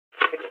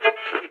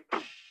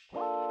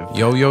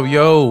Yo, yo,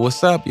 yo,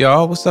 what's up,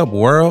 y'all? What's up,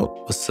 world?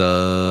 What's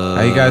up?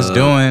 How you guys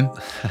doing?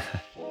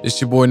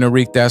 It's your boy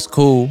Narik, that's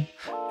cool.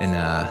 And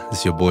this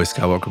is your boy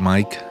Skywalker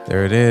Mike.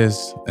 There it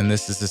is. And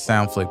this is the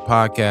Soundflick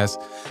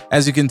Podcast.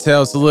 As you can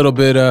tell, it's a little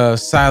bit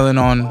silent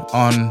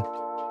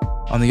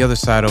on the other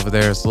side over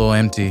there. It's a little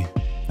empty.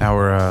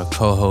 Our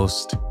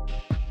co-host,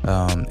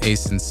 A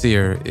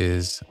Sincere,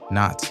 is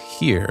not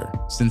here.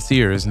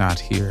 Sincere is not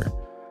here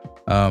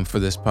for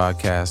this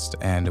podcast,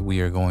 and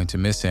we are going to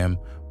miss him.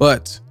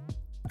 But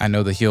I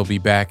know that he'll be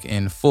back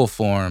in full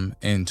form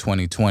in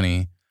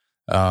 2020.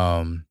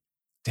 Damn,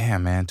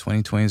 man,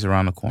 2020 is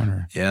around the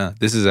corner. Yeah,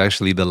 this is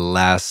actually the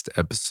last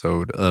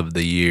episode of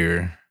the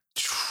year.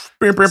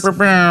 Yep,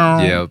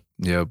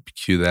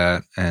 cue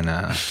that. And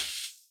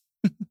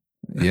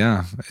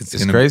yeah,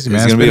 it's crazy,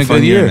 man. It's been a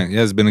good year.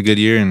 Yeah, it's been a good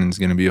year, and it's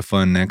going to be a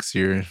fun next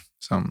year.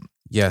 So I'm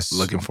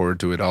looking forward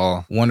to it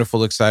all.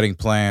 Wonderful, exciting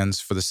plans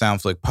for the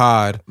Soundflick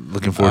Pod.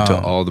 Looking forward to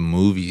all the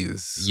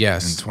movies in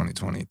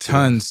 2020.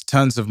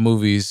 Tons of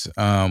movies.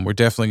 We're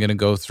definitely going to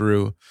go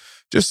through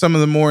just some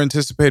of the more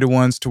anticipated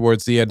ones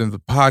towards the end of the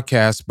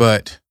podcast,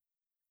 but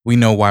we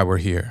know why we're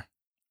here.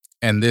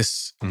 And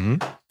this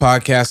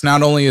podcast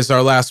not only is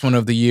our last one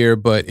of the year,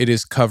 but it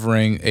is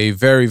covering a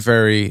very,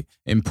 very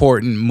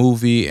important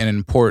movie, an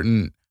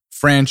important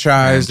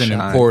franchise, an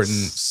important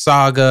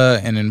saga,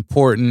 an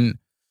important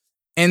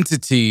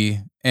entity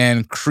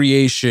and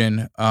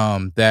creation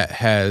that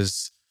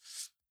has,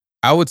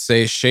 I would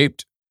say,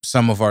 shaped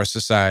some of our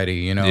society.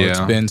 You know, It's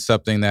been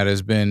something that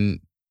has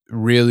been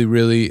really,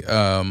 really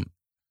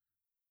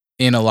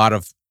in a lot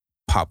of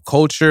pop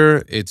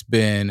culture. It's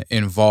been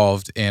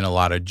involved in a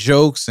lot of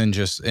jokes and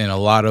just in a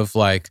lot of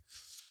like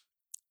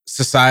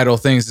societal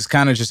things. It's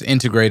kind of just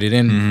integrated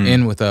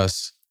in with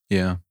us.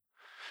 Yeah.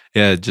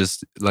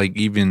 Just like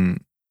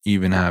even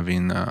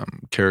having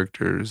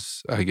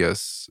characters, I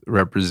guess,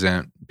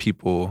 represent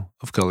people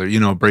of color. You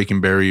know,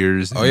 breaking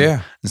barriers.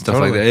 And stuff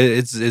like that.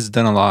 It's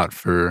done a lot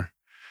for,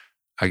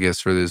 I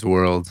guess, for this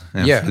world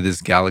and for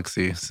this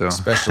galaxy. So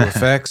special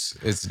effects,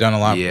 it's done a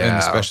lot in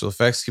the special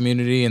effects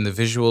community and the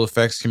visual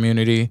effects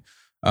community.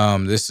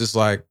 This is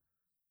like,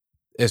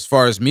 as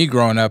far as me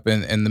growing up,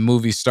 and the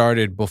movie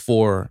started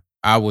before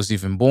I was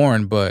even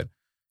born, but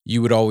you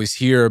would always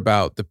hear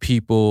about the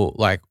people,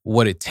 like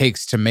what it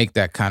takes to make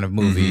that kind of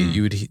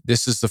movie.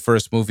 This is the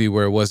first movie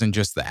where it wasn't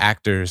just the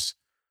actors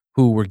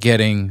who were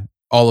getting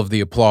all of the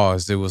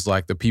applause. It was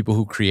like the people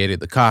who created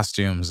the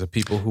costumes, the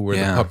people who were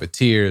the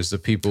puppeteers, the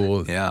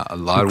people a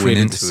lot who went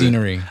into the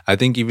scenery. It. I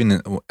think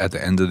even at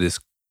the end of this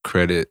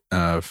credit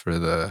for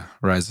the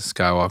Rise of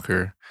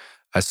Skywalker,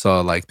 I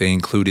saw like they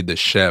included the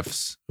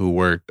chefs who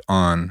worked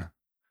on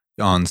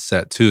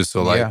set too.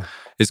 So like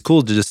it's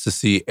cool just to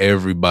see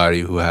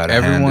everybody who had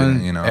a hand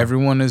in it, you know.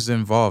 Everyone is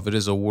involved. It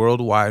is a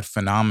worldwide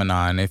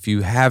phenomenon. If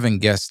you haven't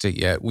guessed it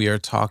yet, we are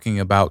talking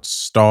about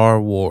Star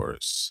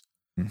Wars.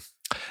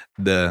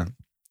 The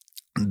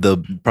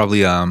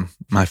probably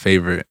my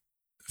favorite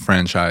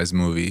franchise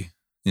movie,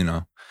 you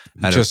know.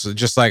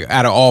 Just like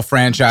out of all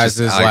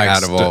franchises,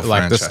 like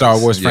the Star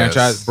Wars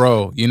franchise,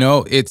 bro. You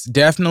know, it's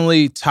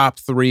definitely top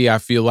 3. I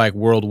feel like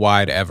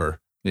worldwide ever.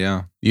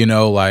 Yeah, you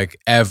know, like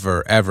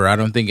ever. I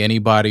don't think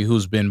anybody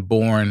who's been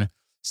born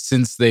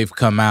since they've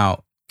come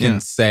out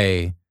can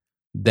say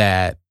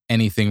that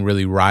anything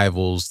really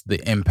rivals the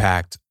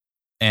impact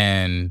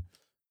and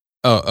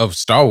of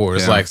Star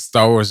Wars. Like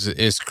Star Wars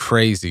is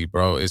crazy,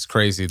 bro. It's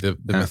crazy. The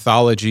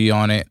mythology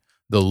on it,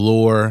 the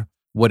lore,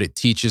 what it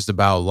teaches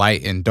about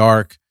light and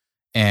dark,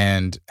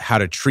 and how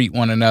to treat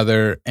one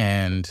another,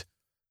 and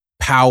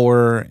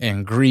power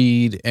and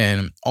greed,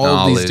 and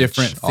all these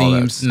different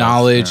themes,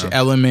 knowledge,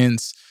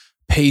 elements,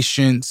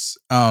 patience,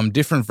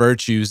 different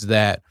virtues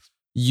that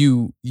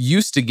you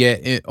used to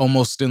get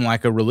almost in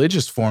like a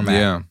religious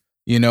format,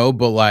 you know,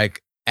 but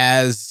like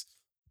as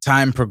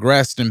time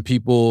progressed and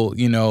people,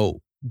 you know,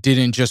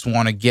 didn't just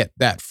want to get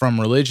that from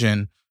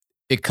religion,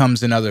 it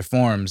comes in other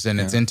forms and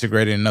it's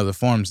integrated in other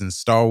forms. And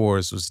Star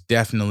Wars was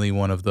definitely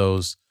one of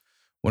those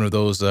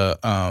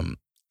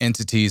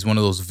entities, one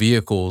of those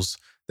vehicles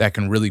that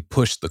can really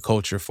push the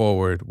culture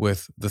forward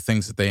with the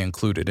things that they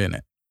included in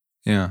it.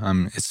 Yeah,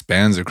 it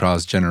spans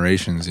across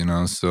generations, you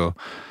know, so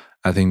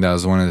I think that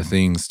was one of the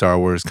things Star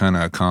Wars kind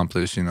of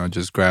accomplished, you know,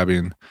 just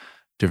grabbing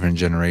different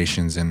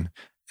generations and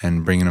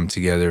bringing them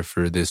together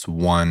for this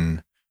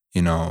one,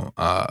 you know,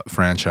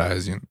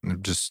 franchise. You know,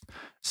 just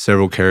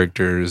several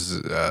characters,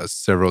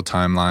 several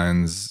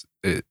timelines.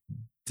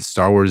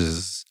 Star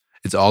Wars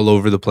it's all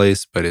over the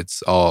place, but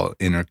it's all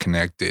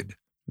interconnected.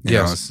 You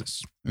know,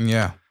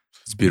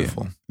 it's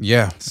beautiful.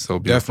 Yeah, so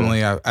beautiful.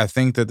 Definitely. I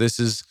think that this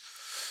is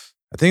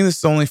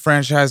the only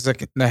franchise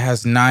that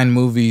has 9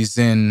 movies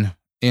in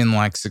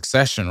like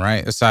succession,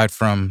 right? Aside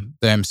from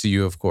the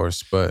MCU, of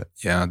course. But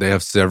yeah, they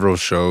have several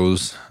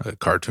shows,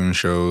 cartoon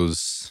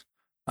shows.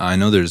 I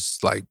know there's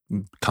like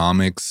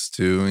comics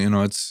too. You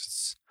know,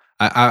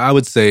 I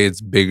would say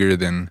it's bigger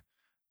than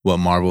what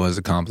Marvel has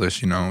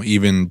accomplished. You know,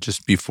 even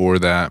just before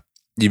that,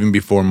 even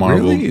before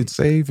Marvel. Really? You'd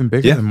say even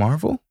bigger than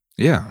Marvel?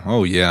 Yeah.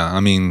 Oh, yeah. I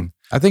mean,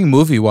 I think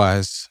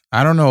movie-wise,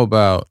 I don't know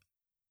about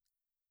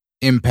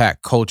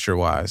impact culture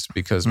wise,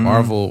 because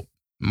Marvel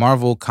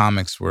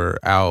comics were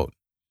out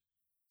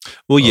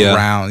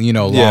around, you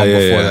know, long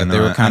before that. They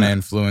were kind of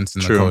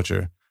influencing the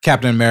culture.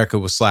 Captain America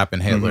was slapping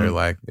Hitler.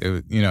 Like,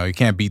 you know, you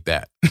can't beat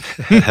that.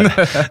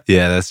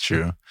 Yeah, that's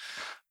true.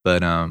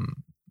 But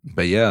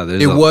yeah,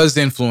 it was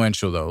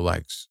influential though,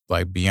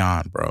 like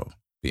beyond, bro,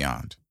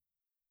 beyond.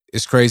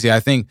 It's crazy. I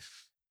think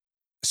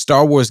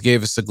Star Wars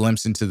gave us a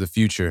glimpse into the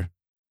future.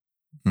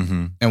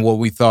 And what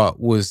we thought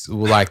was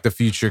like the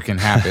future can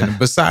happen.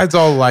 Besides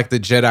all like the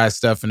Jedi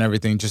stuff and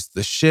everything, just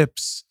the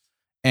ships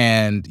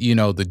and, you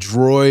know, the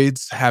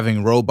droids,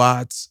 having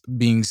robots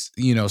being,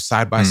 you know,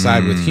 side by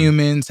side with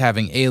humans,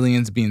 having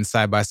aliens being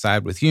side by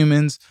side with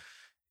humans.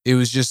 It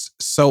was just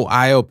so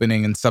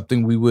eye-opening and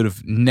something we would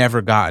have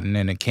never gotten.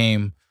 And it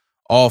came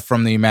all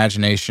from the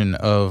imagination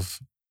of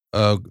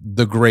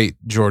the great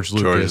George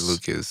Lucas. George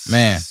Lucas,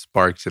 man,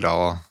 sparked it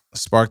all.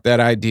 Sparked that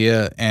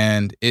idea.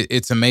 And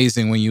it's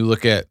amazing when you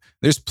look at,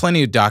 there's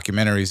plenty of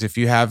documentaries. If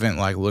you haven't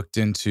like looked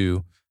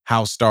into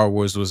how Star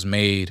Wars was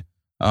made,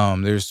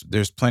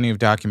 there's plenty of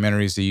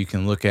documentaries that you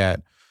can look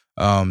at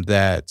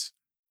that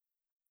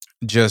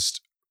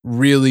just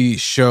really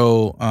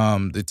show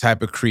the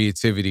type of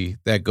creativity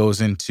that goes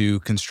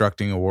into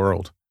constructing a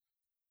world.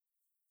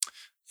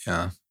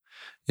 Yeah.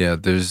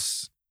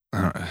 There's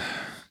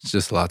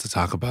just a lot to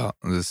talk about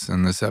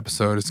in this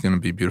episode. It's going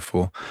to be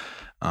beautiful.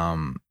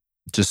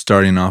 Just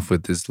starting off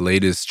with this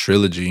latest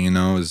trilogy, you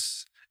know,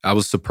 I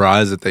was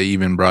surprised that they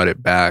even brought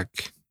it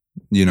back,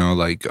 you know,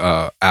 like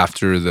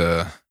after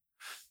the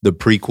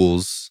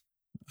prequels.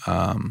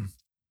 I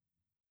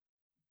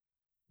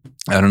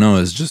don't know.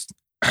 It's just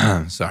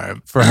sorry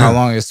for how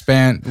long it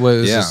spanned.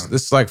 This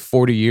is like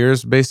 40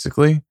 years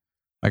basically.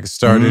 Like it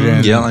started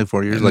in like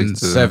 40 years, like the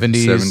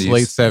 70s,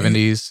 late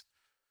 70s.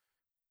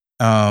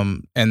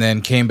 And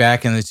then came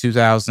back in the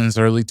 2000s,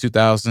 early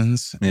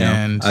 2000s.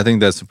 Yeah, and I think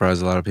that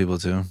surprised a lot of people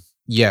too.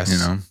 Yes. You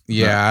know?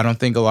 Yeah, I don't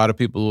think a lot of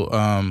people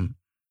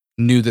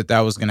knew that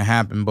was going to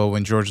happen. But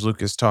when George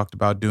Lucas talked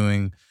about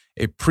doing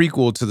a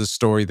prequel to the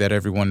story that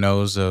everyone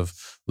knows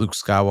of Luke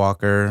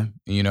Skywalker,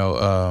 you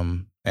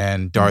know,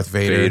 and Darth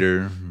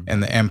Vader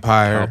and the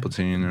Empire,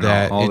 Palpatine, and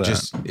that all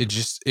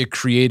it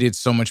created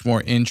so much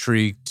more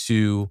intrigue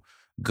to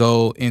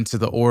go into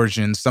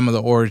some of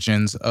the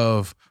origins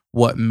of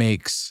what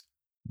makes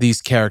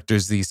these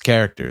characters.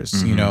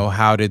 You know,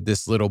 how did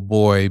this little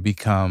boy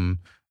become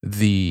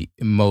the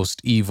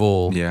most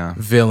evil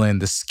villain,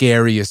 the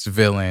scariest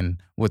villain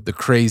with the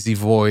crazy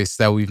voice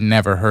that we've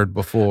never heard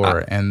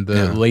before and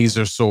the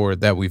laser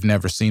sword that we've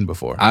never seen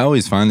before? I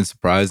always find it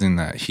surprising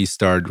that he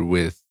started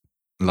with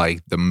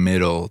like the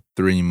middle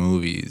 3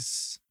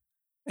 movies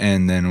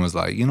and then was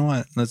like, you know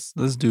what, let's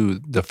do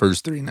the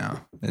first 3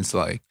 now. It's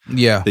like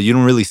that you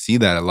don't really see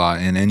that a lot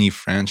in any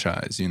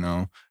franchise, you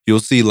know. You'll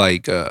see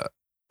like a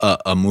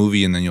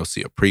movie and then you'll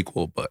see a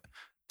prequel, but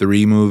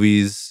 3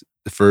 movies,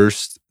 the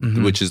first,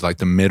 which is like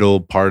the middle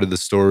part of the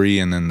story,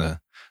 and then the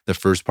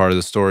first part of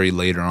the story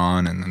later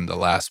on, and then the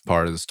last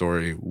part of the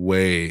story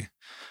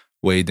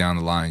way down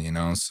the line, you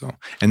know. So,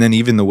 and then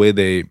even the way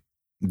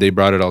they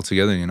brought it all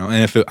together, you know.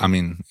 And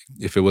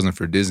if it wasn't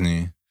for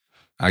Disney,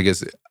 I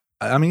guess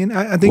I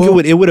think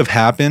it would have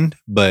happened,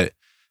 but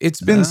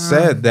it's been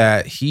said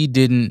that he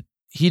didn't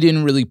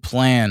really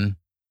plan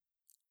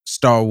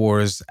Star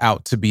Wars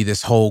out to be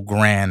this whole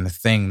grand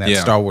thing that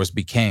Star Wars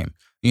became.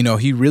 You know,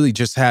 he really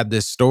just had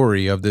this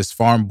story of this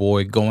farm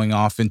boy going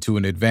off into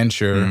an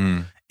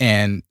adventure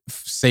and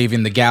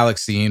saving the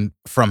galaxy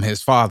from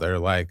his father.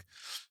 Like,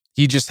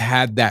 he just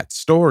had that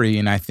story.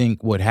 And I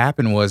think what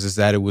happened is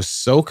that it was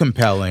so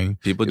compelling.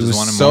 People just wanted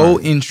more. It was so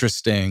more.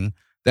 Interesting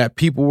that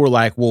people were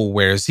like, well,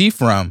 where's he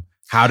from?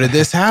 How did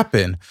this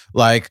happen?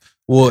 Like,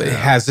 well,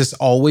 has this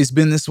always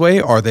been this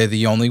way? Are they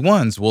the only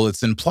ones? Well,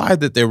 it's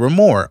implied that there were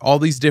more. All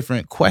these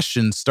different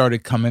questions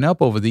started coming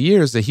up over the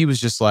years that he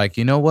was just like,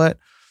 you know what?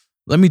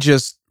 Let me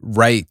just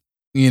write,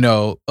 you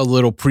know, a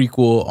little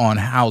prequel on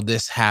how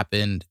this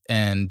happened,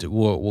 and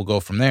we'll go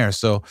from there.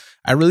 So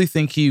I really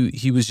think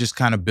he was just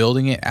kind of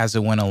building it as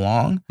it went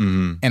along.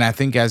 And I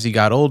think as he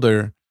got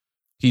older,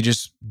 he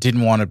just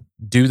didn't want to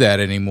do that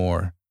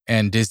anymore.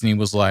 And Disney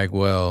was like,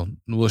 well,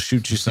 we'll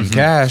shoot you some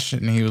cash.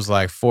 And he was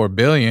like, $4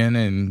 billion.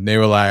 And they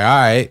were like, all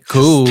right,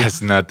 cool.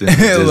 That's nothing.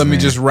 Let me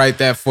just write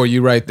that for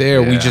you right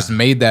there. We just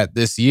made that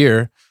this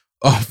year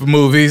off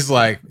movies.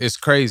 Like, it's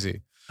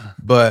crazy.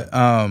 But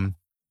and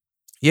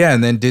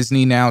then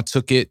Disney now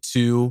took it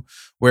to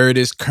where it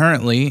is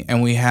currently,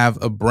 and we have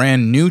a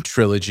brand new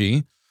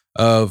trilogy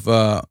of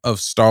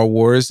Star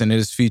Wars, and it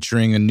is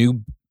featuring a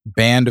new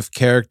band of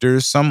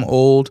characters. Some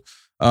old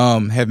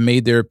have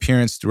made their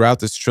appearance throughout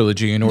this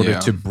trilogy in order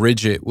to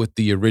bridge it with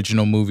the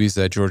original movies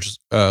that George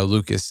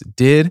Lucas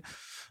did.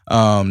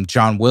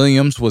 John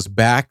Williams was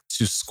back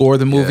to score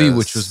the movie,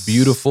 which was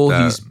beautiful.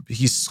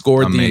 He's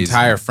scored the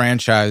entire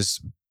franchise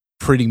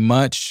pretty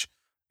much.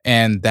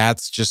 And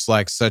that's just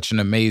like such an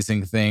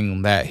amazing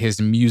thing that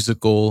his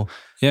musical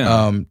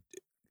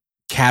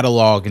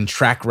catalog and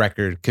track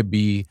record could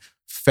be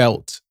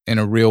felt in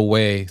a real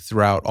way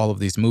throughout all of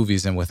these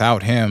movies. And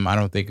without him, I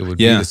don't think it would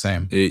be the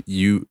same.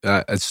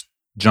 It's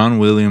John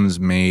Williams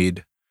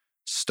made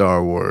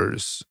Star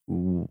Wars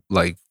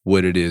like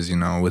what it is, you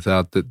know,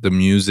 without the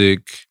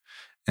music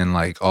and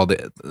like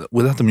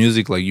without the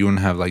music, like you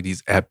wouldn't have like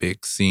these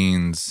epic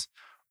scenes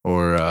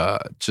or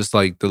just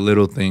like the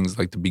little things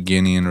like the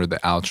beginning or the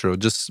outro.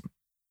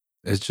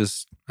 It's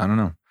just, I don't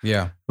know.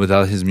 Yeah.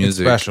 Without his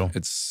music, it's special.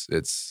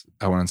 It's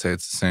I wouldn't say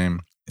it's the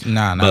same.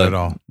 Nah, not at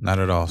all. Not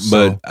at all.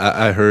 But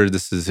I heard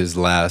this is his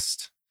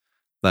last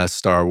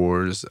Star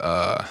Wars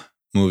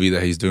movie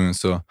that he's doing.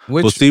 So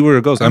we'll see where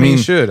it goes. I mean,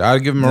 should.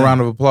 I'd give him a round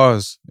of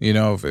applause. You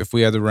know, if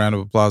we had the round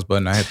of applause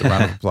button, I hit the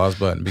round of applause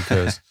button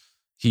because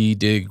he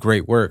did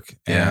great work.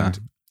 And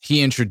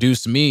he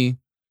introduced me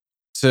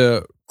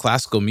to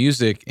classical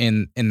music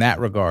in that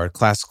regard,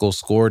 classical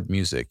scored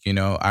music. You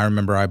know, I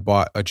remember I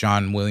bought a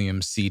John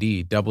Williams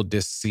CD, double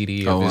disc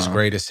CD of his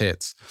greatest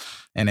hits.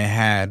 And it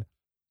had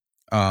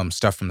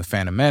stuff from The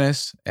Phantom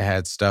Menace. It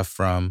had stuff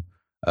from,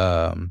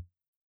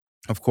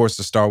 of course,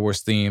 the Star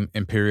Wars theme,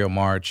 Imperial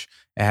March.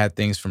 It had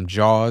things from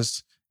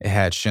Jaws. It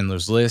had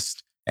Schindler's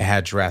List. It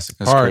had Jurassic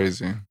Park. That's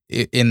crazy.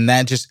 And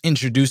that just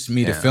introduced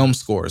me to film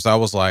scores. I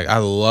was like, I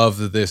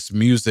love this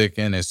music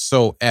and it's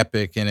so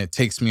epic and it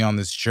takes me on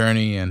this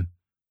journey. And,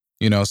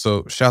 you know,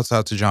 so shouts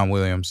out to John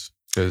Williams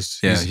because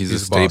he's a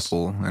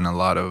staple in a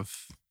lot of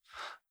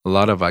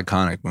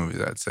iconic movies,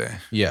 I'd say.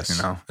 Yes.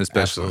 You know,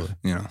 especially,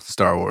 you know,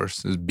 Star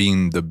Wars is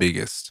being the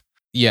biggest.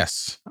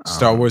 Yes.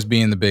 Star Wars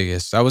being the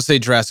biggest. I would say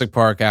Jurassic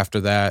Park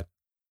after that.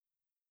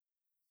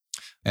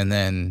 And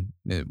then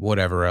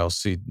whatever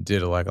else. He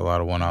did like a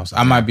lot of one-offs.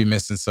 I might be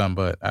missing some,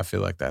 but I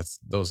feel like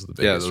those are the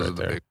biggest right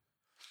there.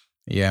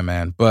 Yeah,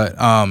 man. But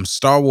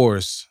Star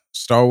Wars,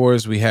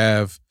 we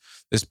have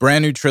this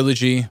brand new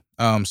trilogy.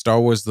 Star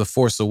Wars The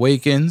Force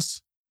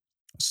Awakens,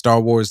 Star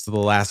Wars The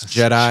Last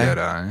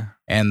Jedi,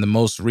 and the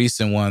most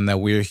recent one that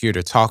we're here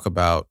to talk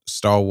about,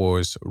 Star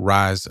Wars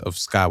Rise of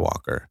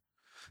Skywalker.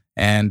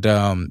 And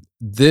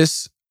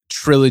this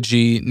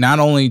trilogy, not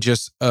only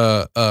just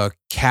a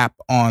cap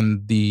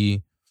on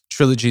the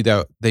trilogy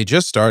that they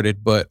just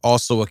started, but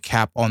also a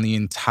cap on the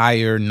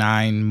entire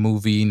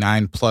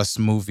 9+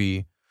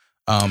 movie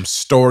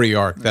story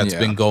arc that's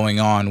been going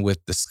on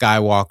with the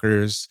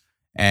Skywalkers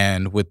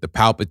and with the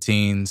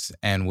Palpatines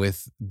and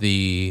with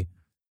the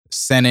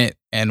Senate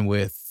and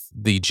with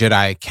the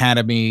Jedi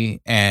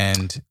Academy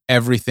and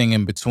everything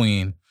in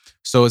between.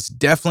 So it's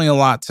definitely a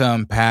lot to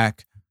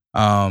unpack.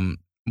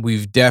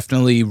 We've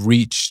definitely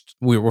reached,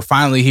 we're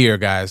finally here,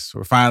 guys.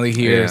 We're finally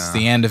here. Yeah. It's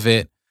the end of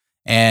it.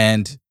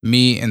 And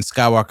me and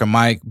Skywalker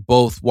Mike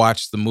both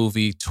watched the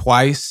movie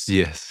twice.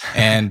 Yes.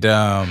 And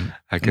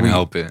I can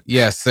help it.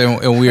 Yes.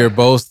 And we're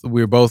both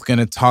going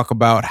to talk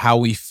about how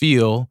we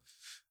feel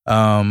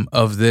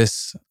of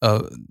this,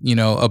 you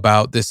know,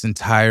 about this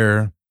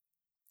entire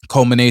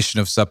culmination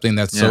of something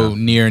that's so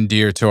near and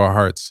dear to our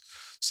hearts.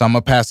 So I'm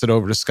going to pass it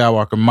over to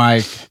Skywalker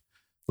Mike.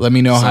 Let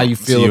me know how you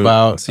feel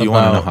about. So you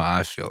want to know how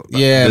I feel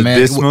about man.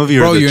 This movie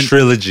or the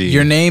trilogy?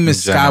 Your name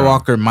is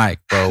Skywalker Mike,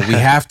 bro. We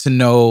have to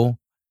know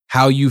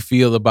how you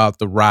feel about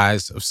the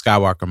Rise of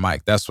Skywalker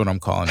Mike. That's what I'm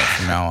calling it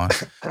from now on.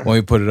 When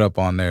we put it up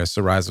on there, it's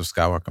the Rise of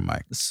Skywalker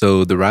Mike.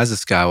 So the Rise of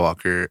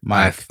Skywalker,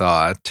 Mike. I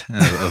thought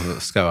of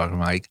Skywalker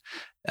Mike.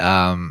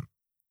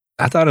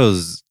 I thought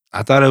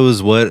it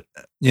was what,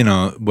 you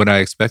know, what I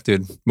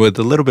expected with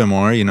a little bit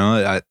more, you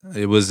know.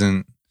 It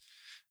wasn't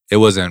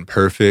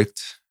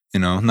perfect,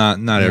 you know.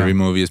 Not every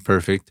movie is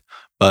perfect,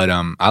 but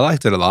I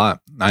liked it a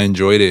lot. I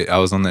enjoyed it. I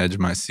was on the edge of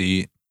my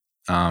seat.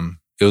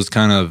 It was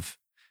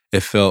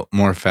it felt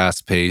more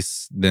fast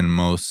paced than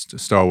most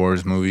Star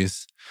Wars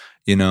movies,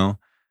 you know.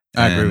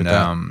 I agree with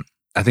that.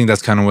 I think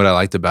that's kind of what I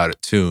liked about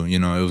it too. You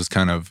know, it was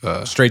kind of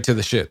straight to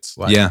the shits.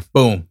 Like,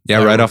 boom.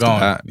 Yeah, right off the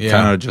bat. Yeah.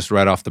 Kind of just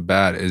right off the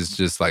bat is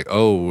just like,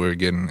 oh, we're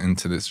getting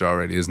into this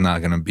already. It's not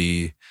going to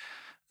be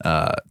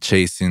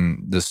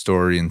chasing the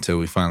story until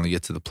we finally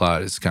get to the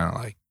plot. It's kind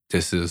of like,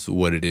 this is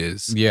what it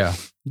is. Yeah.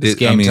 It's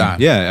game time.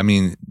 Yeah, I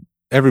mean,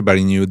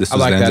 everybody knew this was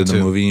the end of the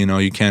movie. You know,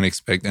 you can't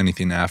expect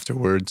anything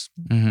afterwards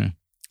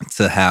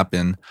to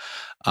happen.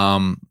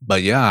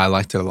 But yeah, I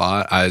liked it a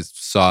lot. I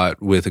saw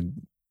it with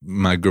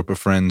my group of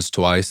friends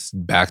twice,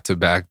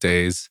 back-to-back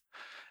days,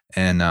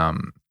 and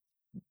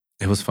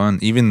it was fun.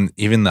 Even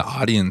the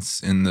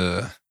audience in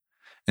the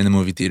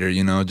movie theater,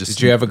 you know, just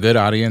did you have a good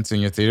audience in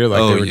your theater?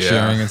 Like they were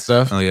cheering and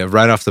stuff? Oh yeah,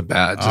 right off the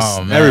bat,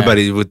 just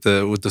everybody with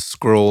the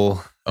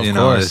scroll. Of you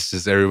know, course. It's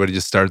just everybody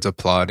just starts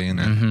applauding,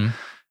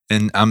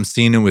 and I'm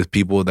seeing it with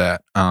people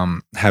that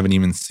haven't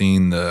even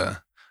seen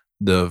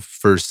the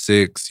first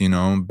 6, you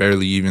know,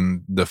 barely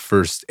even the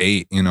first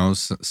 8, you know.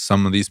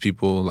 Some of these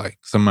people, like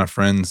some of my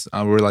friends,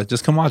 were like,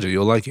 just come watch it,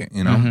 you'll like it,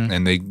 you know.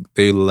 And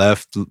they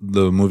left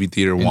the movie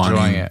theater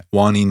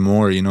wanting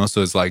more, you know.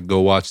 So it's like,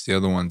 go watch the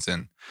other ones,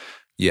 and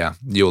yeah,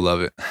 you'll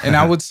love it. And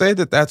I would say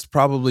that that's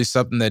probably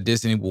something that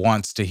Disney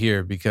wants to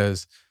hear,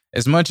 because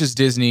as much as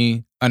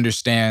Disney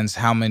understands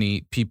how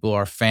many people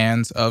are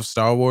fans of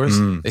Star Wars,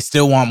 they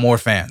still want more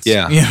fans.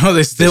 Yeah.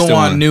 They still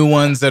want new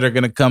ones that are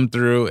going to come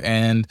through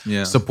and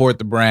support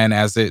the brand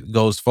as it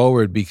goes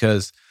forward,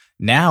 because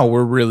now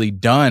we're really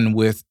done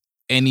with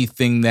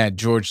anything that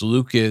George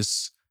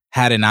Lucas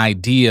had an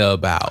idea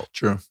about.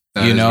 True.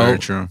 That is very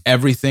true.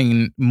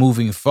 Everything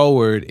moving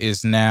forward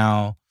is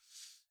now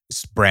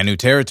it's brand new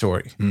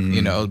territory.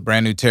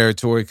 Brand new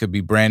territory could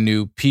be brand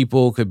new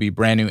people, could be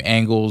brand new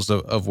angles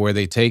of where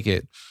they take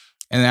it.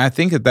 And I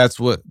think that's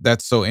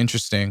so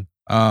interesting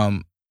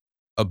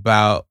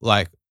about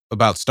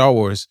Star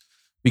Wars,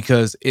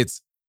 because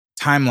it's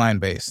timeline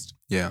based.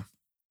 Yeah.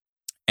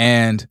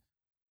 And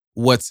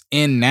what's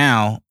in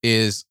now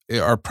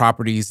are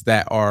properties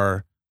that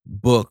are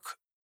book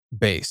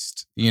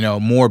based,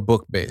 more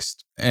book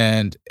based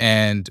and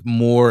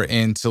more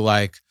into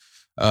like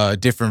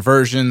different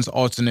versions,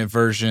 alternate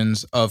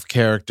versions of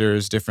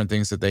characters, different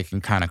things that they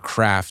can kind of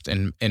craft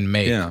and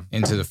make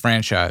into the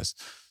franchise.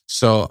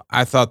 So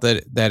I thought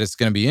that it's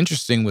going to be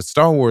interesting with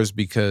Star Wars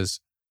because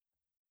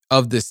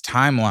of this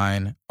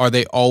timeline. Are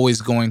they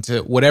always going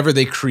to, whatever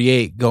they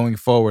create going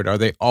forward, are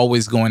they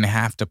always going to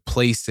have to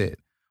place it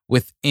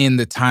within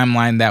the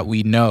timeline that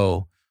we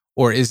know?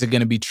 Or is it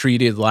going to be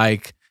treated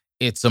like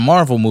it's a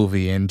Marvel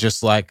movie and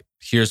just like,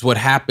 here's what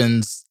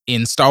happens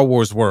in Star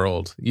Wars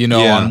world,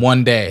 on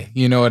one day,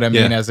 you know what I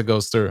mean, as it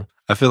goes through?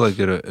 I feel like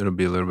it'll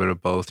be a little bit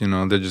of both,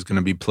 they're just going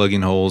to be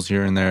plugging holes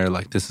here and there.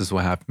 Like, this is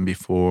what happened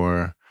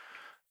before.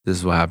 This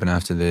is what happened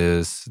after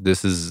this.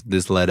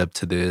 This led up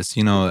to this,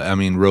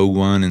 Rogue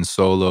One and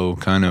Solo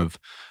kind of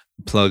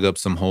plug up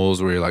some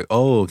holes where you're like,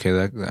 oh, okay,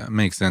 that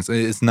makes sense.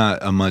 It's not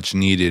a much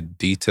needed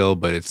detail,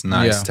 but it's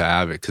nice to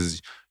have it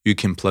because you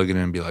can plug it in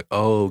and be like,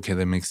 oh, okay,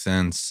 that makes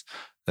sense.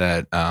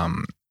 That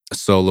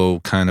Solo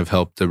kind of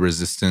helped the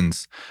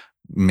Resistance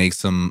make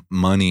some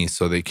money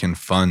so they can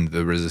fund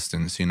the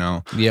Resistance,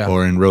 Yeah.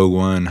 Or in Rogue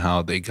One,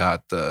 how they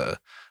got the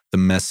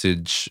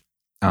message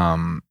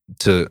to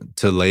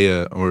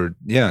Leia, or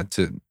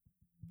to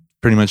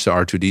pretty much to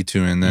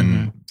R2-D2, and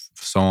then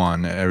so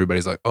on.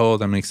 Everybody's like, oh,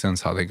 that makes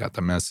sense how they got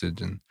the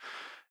message, and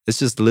it's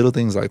just little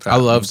things like that. I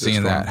love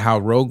seeing that, how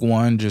Rogue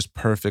One just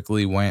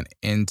perfectly went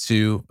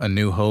into A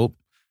New Hope.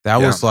 That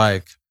was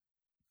like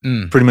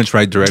pretty much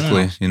right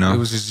directly, It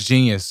was just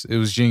genius. It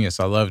was genius.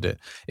 I loved it.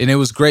 And it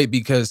was great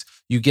because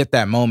you get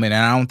that moment,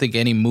 and I don't think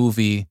any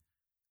movie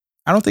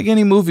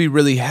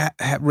really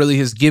really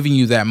has given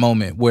you that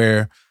moment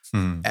where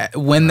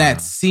when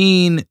that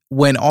scene,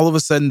 when all of a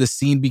sudden the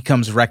scene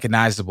becomes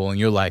recognizable and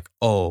you're like,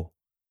 oh,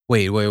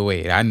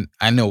 wait,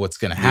 I know what's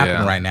going to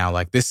happen right now.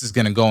 Like, this is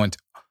going to go into,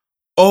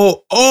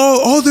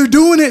 oh, they're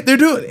doing it.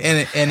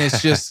 And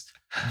it's just,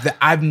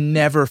 I've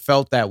never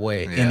felt that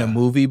way in a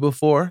movie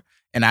before.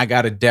 And I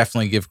got to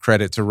definitely give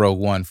credit to Rogue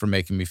One for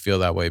making me feel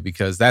that way,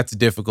 because that's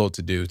difficult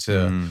to do,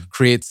 to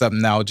create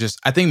something that will just,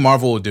 I think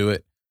Marvel will do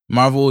it.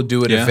 Marvel will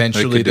do it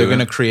eventually. They're going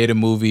to create a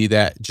movie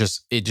that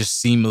just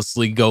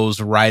seamlessly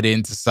goes right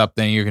into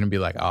something. You're going to be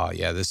like, oh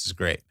yeah, this is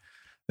great.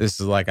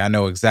 This is like, I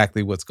know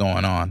exactly what's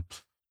going on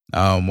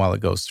while it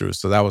goes through.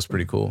 So that was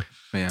pretty cool.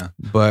 Yeah.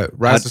 But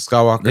Rise of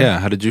Skywalker. Yeah.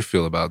 How did you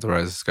feel about the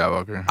Rise of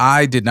Skywalker?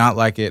 I did not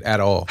like it at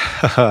all.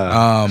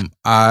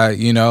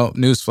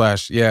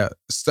 Newsflash. Yeah.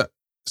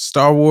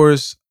 Star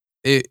Wars,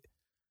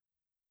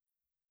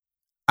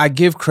 I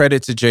give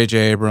credit to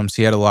J.J. Abrams.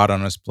 He had a lot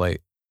on his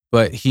plate,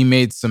 but he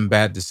made some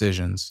bad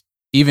decisions.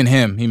 Even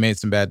he made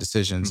some bad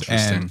decisions.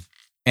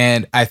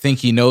 And I think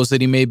he knows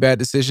that he made bad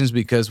decisions,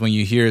 because when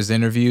you hear his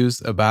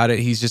interviews about it,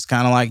 he's just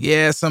kind of like,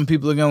 yeah, some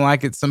people are going to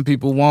like it, some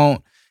people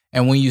won't.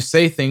 And when you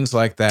say things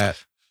like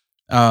that,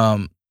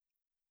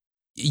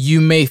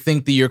 you may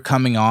think that you're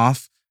coming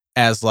off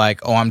as like,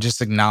 oh, I'm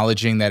just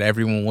acknowledging that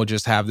everyone will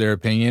just have their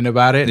opinion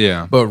about it.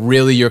 Yeah. But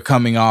really you're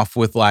coming off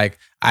with like,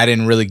 I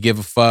didn't really give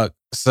a fuck.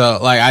 So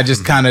like, I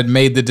just kind of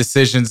made the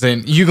decisions,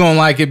 and you gonna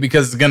like it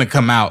because it's gonna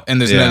come out and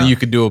there's nothing you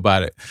can do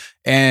about it.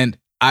 And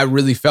I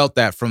really felt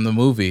that from the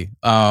movie.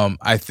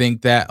 I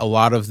think that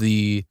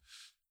the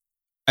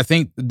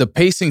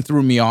pacing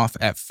threw me off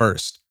at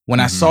first. When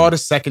I saw it a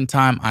second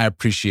time, I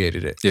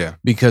appreciated it. Yeah.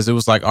 Because it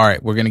was like, all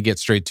right, we're gonna get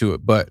straight to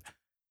it. But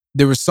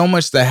there was so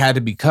much that had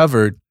to be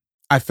covered.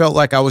 I felt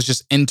like I was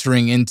just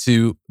entering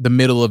into the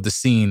middle of the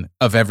scene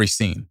of every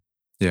scene.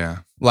 Yeah.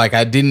 Like,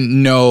 I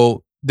didn't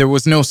know, there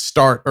was no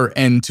start or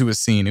end to a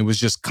scene. It was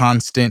just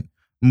constant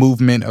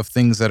movement of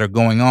things that are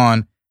going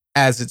on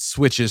as it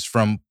switches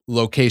from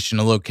location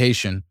to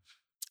location.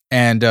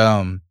 And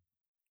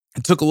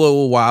it took a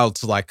little while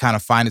to like kind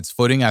of find its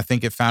footing. I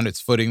think it found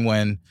its footing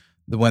when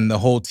the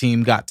whole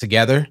team got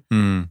together.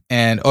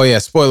 And oh yeah,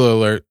 spoiler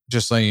alert,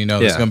 just letting you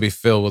know, it's going to be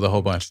filled with a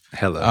whole bunch.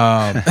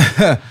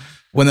 Hello.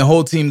 When the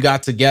whole team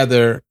got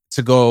together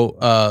to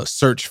go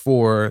search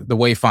for the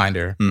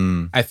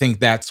Wayfinder, I think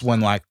that's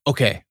when like,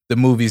 okay, the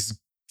movie's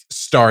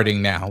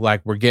starting now.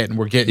 Like we're getting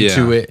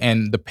to it,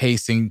 and the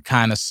pacing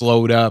kind of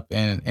slowed up,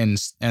 and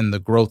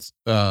the growth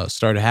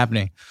started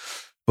happening.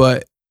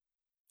 But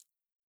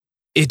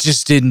it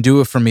just didn't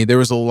do it for me. There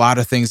was a lot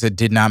of things that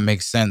did not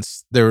make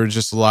sense. There were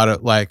just a lot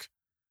of like,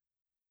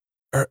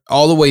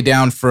 all the way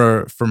down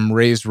from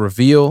Rey's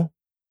reveal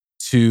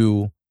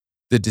to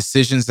the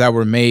decisions that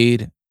were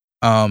made,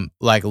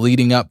 like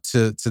leading up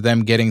to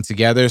them getting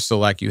together. So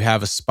like you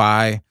have a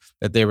spy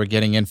that they were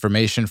getting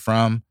information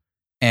from,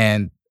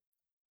 and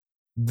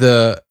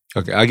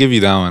okay, I'll give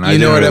you that one. You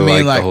know what I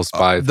mean? Like the whole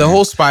spy thing. The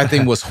whole spy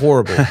thing was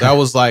horrible. That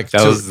was like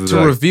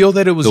to reveal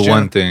that it was the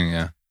one thing.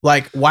 Yeah.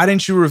 Like, why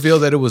didn't you reveal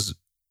that it was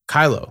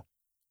Kylo?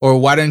 Or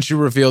why didn't you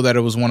reveal that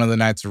it was one of the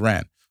Knights of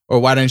Ren? Or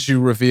why didn't you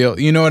reveal,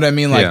 you know what I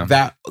mean? Like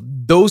that,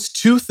 those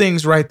two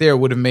things right there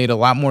would have made a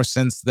lot more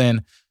sense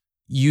than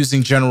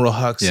using General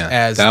Hux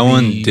as that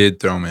one did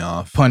throw me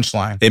off.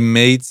 Punchline. It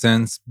made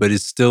sense, but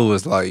it still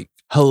was like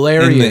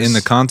hilarious. In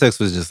the context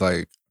was just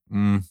like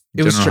General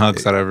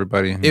Hux out of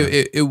everybody.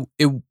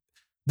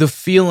 The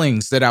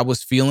feelings that I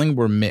was feeling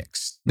were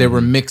mixed. They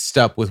were mixed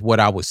up with what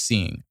I was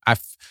seeing.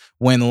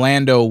 When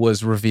Lando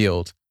was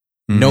revealed,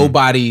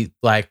 nobody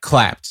like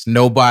clapped.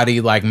 Nobody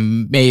like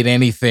made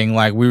anything.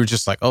 Like we were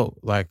just like, oh,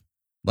 like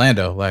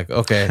Lando, like,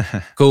 okay,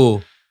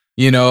 cool.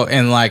 You know,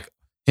 and like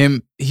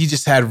he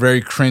just had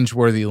very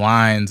cringeworthy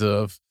lines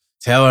of,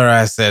 tell her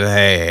I said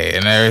hey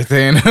and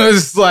everything. It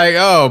was like,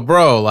 oh,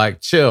 bro, like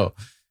chill.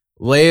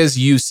 Leia's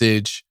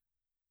usage,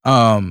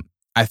 I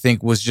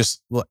think was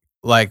just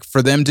like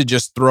for them to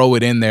just throw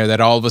it in there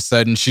that all of a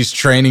sudden she's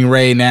training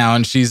Rey now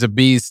and she's a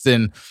beast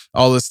and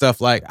all this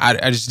stuff. Like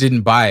I just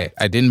didn't buy it.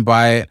 I didn't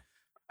buy it.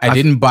 I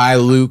didn't buy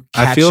Luke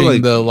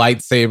catching the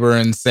lightsaber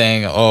and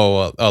saying,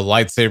 oh, a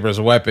lightsaber's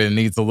weapon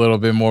needs a little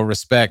bit more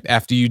respect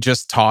after you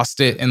just tossed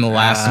it in the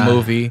last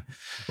movie.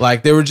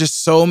 Like there were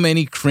just so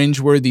many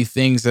cringeworthy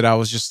things that I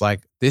was just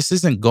like, this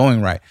isn't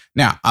going right.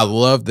 Now, I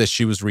love that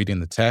she was reading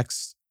the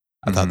text.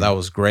 I thought that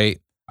was great.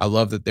 I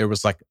love that there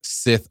was like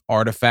Sith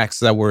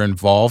artifacts that were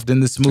involved in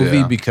this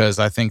movie because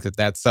I think that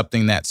that's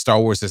something that Star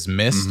Wars has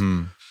missed.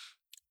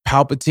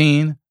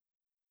 Palpatine,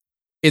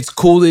 it's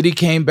cool that he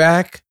came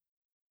back.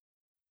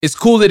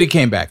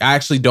 I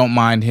actually don't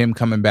mind him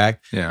coming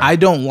back. Yeah. I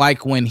don't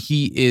like when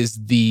he is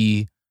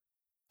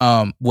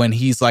when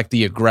he's like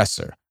the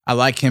aggressor. I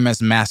like him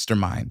as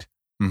mastermind.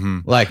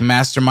 Like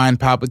mastermind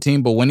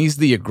Palpatine, but when he's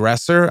the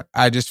aggressor,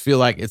 I just feel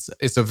like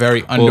it's a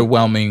very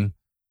underwhelming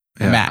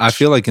match. I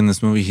feel like in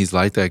this movie he's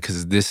like that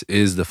because this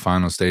is the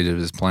final stage of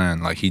his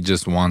plan. Like he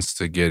just wants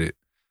to get it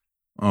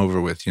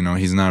over with, you know.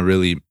 He's not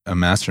really a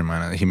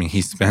mastermind. I mean,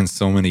 he spent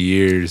so many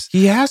years.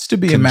 He has to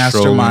be a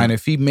mastermind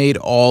if he made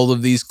all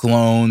of these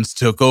clones,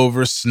 took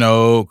over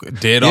Snoke,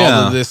 did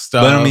all of this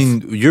stuff. But I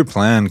mean, your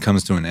plan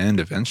comes to an end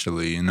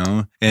eventually, you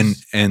know, and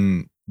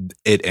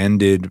it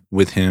ended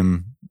with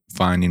him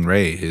finding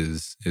Rey,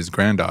 his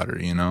granddaughter,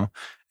 you know,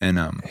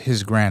 and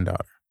his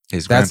granddaughter.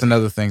 That's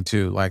another thing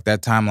too. Like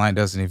that timeline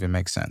doesn't even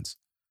make sense.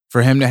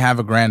 For him to have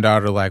a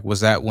granddaughter, like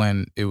was that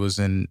when he was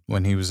in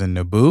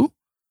Naboo?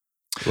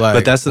 Like,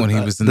 but that's when he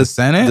was in the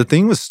Senate. The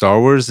thing with Star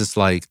Wars is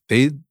like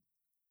they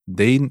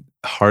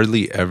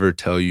hardly ever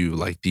tell you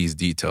like these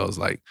details.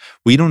 Like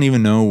we don't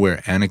even know where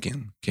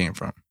Anakin came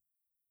from.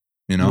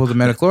 You know, well, the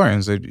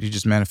midichlorians, he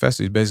just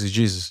manifested. He's basically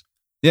Jesus.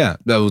 Yeah,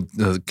 that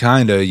was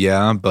kind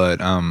of but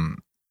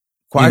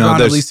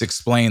Qui-Gon at least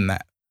explained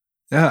that.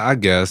 Yeah, I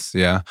guess,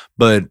 yeah.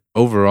 But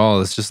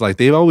overall, it's just like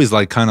they've always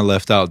like kind of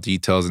left out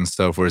details and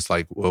stuff where it's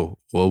like, whoa,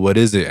 well, what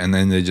is it? And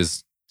then they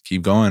just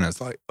keep going.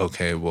 It's like,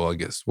 okay, well, I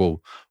guess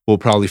we'll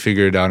probably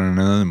figure it out in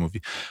another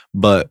movie.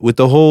 But with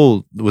the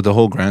whole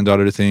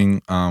granddaughter thing,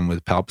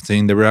 with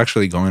Palpatine, they were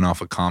actually going off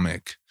a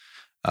comic.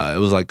 It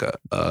was like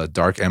a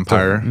Dark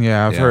Empire.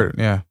 Yeah, I've heard.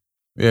 Yeah.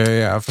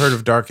 I've heard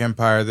of Dark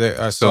Empire.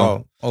 I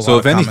saw a lot so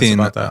of if anything,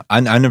 about that.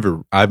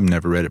 I've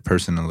never read it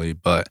personally,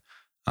 but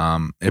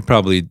it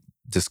probably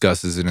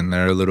discusses it in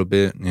there a little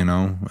bit, you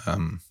know.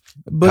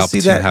 But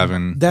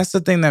Palpatine see, that's the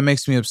thing that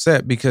makes me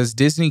upset because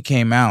Disney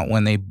came out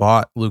when they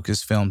bought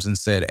Lucasfilms and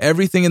said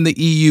everything in the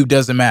EU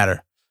doesn't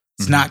matter.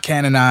 It's not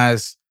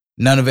canonized.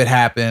 None of it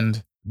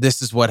happened.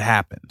 This is what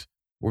happened.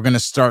 We're going to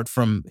start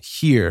from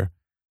here.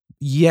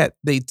 Yet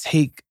they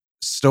take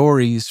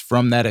stories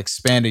from that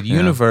expanded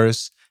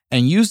universe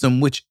and use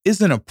them, which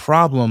isn't a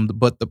problem.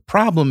 But the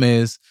problem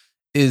is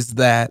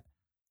that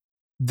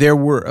there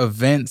were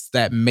events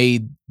that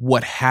made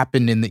what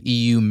happened in the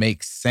EU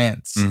make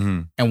sense.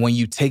 And when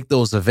you take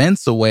those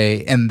events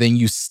away and then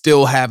you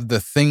still have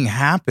the thing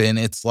happen,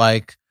 it's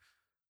like,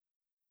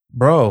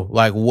 bro,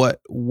 like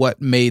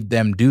what made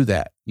them do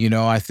that? You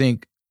know, I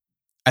think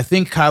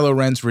Kylo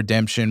Ren's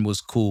redemption was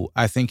cool.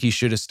 I think he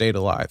should have stayed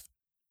alive.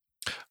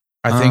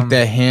 I think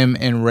that him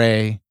and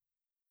Rey,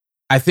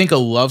 I think a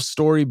love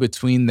story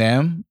between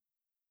them,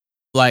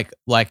 like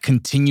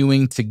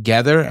continuing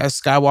together as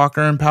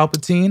Skywalker and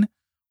Palpatine,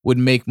 would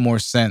make more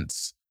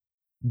sense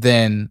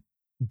than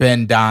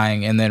Ben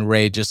dying and then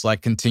Rey just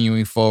like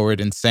continuing forward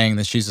and saying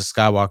that she's a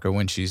Skywalker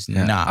when she's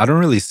not. I don't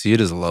really see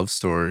it as a love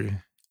story.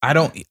 I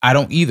don't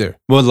either.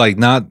 Well, like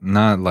not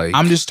like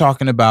I'm just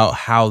talking about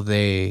how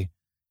they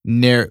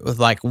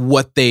like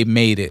what they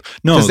made it.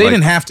 No, because they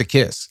didn't have to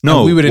kiss. No,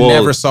 and we would have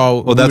never saw.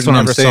 Well, that's what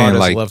I'm saying.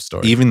 Like love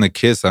story. Even the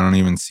kiss, I don't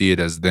even see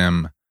it as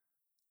them.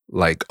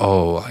 Like,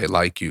 oh, I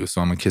like you, so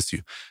I'm gonna kiss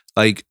you.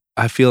 Like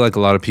I feel like a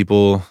lot of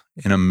people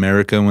in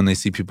America, when they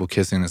see people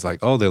kissing, it's like,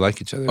 oh, they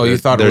like each other. Oh, you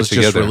thought it was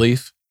just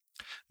relief?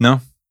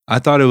 No, I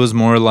thought it was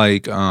more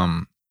like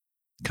kind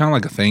of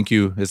like a thank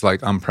you. It's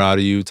like, I'm proud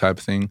of you type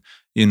of thing.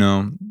 You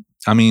know,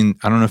 I mean,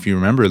 I don't know if you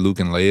remember Luke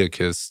and Leia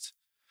kissed.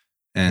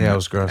 And, yeah, it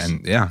was gross.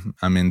 And yeah,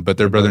 I mean, but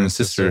they're brother and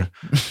sister.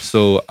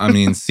 So, I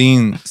mean,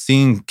 seeing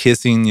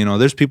kissing, you know,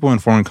 there's people in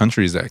foreign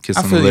countries that kiss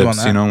on the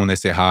lips, you know, when they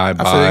say hi,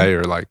 bye,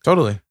 or like,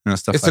 totally, you know,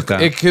 stuff like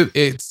that.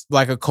 It's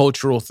like a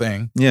cultural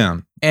thing.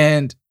 Yeah.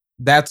 And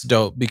that's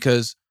dope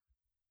because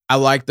I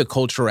like the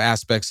cultural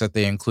aspects that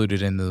they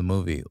included into the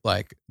movie,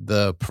 like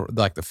the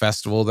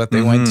festival that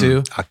they went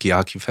to,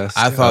 Aki Fest.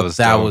 I thought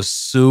that was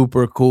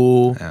super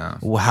cool. Yeah.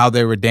 How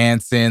they were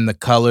dancing, the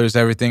colors,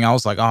 everything. I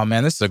was like, oh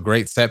man, this is a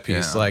great set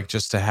piece. Like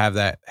just to have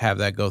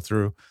that go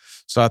through.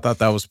 So I thought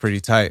that was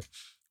pretty tight.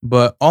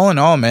 But all in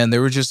all, man,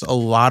 there were just a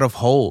lot of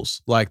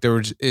holes. Like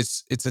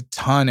it's a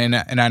ton,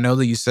 and I know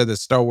that you said that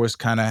Star Wars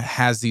kind of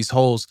has these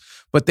holes,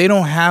 but they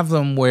don't have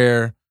them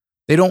where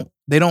they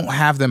don't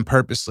have them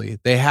purposely.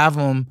 They have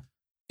them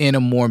in a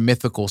more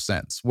mythical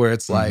sense where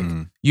it's like,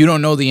 you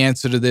don't know the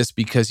answer to this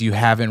because you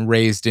haven't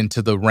raised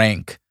into the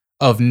rank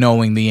of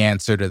knowing the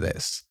answer to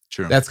this.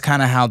 True. That's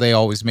kind of how they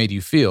always made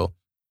you feel,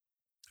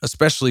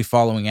 especially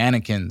following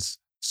Anakin's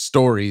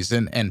stories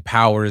and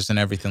powers and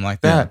everything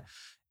like that.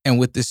 And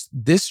with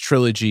this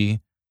trilogy,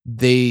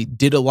 they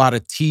did a lot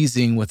of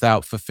teasing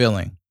without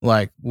fulfilling.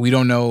 Like we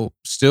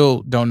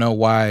still don't know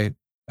why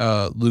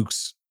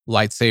Luke's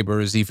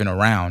lightsaber is even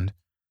around,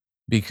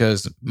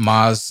 because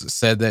Maz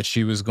said that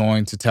she was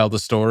going to tell the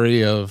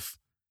story of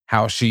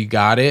how she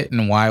got it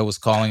and why it was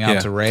calling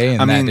out to Rey,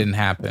 and that didn't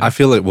happen. I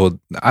feel like, well,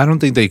 I don't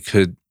think they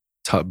could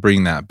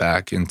bring that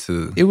back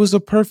into... It was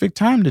a perfect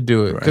time to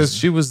do it because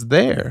she was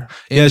there.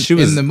 She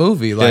was in the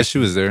movie. Like, she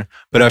was there,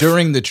 but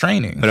during the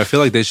training. But I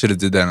feel like they should have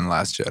did that in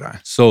Last Jedi.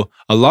 So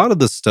a lot of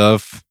the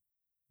stuff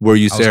where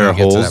you say are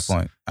holes, to that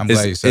point. I'm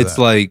glad you said it's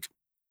that.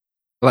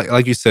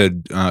 like you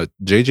said,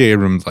 J.J.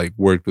 Abrams like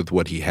worked with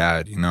what he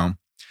had, you know.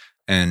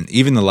 And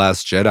even The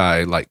Last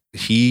Jedi, like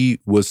he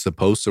was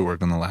supposed to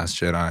work on The Last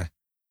Jedi,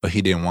 but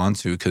he didn't want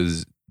to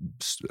because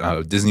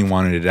Disney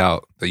wanted it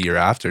out the year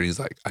after. He's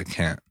like, I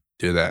can't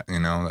do that, you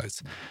know.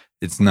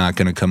 It's not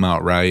going to come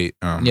out right.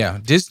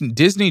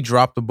 Disney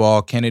dropped the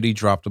ball. Kennedy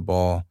dropped the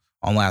ball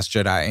on Last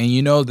Jedi, and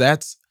you know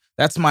that's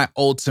my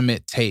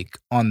ultimate take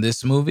on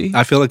this movie.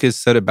 I feel like it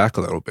set it back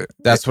a little bit.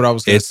 That's what I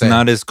was going to say. It's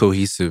not as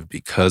cohesive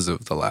because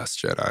of The Last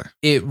Jedi.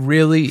 It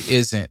really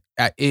isn't.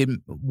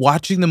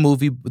 Watching the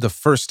movie the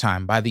first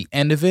time, by the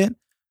end of it,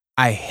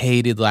 I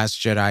hated Last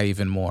Jedi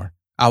even more.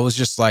 I was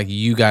just like,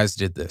 you guys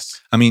did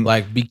this. I mean,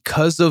 like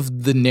because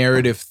of the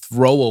narrative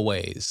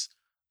throwaways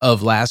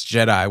of Last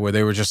Jedi, where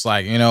they were just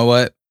like, you know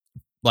what?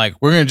 Like,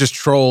 we're going to just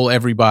troll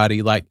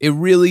everybody. Like they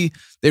really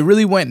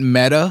went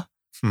meta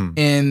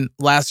in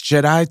Last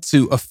Jedi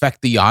to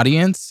affect the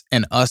audience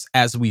and us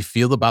as we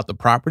feel about the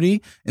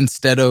property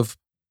instead of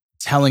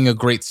telling a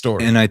great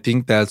story. And I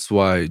think that's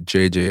why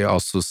JJ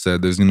also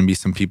said there's going to be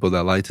some people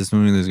that like this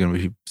movie, there's going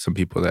to be some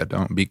people that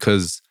don't,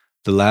 because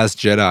The Last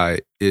Jedi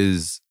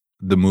is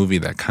the movie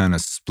that kind of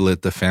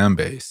split the fan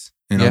base.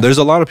 You know, there's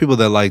a lot of people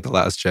that like The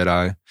Last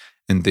Jedi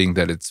and think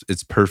that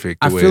it's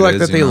perfect. I feel like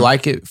that they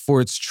like it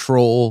for its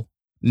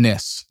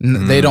trollness.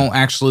 They don't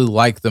actually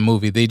like the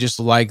movie. They just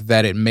like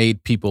that it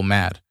made people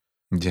mad.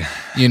 Yeah.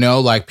 You know,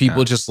 like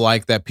people just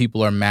like that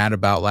people are mad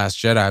about Last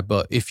Jedi.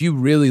 But if you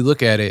really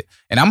look at it,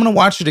 and I'm going to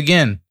watch it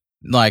again,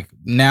 like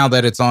now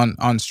that it's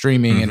on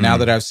streaming and now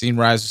that I've seen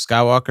Rise of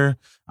Skywalker,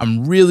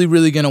 I'm really,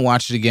 really going to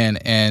watch it again.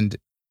 And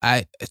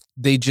they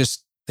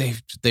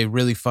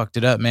really fucked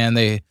it up, man.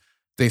 They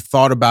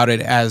thought about it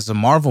as a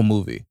Marvel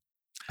movie.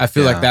 I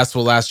feel like that's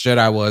what Last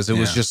Jedi was. It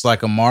was just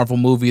like a Marvel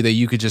movie that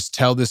you could just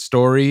tell this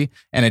story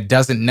and it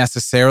doesn't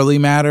necessarily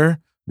matter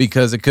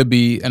because it could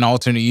be an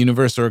alternate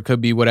universe or it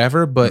could be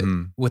whatever, but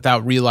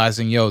without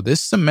realizing,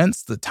 this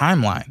cements the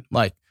timeline.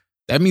 Like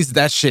that means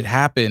that shit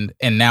happened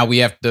and now we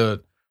have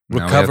to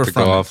recover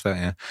from go off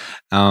that.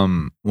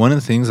 One of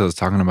the things I was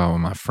talking about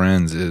with my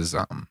friends is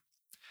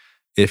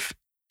if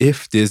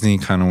Disney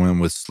kind of went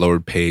with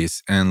slower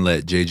pace and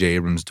let J.J.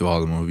 Abrams do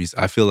all the movies,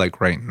 I feel like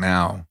right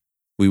now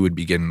we would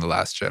be getting The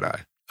Last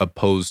Jedi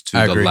opposed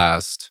to the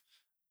last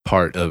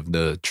part of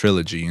the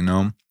trilogy, you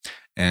know?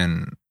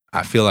 And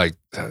I feel like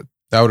that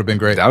would have been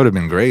great. That would have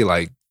been great.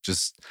 Like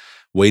just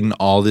waiting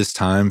all this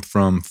time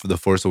for The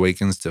Force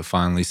Awakens to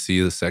finally see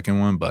the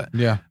second one. But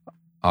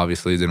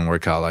obviously it didn't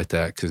work out like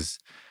that because,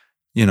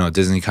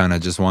 Disney kind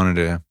of just wanted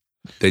to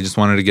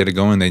get it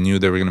going. They knew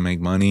they were going to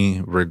make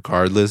money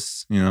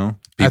regardless,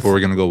 People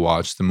were going to go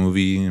watch the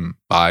movie and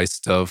buy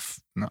stuff,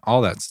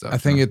 all that stuff. I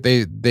think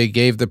they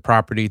gave the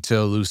property to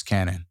a loose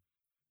cannon.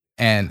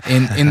 And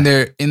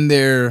in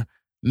their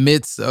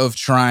midst of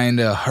trying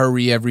to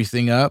hurry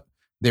everything up,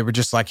 they were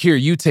just like, here,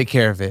 you take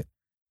care of it.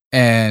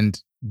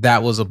 And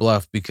that was a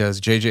bluff because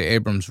J.J.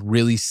 Abrams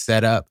really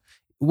set up,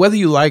 whether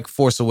you like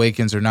Force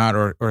Awakens or not,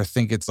 or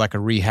think it's like a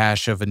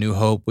rehash of A New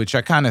Hope, which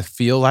I kind of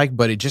feel like,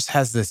 but it just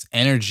has this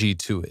energy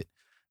to it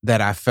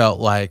that I felt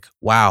like,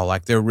 wow,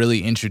 like they're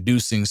really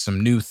introducing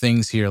some new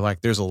things here.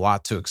 Like there's a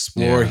lot to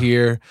explore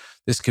here.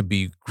 This could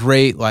be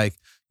great. Like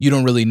you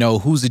don't really know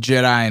who's a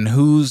Jedi and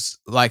who's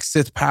like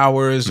Sith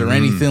powers or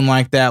anything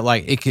like that.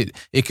 Like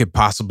it could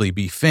possibly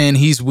be Finn.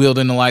 He's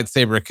wielding a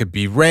lightsaber. It could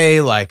be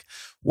Rey. Like,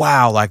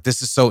 wow, like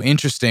this is so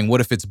interesting.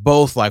 What if it's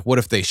both? Like, what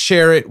if they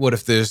share it? What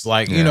if there's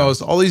like, you know,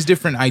 it's all these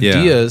different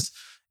ideas.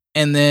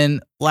 And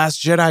then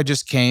Last Jedi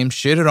just came,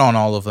 shitted on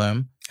all of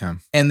them. Yeah.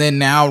 And then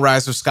now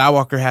Rise of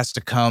Skywalker has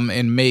to come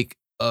and make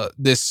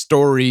this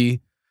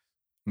story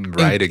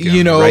right again.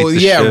 You know,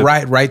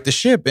 right the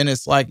ship. And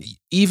it's like,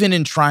 even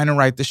in trying to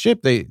right the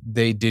ship, they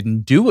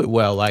didn't do it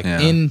well. Like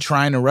in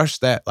trying to rush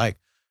that, like,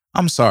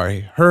 I'm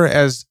sorry, her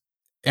as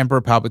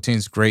Emperor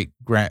Palpatine's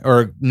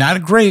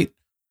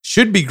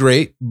should be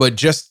great, but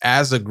just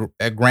as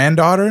a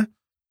granddaughter,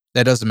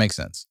 that doesn't make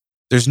sense.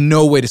 There's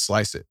no way to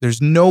slice it.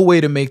 There's no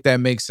way to make that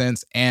make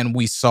sense. And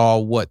we saw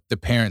what the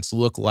parents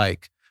look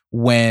like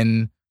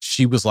when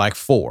she was like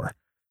 4.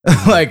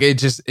 Like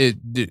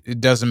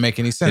it doesn't make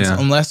any sense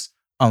unless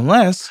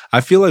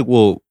I feel like,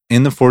 well,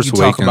 in The Force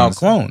Awakens, talk about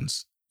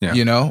clones,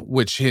 you know,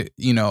 which,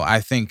 you know, I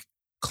think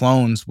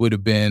clones would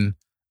have been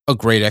a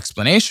great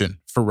explanation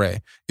for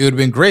Rey. It would have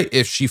been great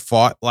if she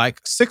fought like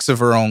 6 of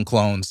her own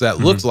clones that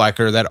looked like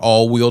her, that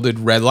all wielded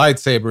red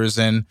lightsabers,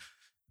 and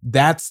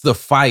that's the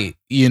fight,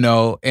 you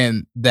know,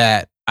 and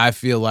that I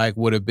feel like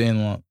would have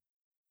been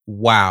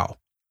wow.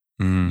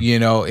 You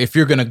know, if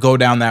you're going to go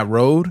down that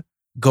road,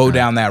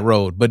 down that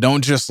road, but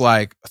don't just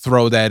like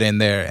throw that in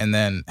there and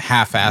then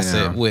half-ass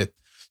it with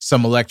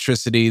some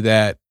electricity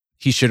that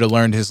he should have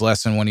learned his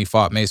lesson when he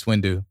fought Mace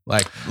Windu.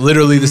 Like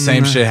literally the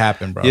same shit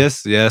happened, bro.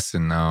 Yes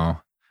and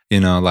no.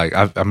 You know, like,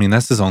 I mean,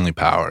 that's his only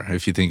power.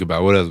 If you think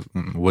about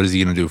what is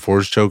he going to do?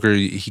 Force choker?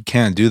 He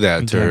can't do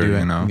that to her,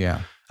 you know?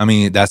 Yeah. I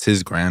mean, that's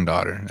his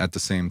granddaughter at the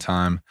same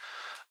time.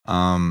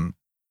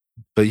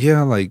 But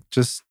yeah, like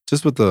just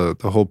with the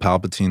whole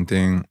Palpatine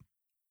thing,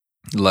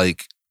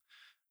 like,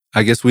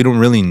 I guess we don't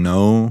really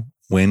know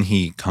when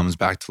he comes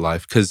back to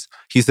life, because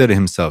he said it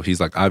himself. He's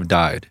like, I've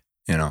died,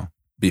 you know,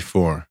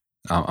 before.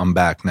 I'm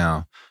back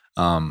now.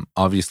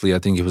 Obviously, I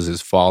think it was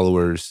his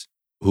followers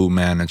who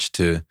managed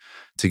to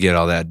get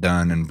all that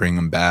done and bring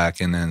him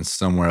back. And then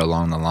somewhere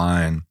along the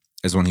line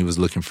is when he was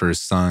looking for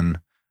his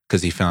son,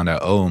 because he found out,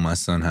 oh, my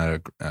son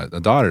had a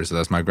daughter, so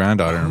that's my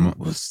granddaughter.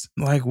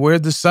 Like,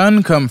 where'd the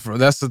son come from?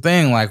 That's the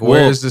thing. Like,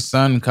 where is the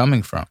son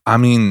coming from? I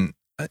mean,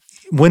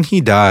 when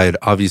he died,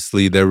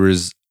 obviously there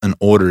was an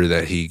order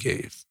that he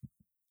gave,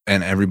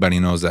 and everybody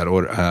knows that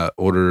order.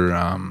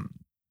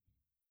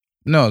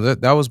 No,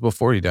 that was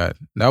before he died.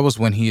 That was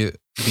when he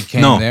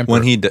became the emperor.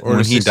 when he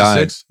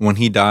died. When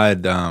he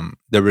died,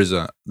 there was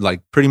a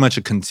pretty much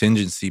a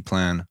contingency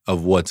plan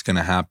of what's going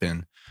to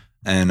happen,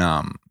 and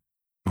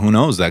who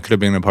knows? That could have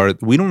been a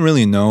part. We don't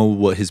really know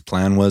what his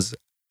plan was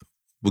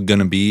going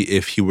to be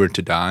if he were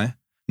to die.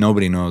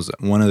 Nobody knows.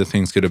 One of the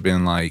things could have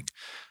been like,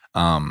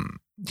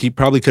 he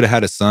probably could have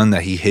had a son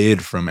that he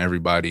hid from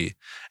everybody,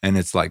 and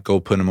it's like, go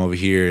put him over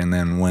here, and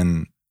then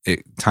when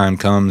time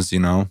comes, you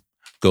know,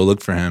 go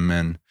look for him.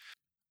 And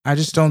I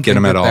just don't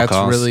think that's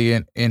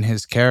really in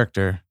his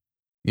character.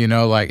 You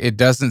know, like, it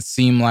doesn't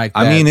seem like that.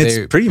 I mean,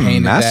 it's pretty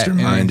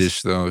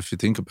mastermindish, though, if you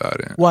think about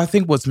it. Well, I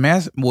think what's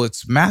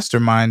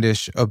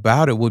mastermindish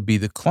about it would be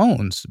the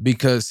clones,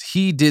 because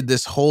he did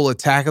this whole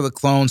Attack of the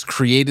Clones,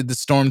 created the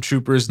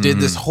stormtroopers, did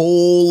this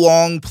whole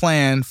long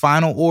plan,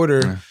 Final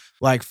Order. Yeah.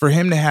 Like, for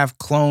him to have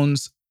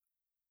clones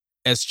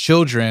as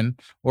children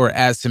or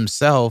as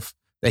himself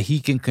that he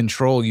can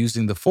control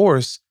using the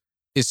Force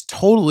is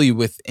totally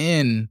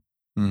within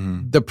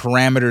the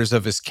parameters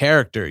of his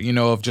character, you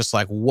know, of just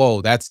like, whoa,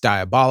 that's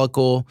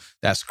diabolical.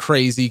 That's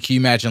crazy. Can you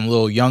imagine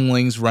little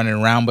younglings running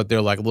around, but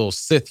they're like little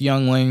Sith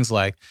younglings?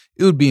 Like,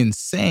 it would be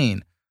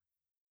insane.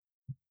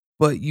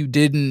 But you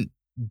didn't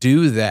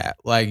do that.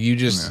 Like, you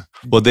just...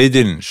 Yeah. Well, they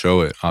didn't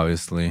show it,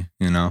 obviously,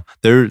 you know.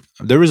 There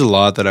was a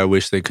lot that I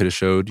wish they could have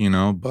showed, you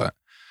know, but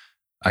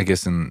I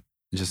guess in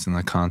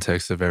the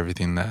context of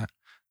everything, that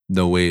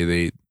the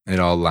way it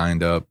all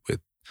lined up with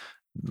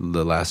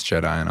The Last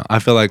Jedi, and I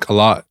feel like a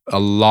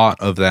lot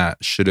of that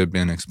should have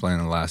been explained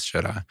in The Last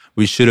Jedi.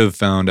 We should have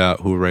found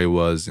out who Rey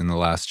was in The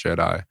Last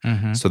Jedi,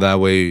 so that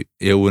way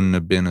it wouldn't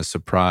have been a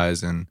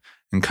surprise and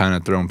kind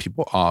of thrown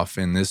people off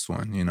in this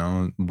one. You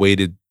know,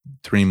 waited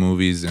 3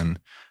 movies, and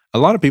a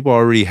lot of people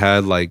already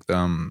had like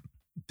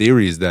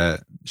theories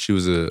that she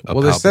was a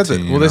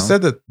Palpatine. They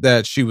said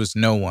that she was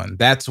no one.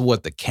 That's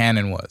what the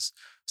canon was.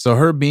 So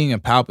her being a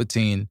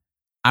Palpatine,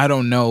 I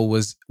don't know,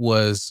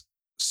 was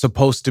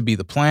supposed to be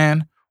the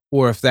plan,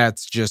 or if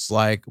that's just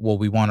like, well,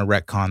 we want to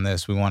retcon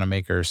this, we want to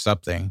make her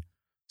something,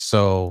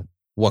 so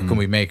what can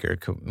we make her?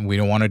 We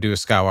don't want to do a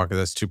Skywalker,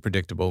 that's too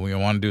predictable. We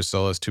don't want to do a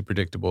Solo, that's too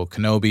predictable.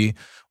 Kenobi,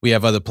 we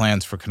have other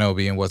plans for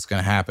Kenobi and what's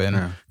going to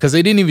happen, because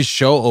they didn't even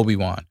show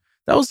Obi-Wan.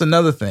 That was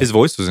another thing. His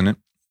voice was in it.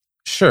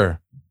 Sure,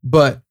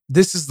 but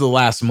this is the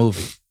last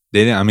movie.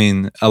 They didn't. I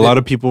mean, a lot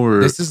of people were...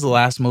 This is the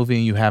last movie,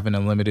 and you have an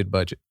unlimited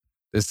budget.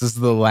 This is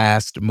the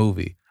last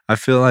movie. I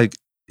feel like...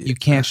 You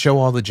can't show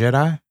all the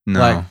Jedi? No.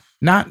 Like,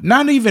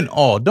 Not even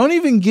all. Don't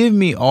even give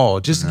me all.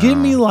 Just give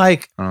me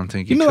like I don't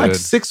think give me like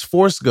 6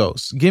 Force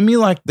Ghosts. Give me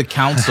like the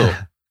council.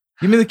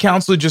 Give me the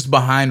council just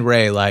behind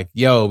Rey. Like,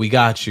 yo, we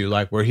got you.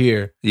 Like, we're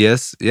here.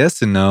 Yes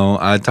and no.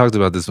 I talked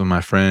about this with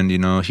my friend. You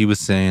know, he was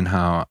saying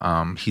how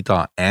he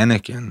thought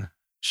Anakin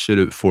should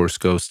have Force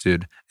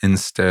ghosted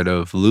instead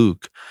of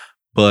Luke,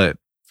 but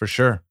For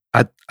sure.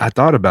 I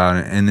thought about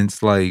it, and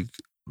it's like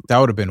That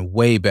would have been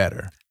way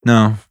better.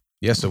 no,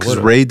 Yes, it because would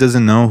have. Rey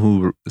doesn't know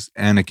who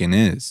Anakin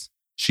is.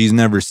 She's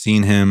never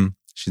seen him.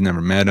 She's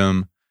never met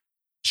him.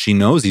 She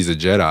knows he's a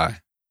Jedi.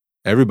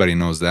 Everybody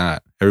knows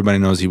that. Everybody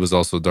knows he was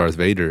also Darth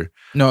Vader.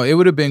 No, it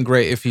would have been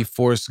great if he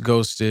Force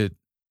ghosted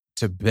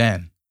to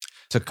Ben,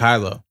 to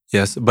Kylo.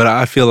 Yes, but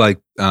I feel like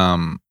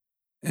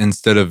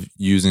instead of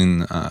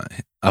using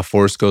a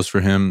Force Ghost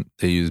for him,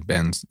 they use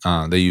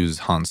they use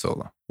Han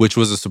Solo, which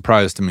was a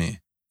surprise to me.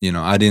 You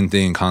know, I didn't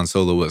think Han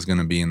Solo was going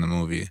to be in the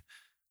movie.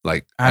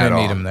 Like, I didn't at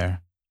need all. him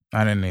there.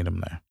 I didn't need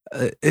him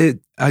there.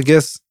 I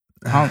guess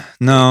Han-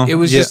 no. It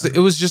was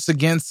just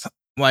against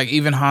like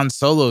even Han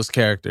Solo's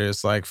character.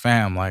 It's like,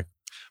 fam, like,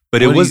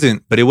 but it what do you-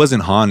 wasn't. But it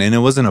wasn't Han, and it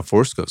wasn't a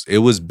Force Ghost. It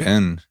was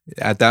Ben.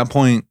 At that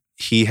point,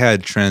 he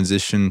had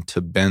transitioned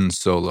to Ben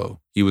Solo.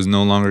 He was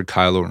no longer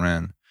Kylo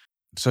Ren.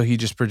 so he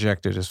just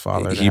projected his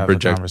father. He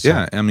projected.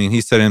 Yeah, I mean, he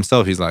said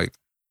himself. He's like,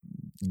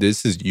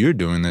 "This is you're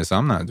doing this.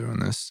 I'm not doing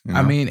this." You know?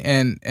 I mean,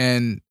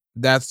 and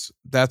that's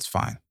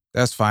fine.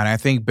 That's fine. I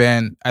think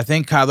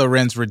Kylo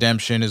Ren's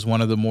redemption is one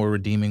of the more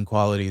redeeming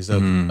qualities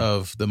of Mhm.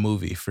 of the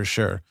movie for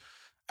sure.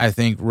 I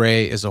think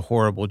Rey is a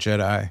horrible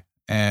Jedi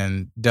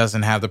and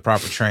doesn't have the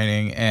proper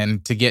training,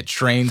 and to get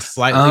trained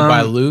slightly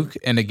by Luke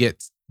and to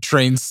get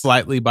trained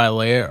slightly by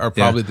Leia are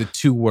probably the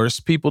two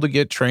worst people to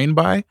get trained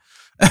by.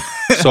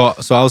 so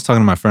I was talking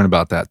to my friend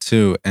about that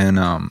too, and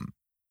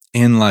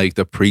in like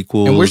the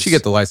prequels, And where'd she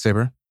get the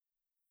lightsaber?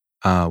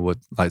 what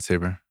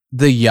lightsaber?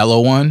 The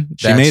yellow one.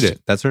 She made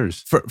it. That's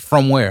hers.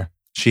 From where?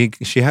 She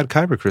had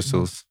kyber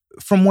crystals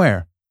From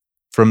where?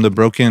 from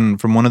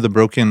one of the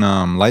broken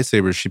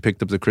lightsabers. She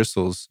picked up the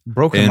crystals.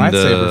 Broken in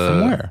lightsaber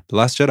from where? The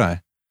Last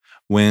Jedi,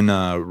 when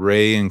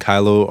Rey and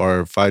Kylo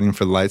are fighting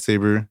for the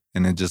lightsaber,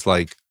 and it just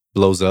like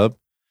blows up.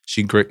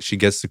 She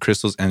gets the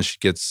crystals, and she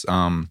gets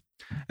and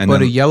But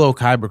then, a yellow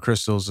kyber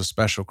crystal is a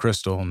special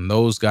crystal, and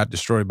those got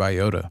destroyed by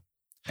Yoda.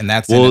 And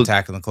that's in Well-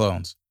 Attack of the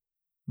Clones.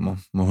 well,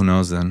 who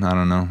knows? Then I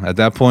don't know. At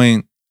that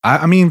point,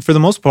 I mean, for the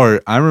most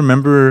part, I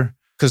remember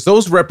Because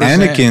those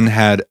represent... Anakin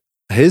had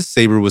his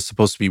saber was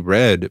supposed to be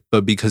red,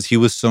 but because he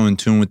was so in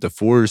tune with the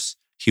Force,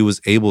 he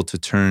was able to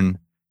turn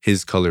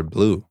his color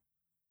blue.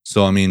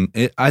 So I mean,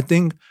 I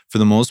think for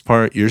the most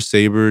part, your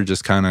saber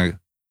just kind of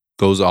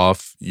goes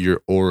off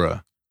your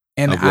aura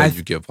and of what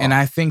you give off, And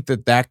I think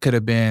that could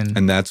have been...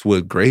 and that's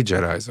what gray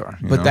Jedi's are.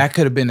 you But know? that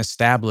could have been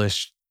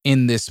established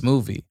in this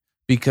movie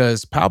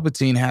because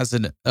Palpatine has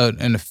an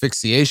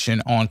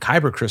asphyxiation on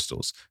kyber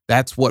crystals.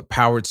 That's what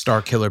powered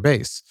Starkiller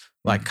Base.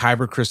 Like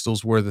kyber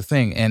crystals were the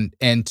thing, and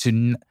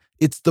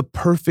it's the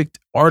perfect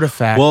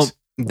artifact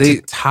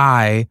to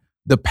tie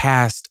the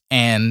past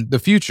and the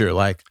future.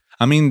 Like,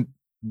 I mean,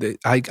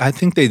 I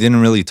think they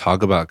didn't really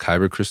talk about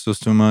kyber crystals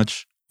too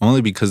much,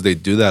 only because they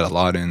do that a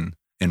lot in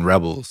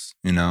Rebels,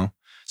 you know?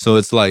 So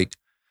it's like,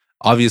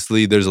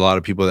 obviously there's a lot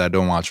of people that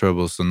don't watch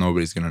Rebels, so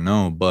nobody's gonna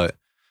know, but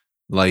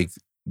like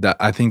that,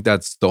 I think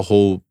that's the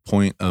whole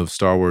point of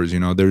Star Wars, you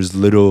know? There's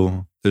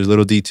little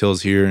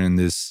details here in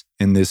this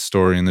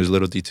story, and there's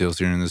little details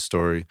here in this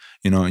story,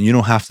 you know, and you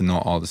don't have to know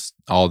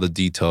all the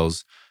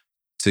details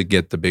to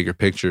get the bigger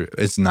picture.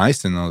 It's nice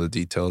to know the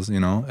details, you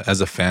know.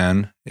 As a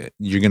fan,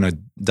 you're gonna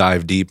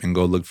dive deep and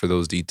go look for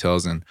those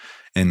details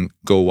and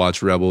go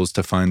watch Rebels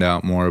to find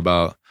out more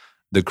about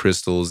the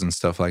crystals and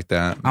stuff like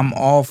that. I'm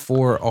all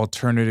for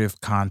alternative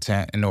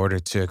content in order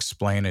to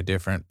explain a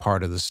different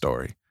part of the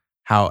story.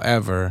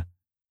 However,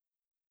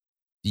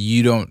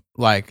 you don't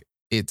like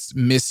it's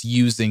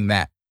misusing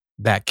that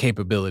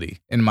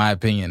capability, in my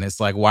opinion. It's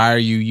like, why are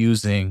you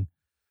using,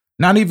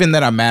 not even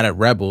that I'm mad at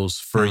Rebels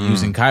for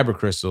using kyber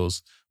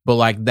crystals, but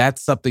like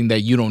that's something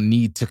that you don't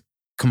need to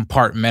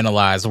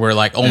compartmentalize where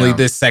like only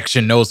this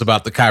section knows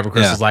about the kyber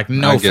crystals. Like,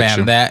 no,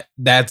 fam,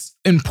 that's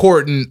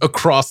important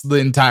across the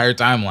entire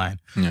timeline.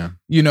 Yeah.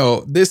 You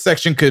know, this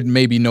section could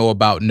maybe know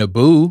about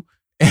Naboo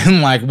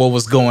and like what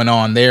was going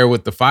on there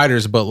with the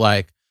fighters, but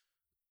like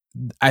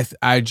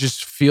I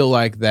just feel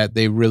like that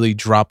they really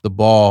dropped the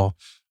ball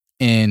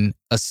in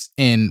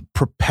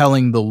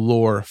propelling the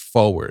lore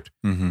forward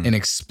and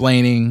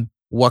explaining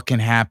what can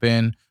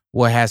happen,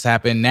 what has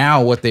happened.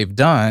 Now what they've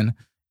done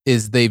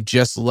is they've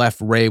just left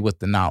Rey with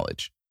the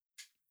knowledge.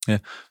 Yeah.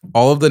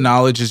 All of the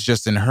knowledge is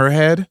just in her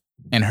head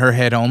and her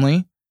head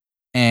only.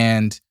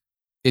 And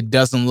it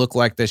doesn't look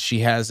like that she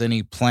has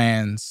any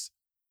plans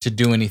to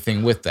do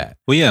anything with that.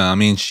 Well, yeah, I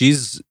mean,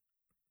 she's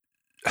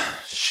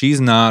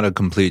not a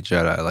complete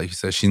Jedi, like you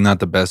said. She's not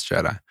the best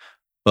Jedi,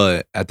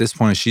 but at this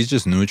point, she's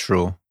just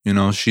neutral. You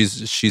know,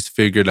 she's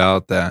figured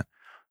out that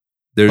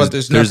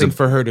there's nothing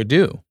for her to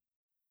do.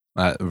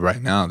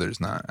 Right now, there's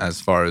not, as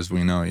far as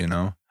we know. You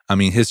know, I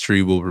mean,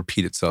 history will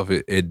repeat itself.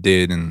 It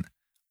did in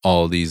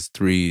all these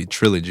 3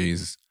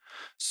 trilogies.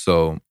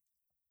 So,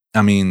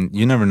 I mean,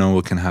 you never know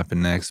what can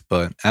happen next.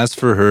 But as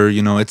for her,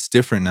 you know, it's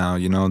different now.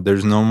 You know,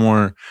 there's no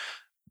more.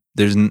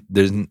 There's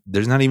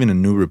not even a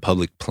New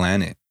Republic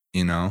planet.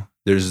 You know,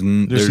 there's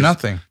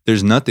nothing.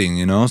 There's nothing.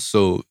 You know,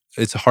 so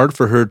it's hard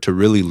for her to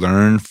really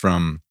learn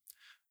from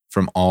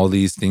all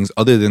these things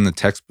other than the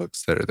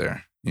textbooks that are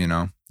there. You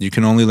know, you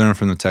can only learn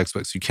from the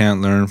textbooks. You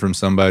can't learn from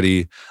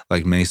somebody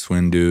like Mace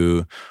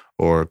Windu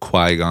or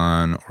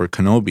Qui-Gon or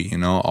Kenobi. You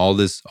know, all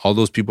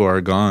those people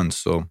are gone.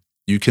 So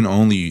you can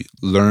only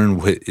learn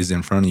what is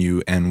in front of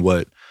you and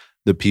what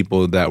the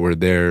people that were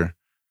there.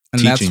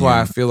 And that's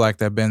why I feel like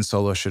that Ben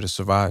Solo should have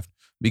survived,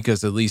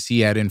 because at least he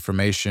had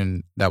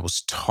information that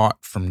was taught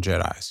from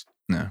Jedis.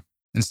 Yeah.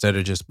 Instead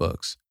of just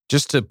books,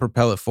 just to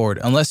propel it forward.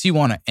 Unless you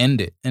want to end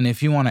it. And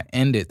if you want to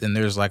end it, then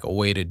there's like a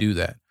way to do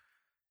that.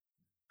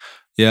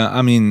 Yeah,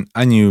 I mean,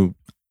 I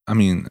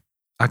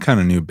kind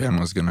of knew Ben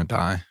was going to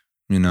die,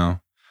 you know.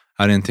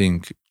 I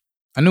knew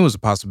it was a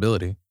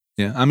possibility.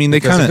 Yeah, I mean, they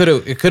kind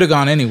of it could have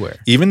gone anywhere.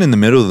 Even in the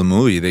middle of the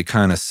movie, they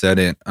kind of said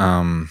it.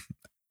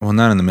 Well,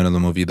 not in the middle of the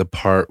movie. The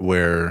part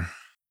where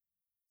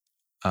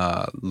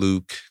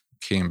Luke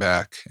came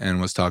back and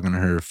was talking to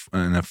her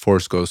in a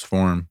Force Ghost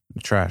form.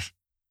 Trash.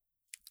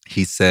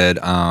 He said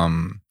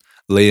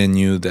Leia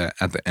knew that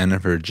at the end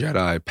of her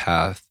Jedi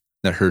path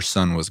that her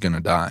son was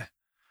gonna die.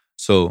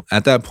 So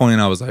at that point,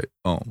 I was like,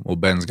 "Oh, well,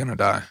 Ben's gonna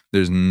die.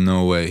 There's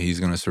no way he's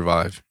gonna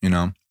survive." You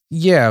know.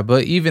 Yeah,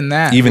 but even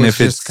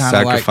if it's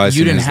sacrificing like,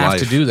 you didn't his have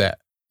life to do that.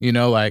 You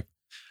know, like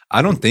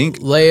I don't think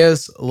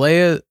Leia's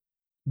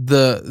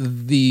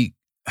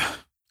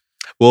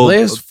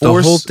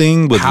force whole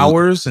thing with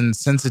powers and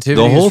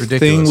sensitivity. The whole is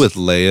ridiculous. thing with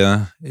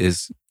Leia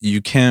is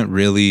you can't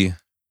really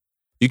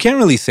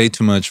say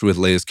too much with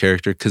Leia's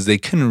character because they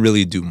couldn't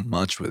really do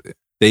much with it.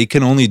 They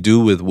can only do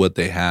with what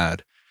they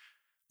had.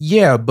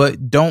 Yeah,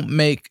 but don't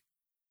make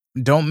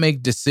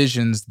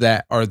decisions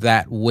that are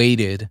that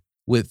weighted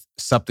with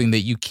something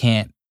that you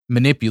can't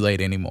manipulate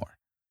anymore.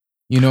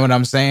 You know what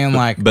I'm saying?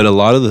 Like, but a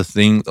lot of the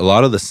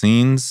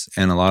scenes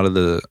and a lot of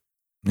the,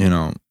 you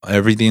know,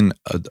 everything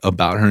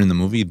about her in the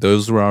movie,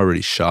 those were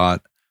already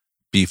shot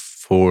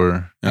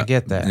before. I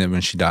get that. When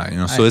she died, you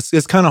know, so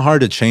it's kind of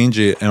hard to change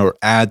it or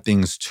add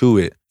things to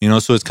it, you know.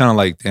 So it's kind of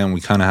like, damn,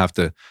 we kind of have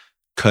to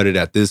cut it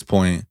at this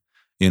point.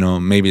 You know,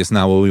 maybe it's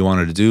not what we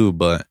wanted to do,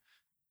 but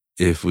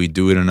if we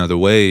do it another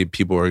way,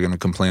 people are going to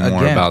complain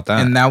more about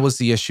that. And that was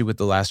the issue with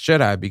The Last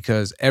Jedi,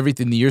 because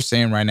everything that you're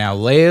saying right now,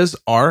 Leia's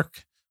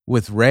arc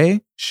with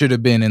Rey should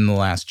have been in The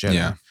Last Jedi.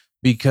 Yeah.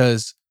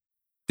 Because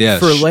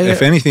for Leia,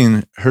 if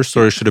anything, her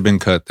story should have been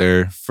cut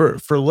there. For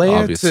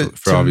Leia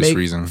for obvious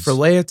reasons. For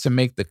Leia to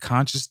make the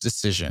conscious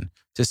decision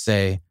to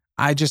say,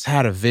 I just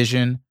had a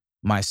vision.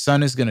 My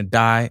son is going to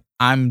die.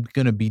 I'm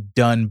going to be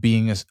done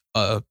being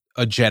a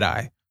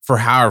Jedi. For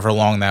however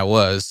long that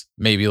was,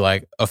 maybe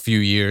like a few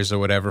years or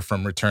whatever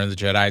from Return of the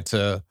Jedi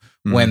to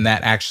when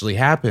that actually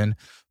happened.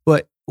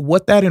 But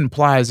what that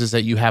implies is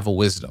that you have a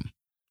wisdom,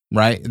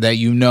 right? That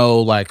you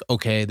know, like,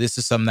 okay, this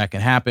is something that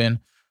can happen.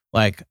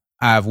 Like,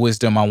 I have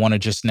wisdom. I want to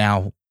just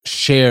now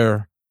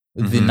share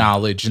the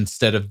knowledge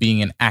instead of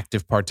being an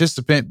active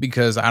participant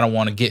because I don't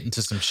want to get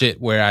into some shit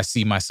where I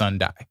see my son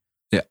die.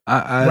 Yeah.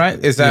 Right?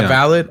 Is that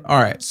valid?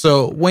 All right.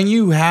 So when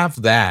you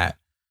have that,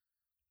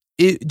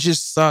 it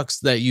just sucks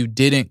that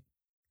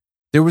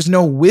there was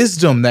no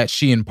wisdom that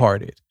she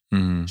imparted.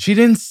 Mm-hmm. She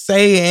didn't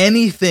say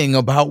anything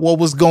about what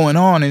was going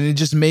on, and it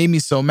just made me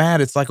so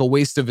mad. It's like a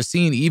waste of a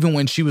scene. Even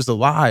when she was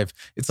alive,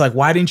 it's like,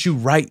 why didn't you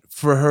write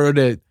for her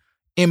to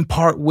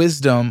impart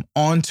wisdom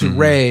onto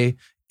Rey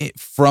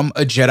from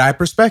a Jedi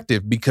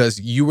perspective?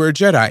 Because you were a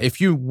Jedi. If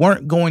you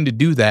weren't going to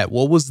do that,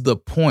 what was the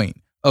point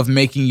of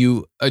making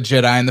you a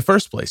Jedi in the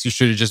first place? You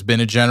should have just been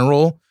a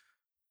general,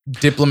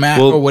 diplomat,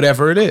 or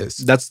whatever it is.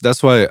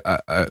 That's why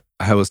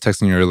I was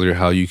texting you earlier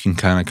how you can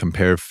kind of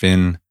compare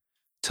Finn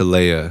to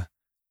Leia.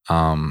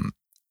 I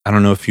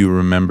don't know if you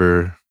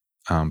remember,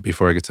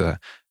 before I get to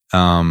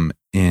that,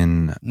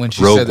 in when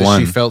she Rogue said that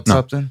One, she felt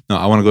something. No,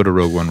 I want to go to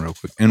Rogue One real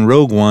quick. In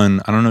Rogue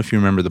One, I don't know if you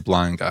remember the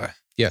blind guy.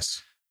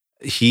 Yes.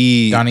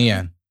 Donnie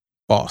Yen,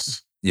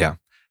 boss. Yeah.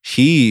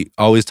 He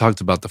always talked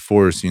about the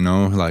Force, you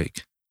know,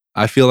 like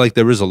I feel like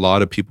there was a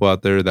lot of people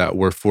out there that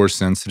were Force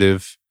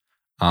sensitive.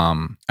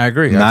 I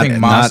agree. I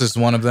think Maz is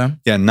one of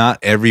them. Yeah, not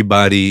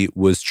everybody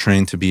was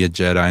trained to be a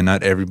Jedi.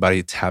 Not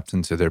everybody tapped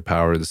into their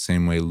power the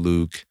same way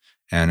Luke,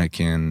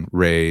 Anakin,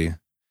 Rey,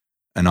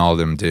 and all of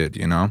them did,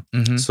 you know?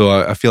 Mm-hmm.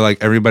 So I feel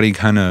like everybody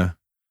kind of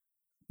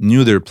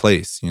knew their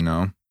place, you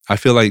know? I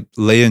feel like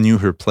Leia knew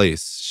her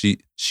place.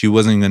 She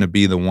wasn't going to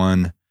be the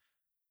one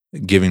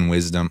giving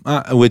wisdom,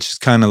 which is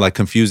kind of like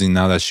confusing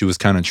now that she was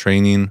kind of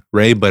training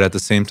Rey, but at the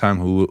same time,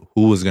 who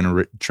was going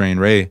to train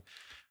Rey?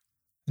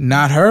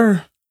 Not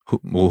her.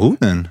 Who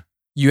then?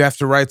 You have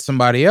to write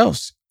somebody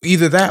else.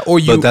 Either that, or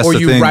you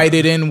write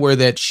it in where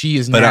that she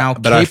is now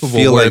capable,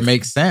 where like, it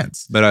makes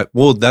sense.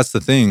 That's the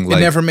thing. It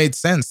never made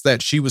sense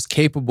that she was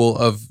capable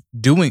of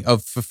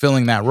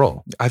fulfilling that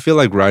role. I feel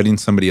like writing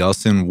somebody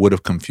else in would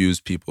have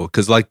confused people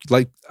because,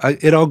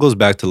 it all goes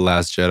back to The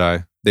Last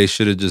Jedi. they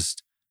should have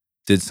just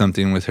did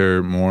something with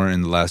her more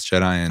in The Last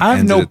Jedi. And I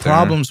have no ended it there.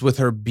 problems with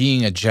her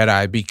being a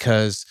Jedi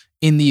because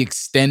in the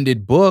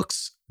extended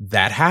books,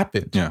 that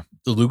happened. Yeah.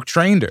 Luke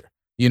trained her,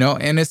 you know,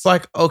 and it's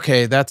like,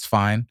 okay, that's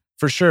fine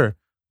for sure.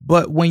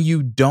 But when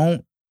you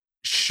don't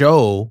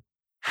show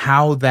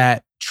how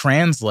that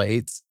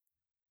translates,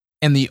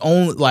 and the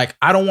only, like,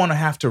 I don't want to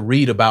have to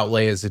read about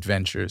Leia's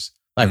adventures.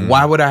 Like,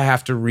 why would I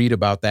have to read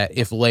about that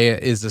if Leia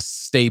is a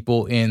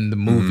staple in the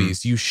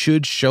movies? You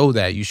should show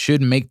that. You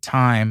should make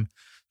time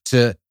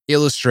to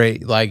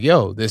illustrate, like,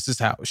 yo, this is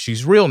how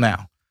she's real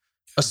now.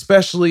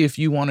 Especially if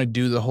you want to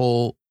do the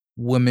whole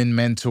women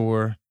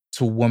mentor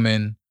to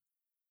woman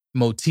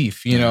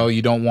motif. You know,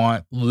 you don't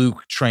want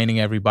Luke training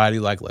everybody,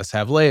 like, let's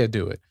have Leia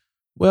do it.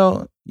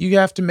 Well, you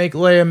have to make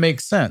Leia make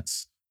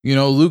sense. You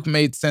know, Luke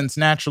made sense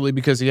naturally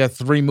because he had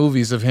 3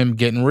 movies of him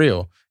getting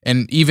real.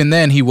 And even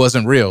then, he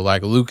wasn't real.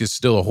 Like, Luke is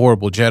still a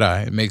horrible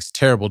Jedi. It makes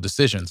terrible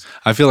decisions.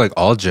 I feel like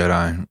all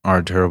Jedi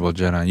are terrible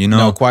Jedi. You know,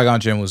 No, Qui-Gon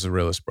Jinn was the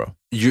realest, bro.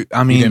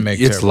 I mean, didn't make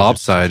it's terrible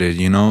lopsided,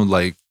 you know?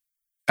 Like,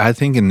 I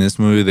think in this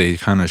movie, they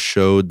kind of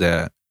showed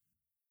that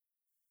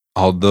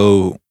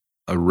although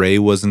Rey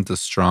wasn't the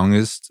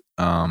strongest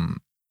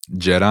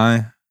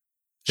Jedi,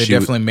 They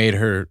definitely made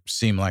her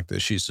seem like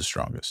that she's the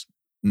strongest.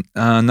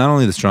 not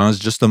only the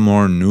strongest, just a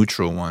more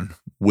neutral one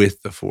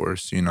with the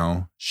Force. You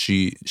know,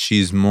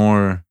 she's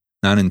more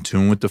not in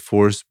tune with the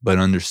Force, but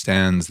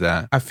understands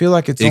that. I feel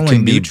like it's It only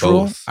can be neutral.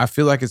 both. I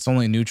feel like it's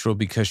only neutral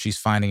because she's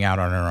finding out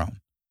on her own.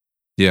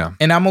 Yeah,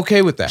 And I'm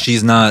okay with that.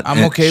 she's not.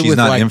 I'm okay she's with,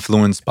 not like,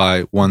 influenced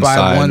by one by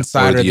side, one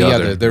side or the other.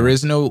 other. There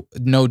is no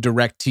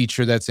direct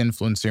teacher that's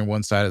influencing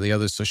one side or the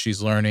other, so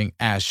she's learning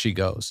as she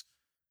goes.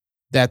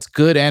 That's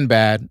good and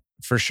bad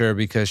for sure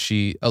because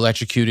she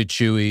electrocuted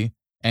Chewie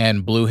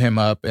and blew him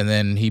up, and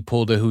then he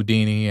pulled a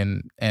Houdini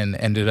and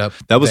ended up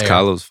That was there.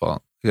 Kylo's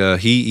fault. Yeah,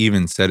 he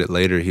even said it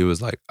later. He was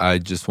like, "I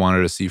just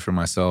wanted to see for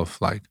myself.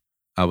 Like,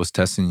 I was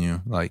testing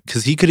you. Like,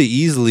 because he could have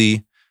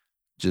easily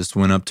just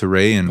went up to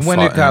Rey and When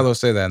fought did Kylo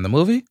say that in the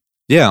movie?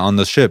 Yeah, on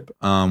the ship.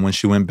 When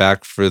she went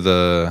back for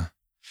the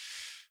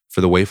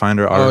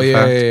Wayfinder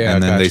artifact, Oh, yeah.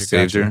 and then they Gotcha,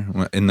 saved gotcha.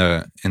 her in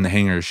the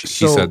hangar. He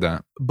So- said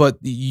that. But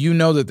you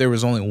know that there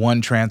was only one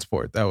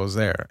transport that was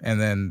there,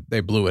 and then they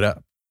blew it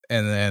up.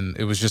 And then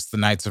it was just the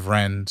Knights of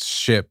Ren's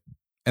ship,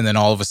 and then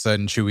all of a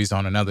sudden Chewie's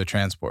on another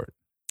transport.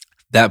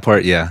 That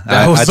part, yeah.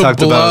 That was a talked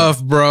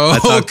bluff, bro. I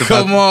talked about-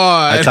 Come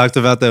on. I talked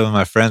about that with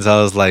my friends.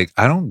 I was like,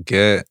 I don't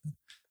get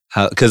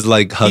how, because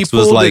like he Hux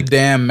was pulled like, a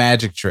damn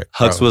magic trick.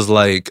 Hux bro. was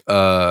like,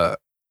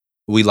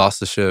 we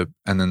lost the ship,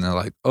 and then they're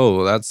like, oh,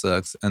 well, that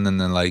sucks, and then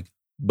they're like,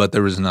 but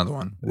there was another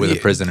one with a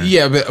prisoner.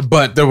 Yeah,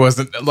 but there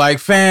wasn't, like,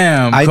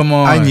 fam, come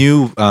on. I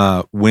knew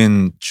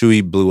when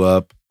Chewie blew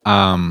up,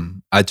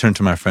 I turned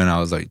to my friend. I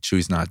was like,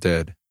 Chewie's not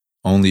dead,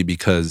 only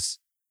because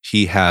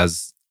he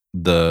has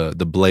the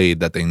blade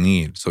that they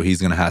need. So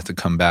he's gonna have to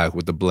come back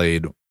with the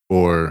blade,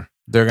 or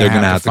they're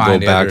gonna have to go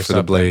find it back or for the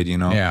something. blade. You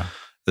know, Yeah.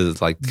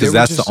 it's like They because were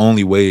that's just- the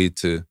only way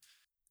to.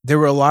 There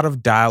were a lot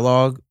of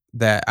dialogue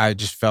that I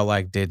just felt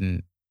like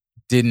didn't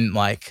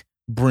like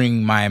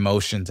bring my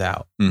emotions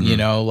out. Mhm. You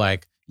know,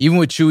 like even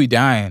with Chewie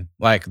dying,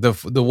 like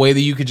the way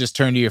that you could just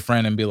turn to your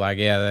friend and be like,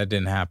 yeah, that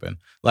didn't happen.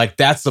 Like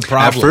that's the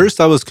problem. At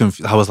first, I was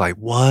confused. I was like,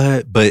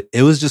 what? But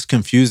it was just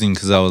confusing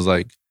because I was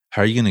like,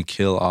 how are you gonna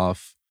kill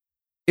off?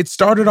 It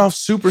started off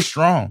super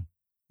strong.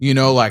 You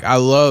know, like I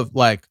love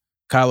like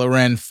Kylo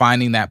Ren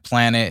finding that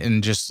planet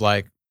and just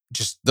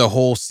the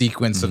whole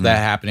sequence of that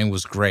happening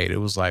was great. It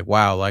was like,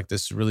 wow, like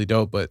this is really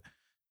dope. But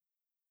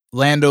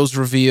Lando's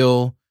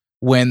reveal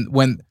when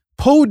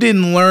Poe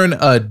didn't learn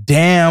a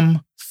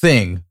damn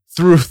thing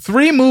through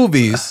 3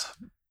 movies,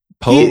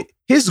 Poe.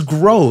 his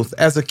growth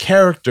as a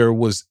character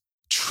was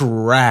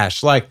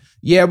trash. Like,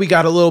 yeah, we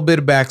got a little bit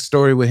of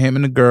backstory with him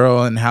and the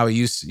girl and how he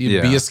used to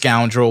be a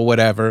scoundrel,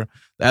 whatever.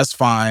 That's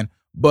fine.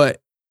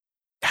 But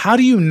how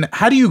do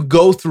you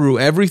go through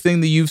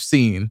everything that you've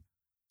seen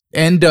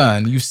and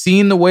done? You've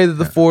seen the way that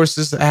the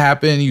forces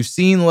happen. You've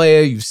seen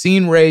Leia. You've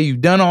seen Rey.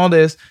 You've done all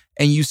this,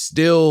 and you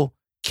still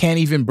can't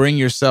even bring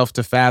yourself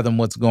to fathom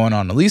what's going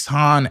on. At least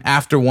Han,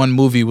 after one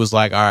movie, was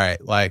like, all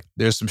right, like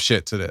there's some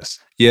shit to this.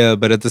 Yeah,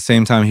 but at the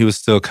same time, he was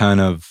still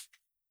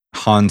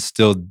Han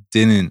still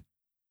didn't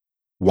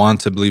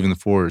want to believe in the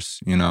Force,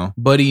 you know?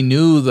 But he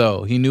knew,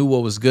 though. He knew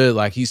what was good.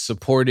 Like, he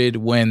supported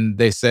when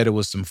they said it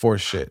was some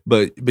Force shit.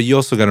 But you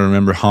also got to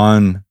remember,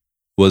 Han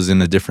was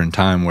in a different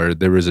time where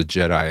there was a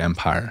Jedi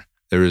Empire.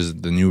 There was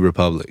the New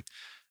Republic.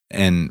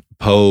 And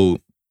Poe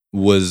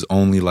was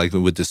only like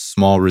with this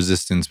small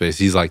resistance base.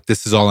 He's like,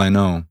 this is all I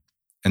know.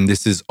 And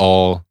this is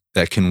all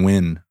that can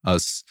win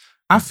us.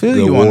 I feel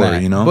the you war, on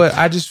that. you know? But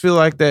I just feel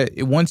like that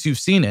once you've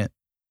seen it,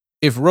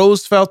 if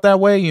Rose felt that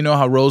way, you know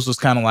how Rose was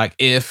kind of like,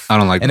 if, I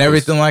don't like and Rose.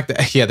 everything like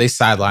that. Yeah, they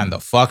sidelined the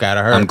fuck out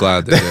of her. I'm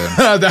glad they did.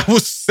 That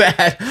was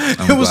sad.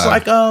 It was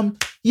glad. like,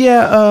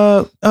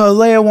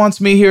 Leia wants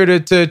me here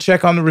to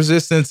check on the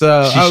resistance.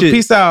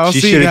 Peace out. I'll she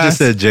see you should have guys. just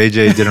said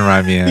JJ didn't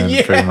write me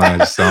in, pretty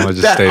much. So I'm gonna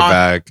just stay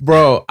back.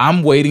 Bro,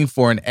 I'm waiting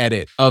for an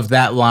edit of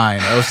that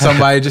line of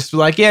somebody just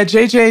like, yeah,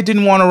 JJ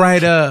didn't want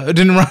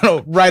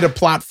to write a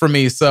plot for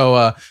me, so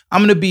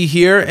I'm gonna be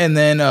here and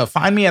then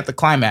find me at the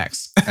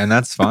climax. And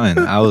that's fine.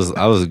 I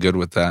was good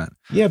with that.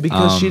 Yeah,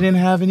 because she didn't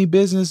have any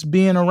business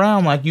being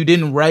around. Like, you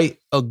didn't write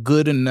a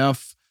good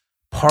enough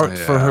part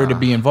for her to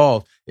be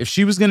involved. If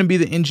she was gonna be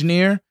the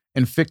engineer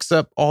and fix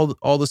up all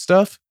the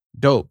stuff,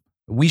 dope.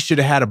 We should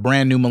have had a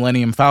brand new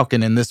Millennium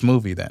Falcon in this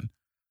movie then.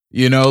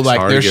 You know, It's like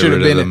hard there to get should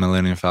have rid of been the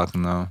Millennium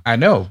Falcon though. I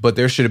know, but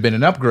there should have been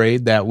an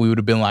upgrade that we would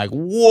have been like,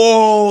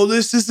 whoa,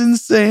 this is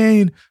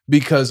insane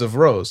because of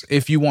Rose.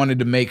 If you wanted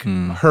to make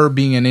her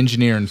being an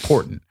engineer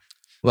important,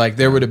 like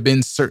there would have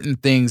been certain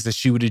things that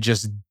she would have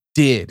just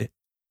did,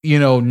 you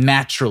know,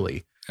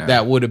 naturally.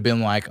 That would have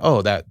been like,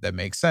 oh, that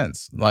makes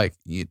sense. Like,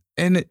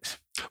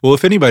 well,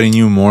 if anybody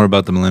knew more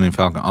about the Millennium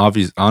Falcon,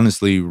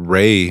 honestly,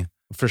 Rey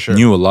for sure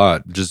knew a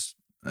lot. Just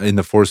in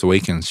The Force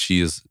Awakens,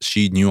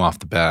 she knew off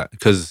the bat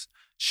because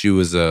she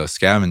was a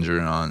scavenger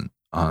on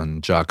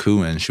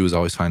Jakku, and she was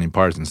always finding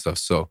parts and stuff.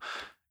 So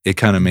it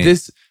kind of made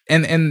this,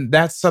 and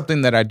that's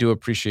something that I do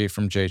appreciate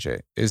from JJ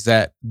is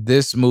that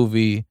this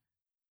movie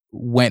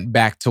went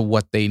back to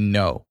what they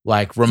know,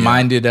 like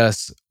reminded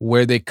us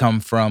where they come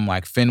from.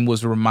 Like Finn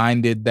was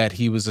reminded that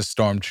he was a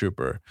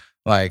stormtrooper.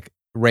 Like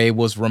Rey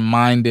was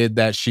reminded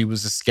that she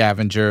was a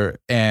scavenger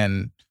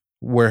and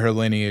where her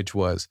lineage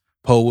was.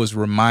 Poe was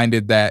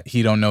reminded that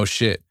he don't know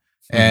shit.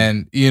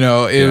 And, you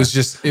know, it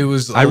was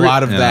a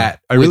lot of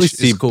that. I really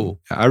see cool.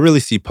 I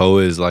really see Poe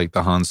as like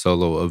the Han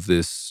Solo of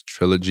this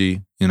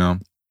trilogy, you know?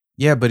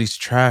 Yeah, but he's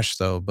trash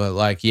though. But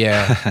like,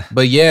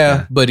 but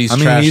he's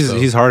trash.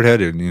 He's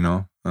hard-headed, you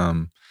know?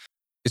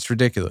 It's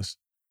ridiculous.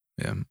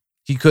 Yeah.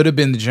 He could have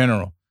been the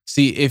general.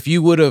 See, if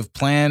you would have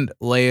planned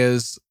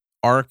Leia's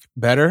arc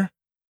better,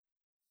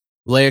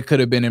 Leia could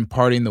have been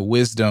imparting the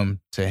wisdom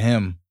to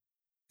him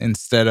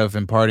instead of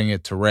imparting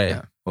it to Rey.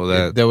 Yeah.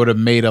 Well, that would have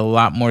made a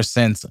lot more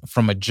sense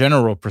from a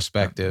general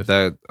perspective.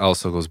 That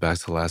also goes back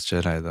to The Last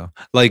Jedi, though.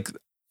 Like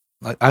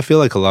I feel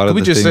like a lot of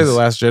we just say The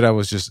Last Jedi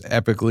was just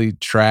epically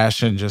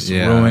trash and just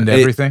ruined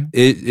everything?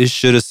 It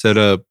should have set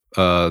up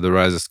The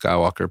Rise of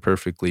Skywalker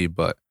perfectly,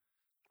 but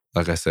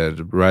like I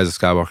said, Rise of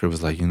Skywalker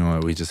was like, you know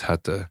what, we just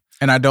had to.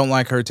 And I don't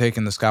like her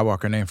taking the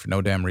Skywalker name for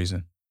no damn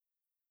reason.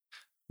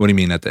 What do you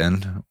mean at the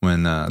end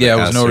when? It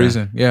was no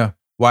reason. Yeah.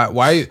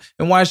 Why?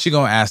 And why is she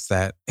gonna ask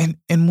that?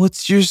 And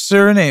what's your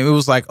surname? It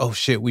was like, oh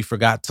shit, we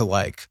forgot to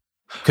like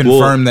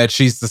confirm that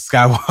she's the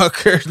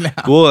Skywalker now.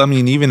 Well, I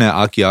mean, even at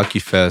Aki Aki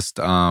Fest,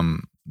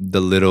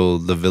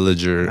 the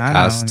villager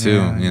asked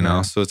too, you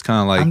know. So it's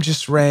kind of like, I'm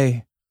just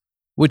Rey,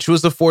 which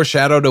was the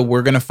foreshadow to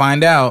we're gonna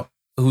find out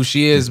who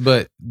she is,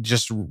 but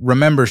just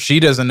remember she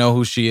doesn't know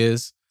who she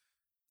is.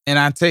 And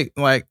I take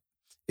like,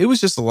 it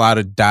was just a lot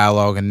of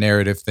dialogue and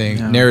narrative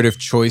narrative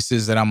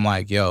choices that I'm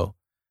like, yo,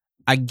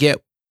 I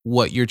get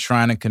what you're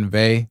trying to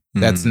convey.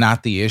 That's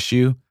not the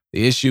issue.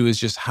 The issue is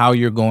just how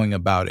you're going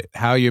about it,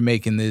 how you're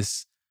making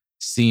this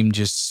seem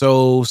just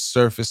so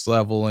surface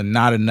level and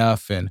not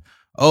enough. And,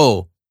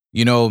 oh,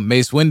 you know,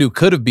 Mace Windu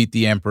could have beat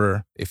the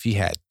Emperor if he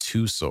had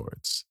two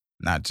swords,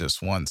 not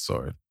just one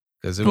sword.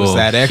 Because it was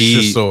that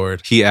extra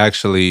sword. He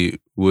actually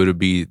would have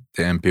beat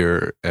the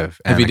Emperor if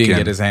he didn't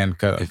get his hand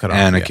cut off.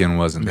 Anakin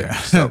wasn't there.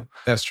 So.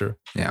 That's true.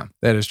 Yeah.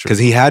 That is true. Because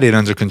he had it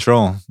under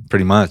control,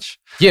 pretty much.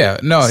 Yeah.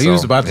 No, he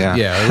was about to.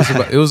 Yeah,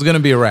 it was going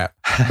to be a wrap.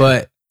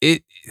 But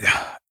it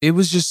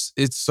was just,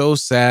 it's so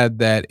sad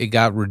that it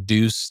got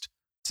reduced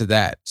to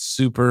that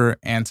super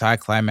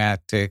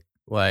anticlimactic,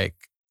 like,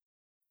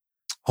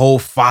 whole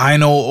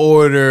final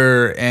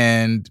order.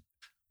 And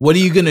what are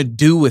you going to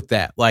do with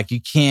that? Like, you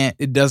can't,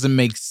 it doesn't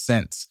make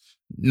sense.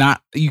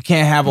 You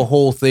can't have a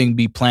whole thing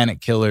be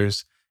planet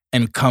killers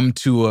and come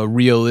to a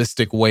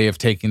realistic way of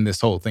taking this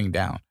whole thing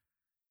down.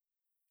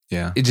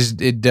 Yeah.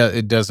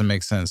 It doesn't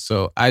make sense.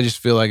 So I just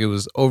feel like it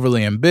was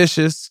overly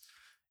ambitious.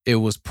 It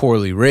was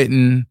poorly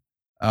written.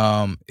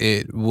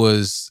 It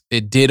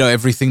did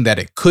everything that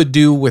it could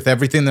do with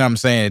everything that I'm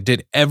saying. It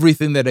did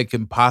everything that it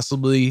can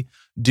possibly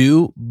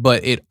do,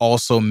 but it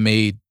also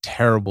made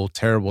terrible,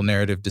 terrible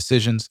narrative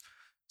decisions.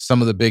 Some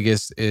of the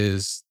biggest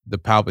is the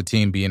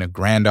Palpatine being a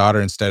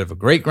granddaughter instead of a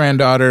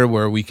great-granddaughter,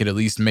 where we could at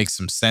least make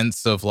some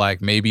sense of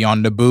like maybe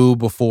on Naboo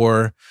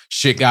before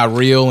shit got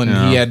real and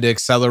he had to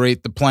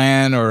accelerate the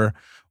plan or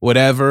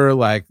whatever,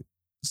 like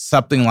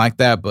something like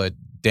that. But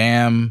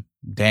damn,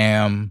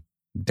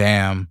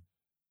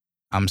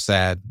 I'm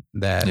sad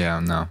that. Yeah,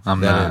 no, I'm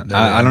not.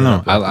 I don't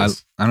know.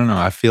 I don't know.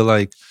 I feel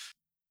like.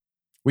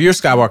 Well, you're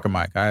Skywalker,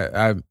 Mike.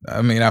 I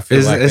mean, I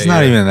feel like it's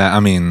not even that. I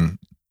mean.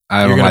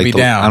 I don't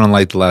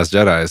like The Last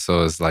Jedi,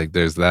 so it's like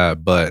there's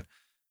that. But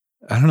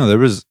I don't know. There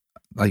was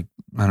like,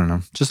 I don't know,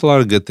 just a lot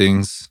of good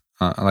things.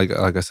 Like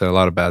I said, a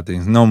lot of bad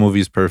things. No movie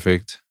is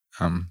perfect.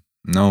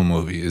 No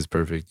movie is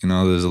perfect. You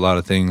know, there's a lot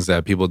of things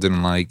that people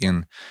didn't like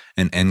in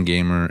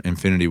Endgame or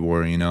Infinity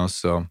War. You know,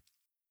 so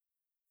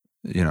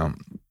you know,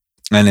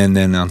 And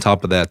then on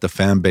top of that, the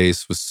fan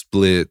base was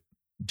split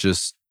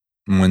just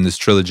when this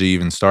trilogy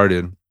even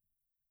started.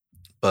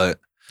 But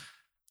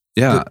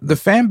yeah, the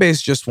fan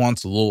base just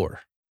wants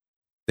lore.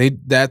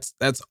 That's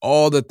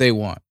all that they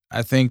want.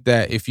 I think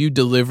that if you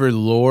deliver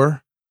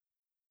lore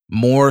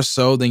more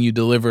so than you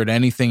delivered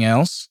anything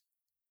else,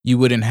 you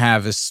wouldn't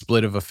have a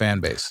split of a fan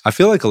base. I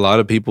feel like a lot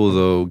of people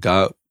though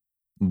got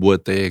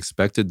what they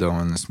expected though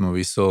in this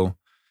movie. So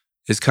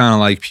it's kind of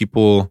like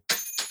people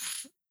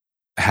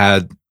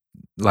had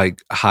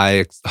like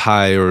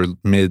high or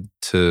mid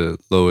to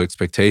low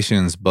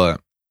expectations,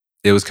 but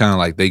it was kind of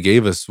like they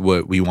gave us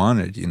what we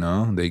wanted, you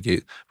know.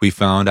 We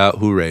found out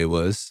who Rey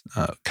was.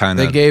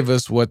 They gave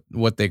us what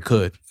they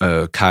could.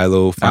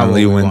 Kylo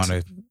finally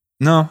went.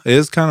 No, it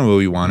is kind of what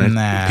we wanted.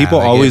 Nah, people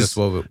always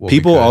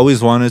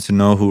always wanted to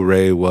know who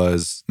Rey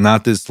was.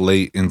 Not this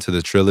late into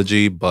the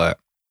trilogy, but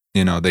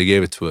you know they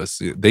gave it to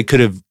us. They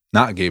could have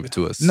not gave it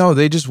to us. No,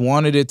 they just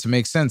wanted it to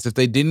make sense. If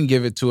they didn't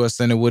give it to us,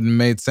 then it wouldn't have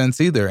made sense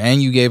either.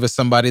 And you gave us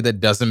somebody that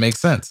doesn't make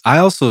sense. I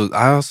also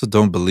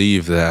don't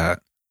believe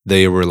that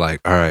they were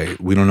like, all right,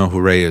 we don't know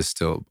who Rey is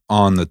still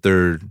on the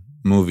third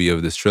movie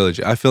of this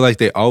trilogy. I feel like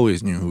they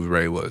always knew who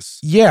Rey was.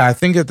 Yeah, I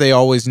think that they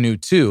always knew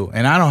too.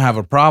 And I don't have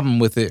a problem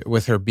with it,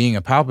 with her being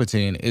a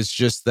Palpatine. It's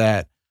just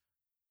that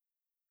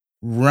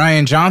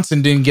Rian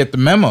Johnson didn't get the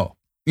memo.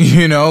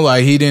 You know,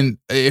 like he didn't,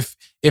 if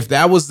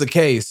that was the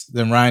case,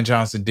 then Rian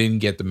Johnson didn't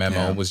get the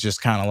memo. It was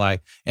just kind of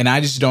like, and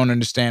I just don't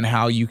understand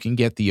how you can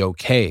get the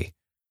okay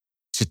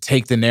to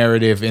take the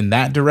narrative in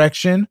that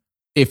direction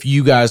if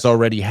you guys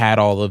already had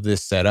all of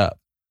this set up.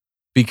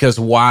 Because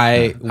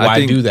why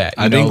do that?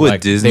 I think what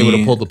Disney, they would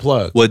have pulled the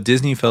plug. What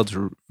Disney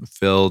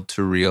failed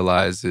to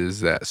realize is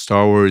that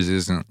Star Wars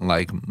isn't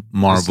like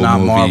Marvel it's not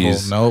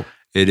movies. Marvel. Nope.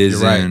 It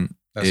isn't. Right.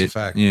 That's a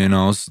fact. You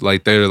know, it's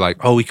like they're like,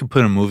 oh, we could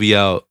put a movie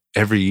out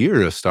every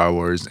year of Star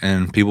Wars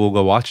and people will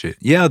go watch it.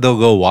 Yeah, they'll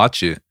go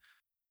watch it.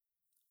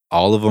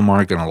 All of them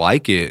aren't going to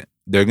like it.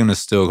 They're going to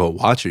still go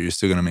watch it. You're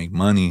still going to make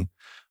money,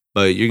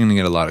 but you're going to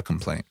get a lot of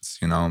complaints.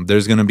 You know,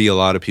 there's going to be a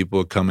lot of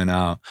people coming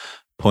out,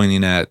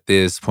 pointing at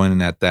this,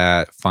 pointing at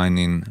that,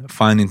 finding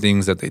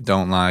things that they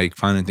don't like,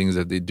 finding things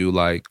that they do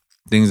like,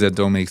 things that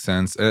don't make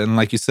sense. And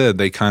like you said,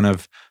 they kind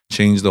of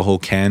changed the whole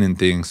canon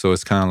thing. So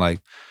it's kind of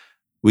like,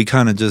 we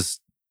kind of just,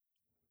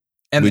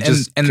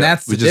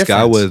 that's the difference.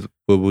 Got with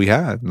what we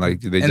had. Like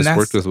they just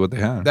worked with what they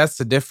had. That's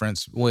the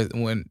difference with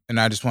and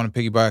I just want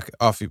to piggyback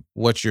off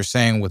what you're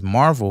saying with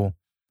Marvel.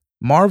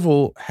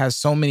 Marvel has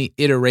so many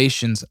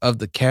iterations of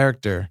the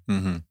character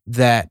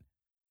that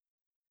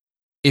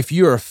if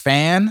you're a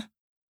fan,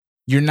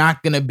 you're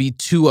not going to be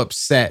too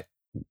upset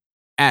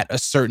at a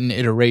certain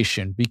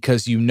iteration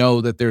because you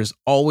know that there's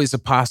always a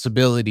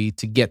possibility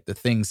to get the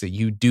things that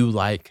you do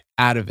like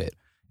out of it.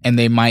 And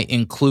they might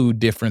include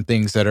different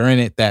things that are in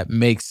it that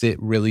makes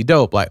it really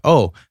dope. Like,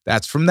 oh,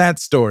 that's from that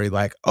story.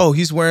 Like, oh,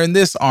 he's wearing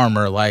this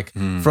armor. Like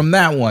from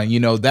that one, you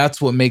know,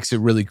 that's what makes it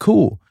really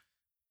cool.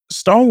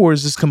 Star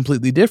Wars is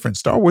completely different.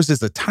 Star Wars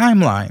is a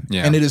timeline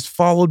and it is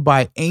followed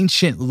by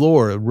ancient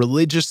lore,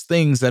 religious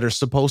things that are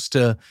supposed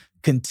to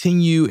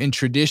continue and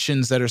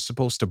traditions that are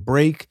supposed to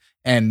break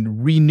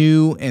and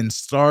renew and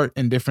start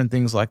and different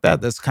things like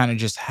that. That's kind of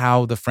just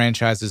how the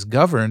franchise is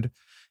governed.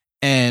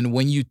 And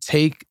when you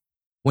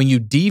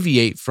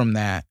deviate from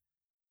that,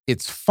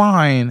 it's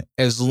fine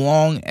as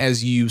long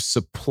as you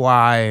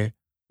supply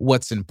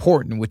what's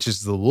important, which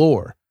is the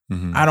lore.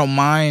 I don't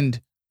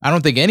mind. I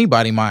don't think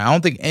anybody mind. I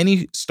don't think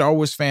any Star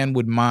Wars fan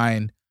would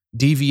mind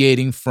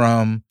deviating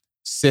from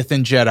Sith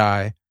and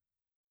Jedi,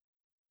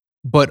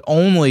 but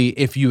only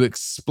if you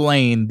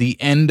explain the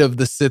end of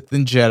the Sith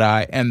and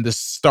Jedi and the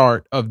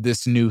start of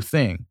this new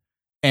thing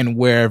and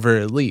wherever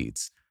it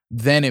leads.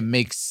 Then it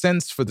makes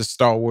sense for the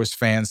Star Wars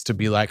fans to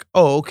be like,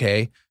 oh,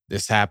 okay,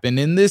 this happened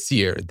in this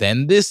year,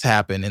 then this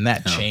happened, and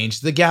that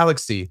changed the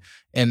galaxy.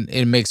 And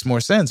it makes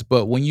more sense.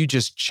 But when you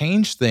just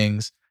change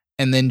things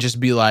and then just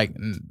be like,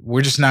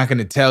 we're just not going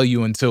to tell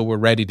you until we're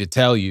ready to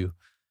tell you,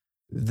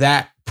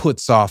 that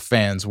puts off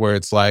fans where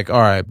it's like,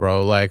 all right,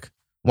 bro, like,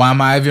 why am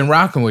I even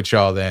rocking with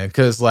y'all then?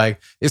 Because like,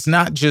 it's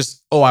not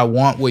just, oh, I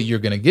want what you're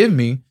going to give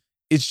me.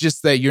 It's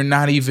just that you're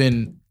not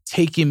even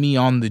taking me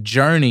on the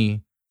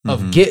journey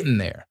of getting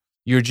there.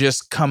 You're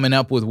just coming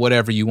up with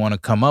whatever you want to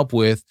come up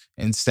with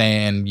and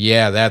saying,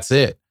 yeah, that's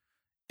it.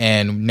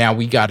 And now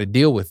we got to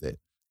deal with it.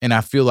 And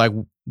I feel like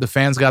the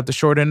fans got the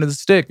short end of the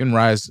stick in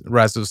Rise of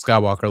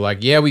Skywalker.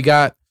 Like, yeah, we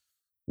got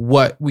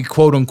what we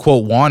quote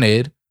unquote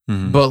wanted,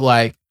 but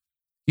like,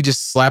 he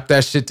just slapped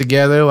that shit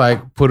together,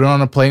 like put it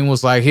on a plate and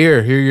was like, here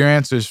are your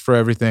answers for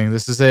everything.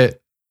 This is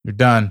it. You're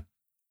done.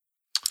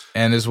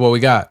 And this is what we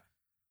got.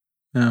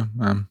 Yeah.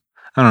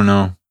 I don't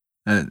know.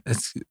 I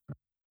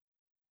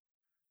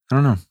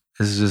don't know.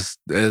 It's just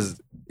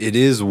it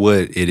is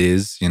what it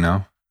is, you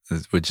know,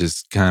 which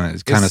is kind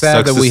of sad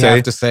sucks that we say,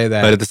 have to say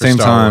that. But at the same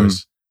time,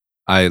 Wars.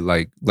 I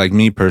like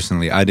me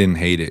personally, I didn't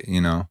hate it,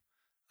 you know.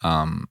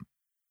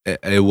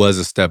 It was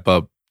a step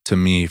up to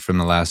me from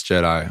The Last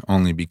Jedi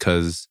only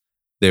because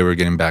they were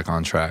getting back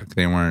on track.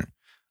 They weren't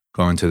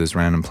going to this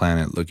random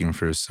planet looking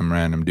for some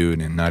random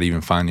dude and not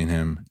even finding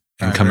him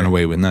and coming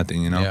away with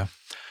nothing, you know? Yeah.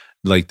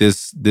 Like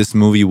this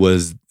movie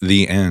was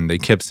the end. They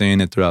kept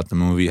saying it throughout the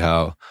movie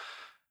how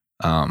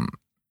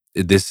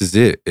this is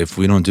it. If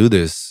we don't do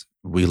this,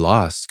 we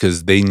lost,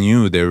 because they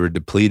knew they were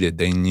depleted.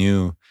 They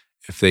knew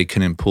if they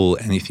couldn't pull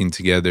anything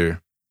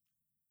together,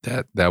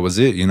 that was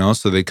it, you know?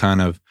 So they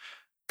kind of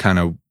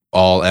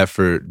all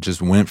effort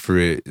just went for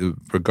it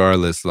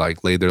regardless,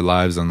 like laid their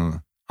lives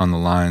on the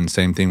line.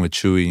 Same thing with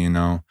Chewie, you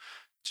know,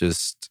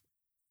 just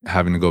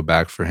having to go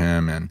back for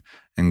him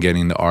and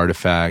getting the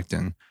artifact,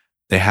 and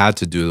they had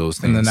to do those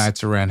things. And the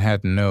Knights of Ren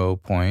had no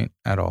point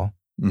at all.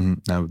 Mm-hmm.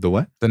 Now, the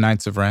what? The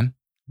Knights of Ren,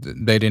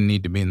 they didn't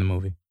need to be in the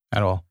movie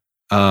at all.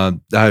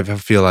 I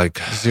feel like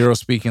zero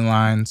speaking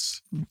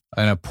lines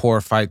and a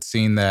poor fight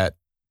scene that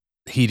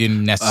he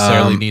didn't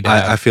necessarily need to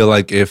have. I feel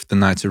like if the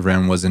Knights of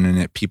Ren wasn't in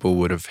it, people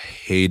would have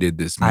hated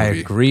this movie. I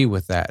agree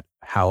with that.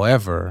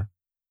 However,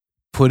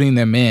 putting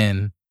them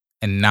in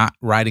and not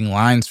writing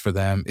lines for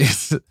them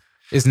is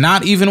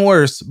not even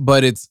worse,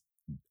 but it's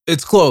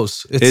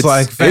close. It's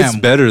like, fam. It's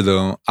better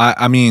though.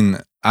 I mean,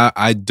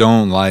 I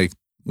don't like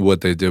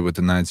what they did with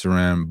the Knights of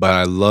Ren, but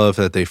I love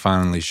that they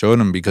finally showed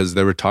them, because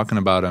they were talking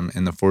about them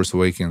in The Force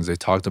Awakens. They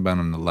talked about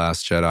them in The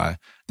Last Jedi.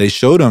 They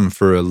showed them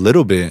for a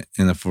little bit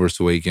in The Force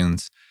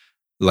Awakens,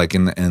 like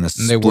in a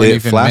split they weren't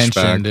even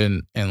flashback.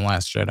 mentioned in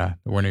Last Jedi.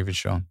 They weren't even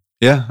shown.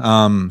 Yeah,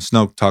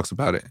 Snoke talks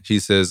about it. He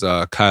says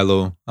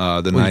Kylo,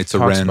 the Knights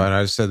of Ren. About it.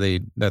 I just said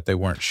that they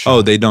weren't shown.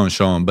 Oh, they don't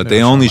show them, but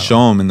they only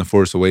show them in The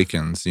Force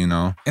Awakens, you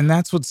know? And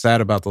that's what's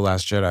sad about The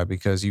Last Jedi,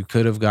 because you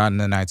could have gotten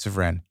the Knights of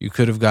Ren. You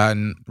could have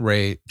gotten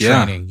Rey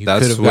training. You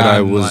that's what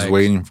I was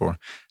waiting for.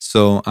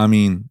 So, I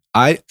mean,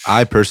 I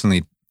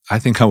personally, I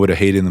think I would have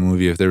hated the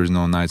movie if there was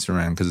no Knights of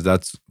Ren, because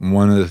that's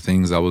one of the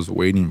things I was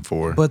waiting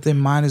for. But they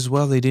might as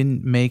well. They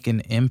didn't make an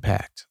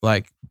impact.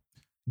 Like,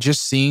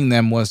 just seeing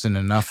them wasn't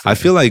enough. I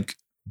feel like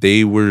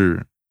they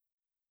were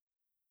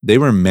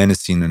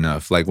menacing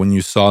enough. Like when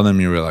you saw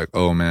them, you were like,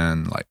 oh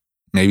man, like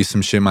maybe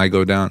some shit might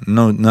go down.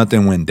 No,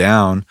 nothing went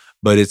down,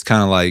 but it's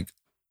kind of like,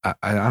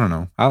 I don't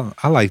know.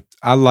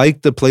 I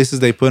like the places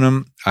they put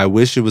them. I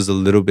wish it was a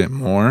little bit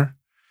more.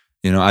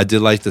 You know, I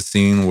did like the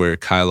scene where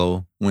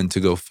Kylo went to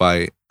go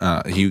fight.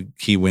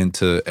 He went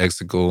to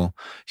Exegol.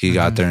 He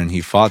got there and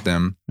he fought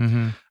them.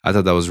 Mm-hmm. I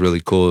thought that was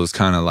really cool. It was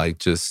kind of like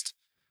just,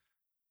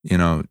 you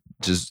know,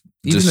 just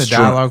even the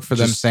dialogue for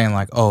them saying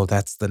like, "Oh,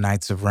 that's the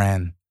Knights of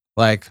Ren."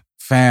 Like,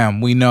 fam,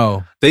 we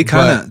know. They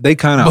kind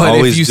of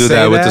always do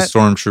that with the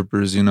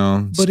stormtroopers, you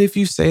know. But if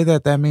you say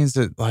that, that means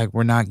that like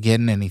we're not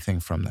getting anything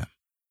from them.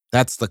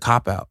 That's the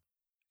cop out.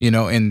 You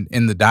know, in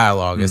the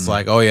dialogue, it's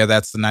like, "Oh yeah,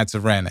 that's the Knights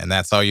of Ren," and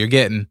that's all you're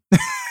getting.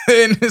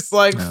 And it's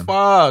like,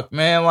 fuck,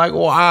 man. Like,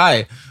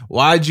 why?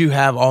 Why'd you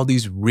have all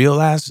these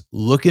real ass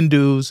looking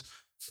dudes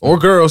or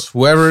girls,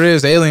 whoever it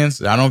is, aliens?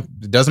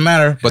 It doesn't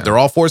matter, but they're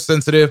all force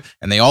sensitive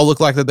and they all look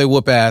like that they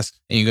whoop ass,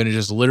 and you're gonna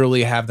just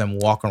literally have them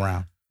walk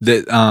around.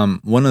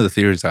 One of the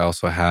theories I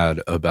also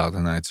had about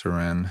the Knights of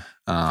Ren,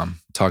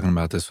 talking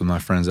about this with my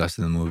friends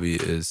after the movie,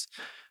 is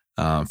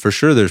for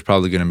sure there's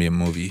probably gonna be a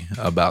movie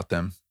about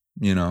them,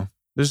 you know.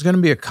 There's gonna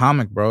be a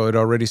comic, bro. It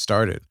already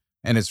started.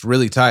 And it's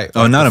really tight.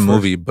 Oh, like not a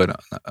movie, but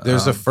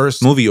there's a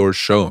first movie or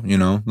show, you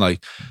know,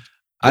 like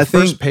I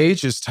think first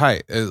page is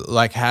tight. It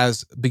like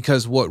has,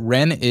 because what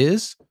Ren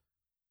is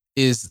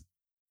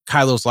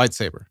Kylo's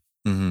lightsaber.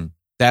 Mm-hmm.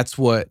 That's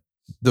what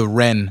the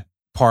Ren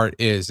part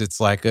is.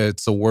 It's like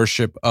it's a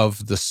worship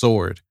of the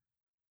sword,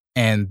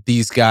 and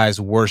these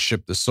guys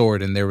worship the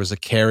sword. And there was a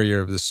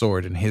carrier of the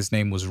sword, and his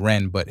name was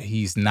Ren, but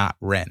he's not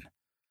Ren,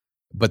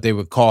 but they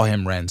would call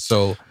him Ren.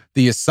 So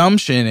the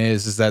assumption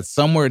is that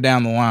somewhere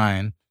down the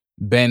line,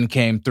 Ben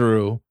came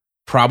through,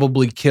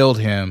 probably killed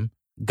him,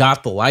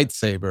 got the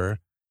lightsaber,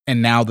 and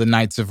now the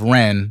Knights of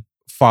Ren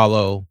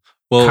follow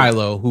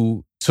Kylo,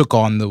 who took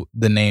on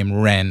the name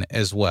Ren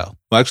as well.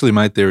 Well, actually,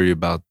 my theory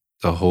about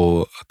the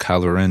whole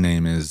Kylo Ren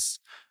name is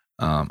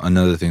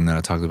another thing that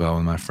I talked about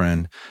with my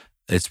friend.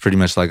 It's pretty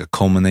much like a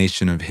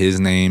culmination of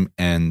his name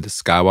and the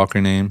Skywalker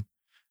name.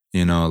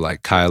 You know,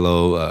 like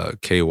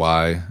Kylo,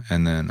 KY,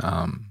 and then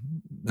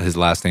his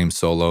last name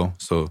Solo,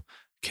 so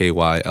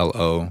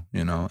KYLO,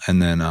 you know, and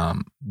then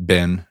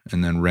Ben,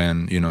 and then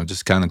Ren, you know,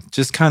 just kind of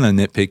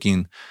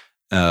nitpicking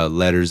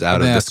letters out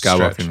of the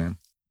Skywalker name.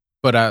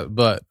 But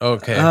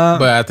okay,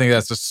 but I think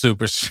that's a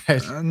super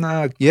stretch.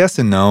 Yes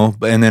and no,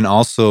 and then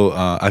also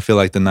I feel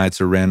like the Knights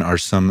of Ren are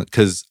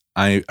because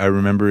I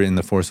remember in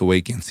The Force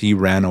Awakens he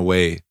ran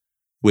away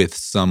with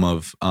some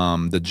of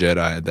the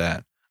Jedi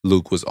that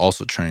Luke was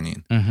also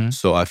training. Mm-hmm.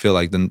 So I feel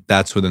like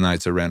that's who the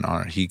Knights of Ren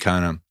are. He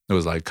kind of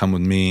was like, "Come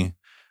with me.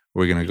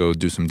 We're going to go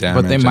do some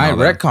damage." But they might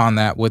retcon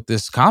that with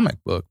this comic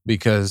book,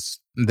 because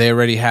they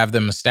already have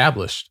them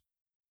established.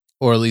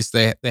 Or at least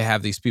they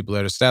have these people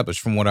that are established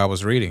from what I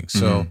was reading.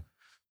 So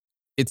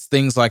it's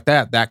things like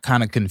that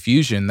kind of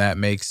confusion that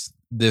makes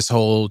this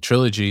whole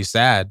trilogy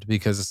sad,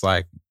 because it's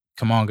like,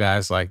 come on,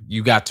 guys, like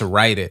you got to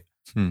write it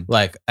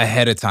like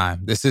ahead of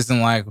time. This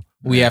isn't like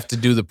we have to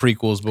do the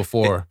prequels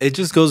before. It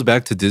just goes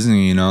back to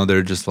Disney, you know,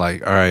 they're just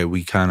like, all right,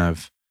 we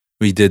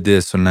we did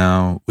this, so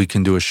now we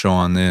can do a show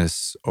on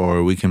this,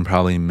 or we can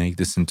probably make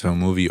this into a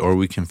movie, or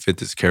we can fit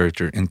this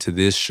character into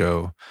this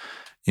show.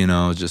 You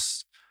know,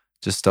 just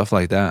stuff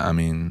like that. I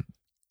mean,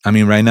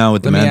 right now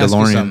with The Let me ask you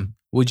Mandalorian, something.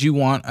 Would you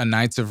want a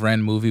Knights of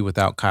Ren movie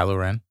without Kylo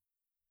Ren?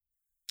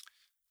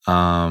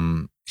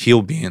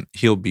 he'll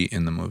be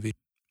in the movie.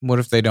 What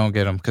if they don't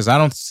get him? Because I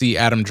don't see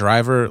Adam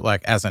Driver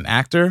like as an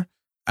actor.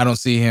 I don't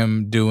see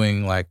him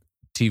doing like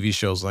TV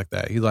shows like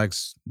that. He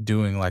likes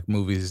doing like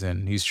movies,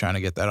 and he's trying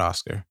to get that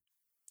Oscar.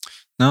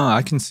 No,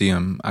 I can see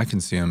him. I can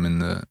see him in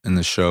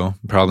the show.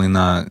 Probably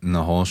not in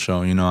the whole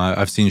show. You know,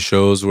 I've seen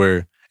shows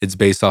where it's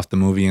based off the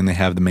movie and they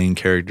have the main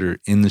character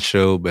in the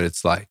show, but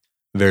it's like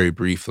very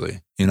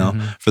briefly. You know,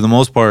 for the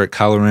most part,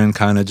 Kylo Ren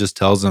kind of just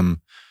tells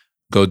him,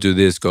 "Go do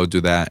this, go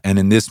do that." And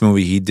in this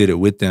movie, he did it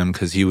with them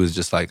because he was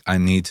just like, "I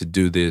need to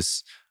do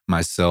this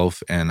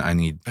myself, and I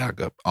need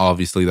backup."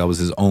 Obviously, that was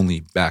his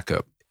only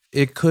backup.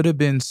 It could have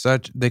been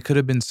they could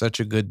have been such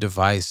a good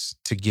device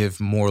to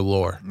give more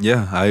lore.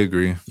 Yeah, I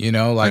agree. You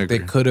know, like they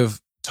agree. could have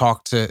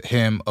talked to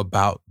him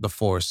about the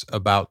Force,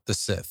 about the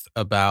Sith,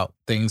 about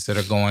things that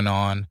are going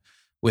on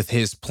with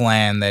his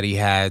plan that he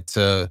had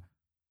to,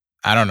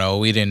 I don't know,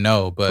 we didn't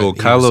know, but Well,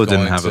 he was Kylo didn't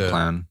going have a to-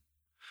 plan.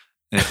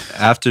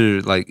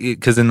 After, like,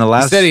 because in the He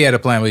last said he had a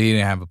plan, but he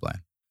didn't have a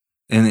plan.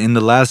 in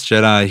the Last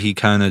Jedi, he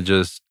kind of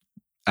just,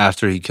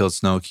 after he killed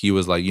Snoke, he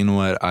was like, you know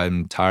what?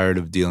 I'm tired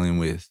of dealing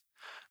with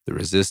the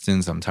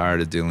Resistance. I'm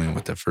tired of dealing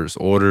with the First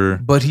Order.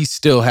 But he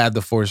still had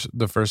the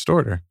First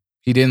Order.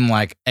 He didn't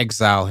like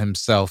exile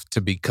himself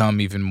to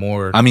become even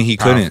more. I mean, he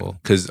powerful.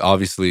 couldn't, because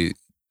obviously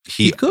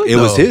He could, it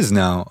was though. his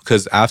now.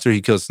 Because after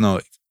he killed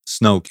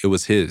Snoke, it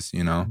was his.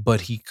 You know.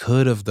 But he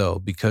could have, though,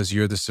 because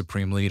you're the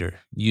supreme leader.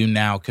 You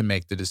now can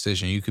make the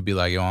decision. You could be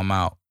like, yo, I'm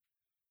out.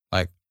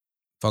 Like,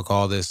 fuck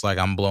all this. Like,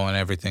 I'm blowing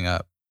everything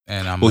up.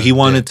 And I'm Well, he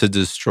wanted to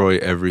destroy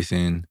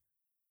everything,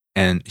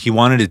 and he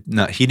wanted it.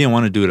 Not, he didn't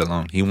want to do it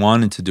alone. He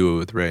wanted to do it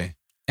with Rey.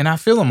 And I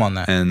feel him on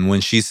that. And when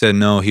she said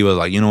no, he was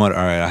like, you know what?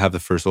 All right, I have the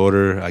First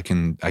Order. I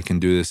can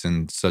do this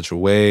in such a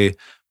way.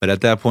 But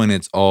at that point,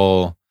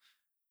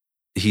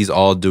 he's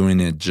all doing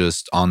it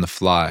just on the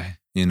fly.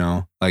 You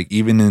know, like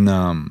even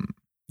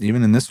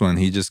in this one,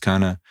 he just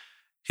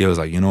he was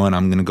like, you know what?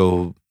 I'm gonna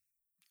go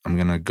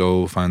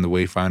find the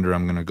Wayfinder.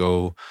 I'm gonna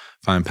go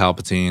find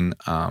Palpatine.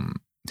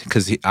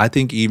 Because I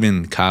think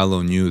even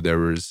Kylo knew there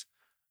was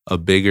a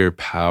bigger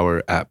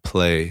power at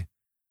play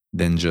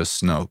than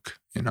just Snoke,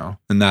 you know?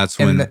 And that's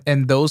when...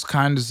 And those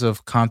kinds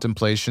of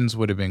contemplations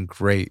would have been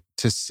great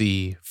to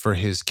see for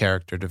his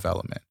character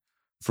development.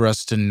 For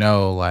us to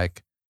know,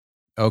 like,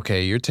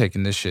 okay, you're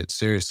taking this shit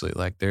seriously.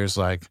 Like, there's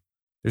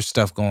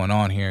stuff going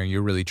on here, and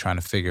you're really trying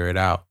to figure it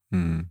out.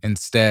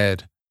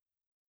 Instead,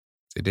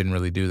 they didn't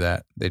really do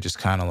that. They just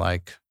kind of,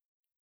 like,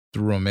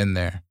 threw him in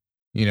there.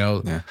 You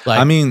know, yeah. Like,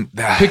 I mean,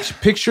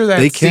 picture that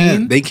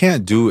scene. They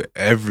can't do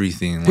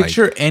everything.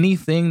 Picture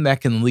anything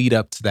that can lead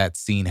up to that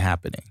scene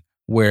happening,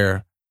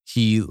 where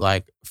he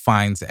like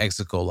finds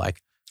Exegol.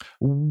 Like,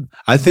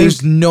 I think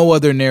there's no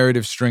other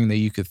narrative string that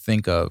you could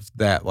think of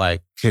that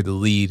like could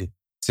lead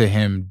to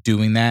him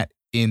doing that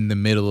in the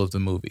middle of the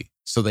movie.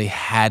 So they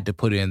had to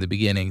put it in the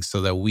beginning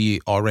so that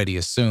we already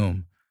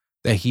assume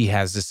that he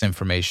has this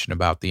information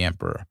about the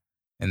Emperor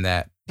and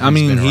that. I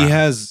mean, he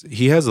has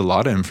a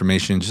lot of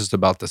information just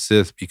about the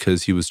Sith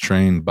because he was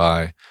trained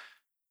by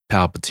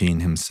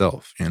Palpatine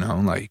himself, you know,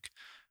 like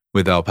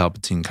without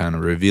Palpatine kind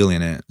of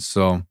revealing it.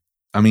 So,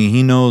 I mean,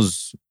 he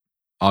knows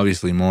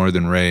obviously more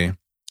than Rey.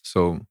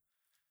 So,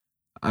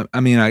 I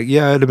mean,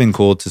 it'd have been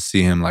cool to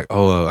see him like,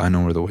 oh, I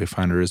know where the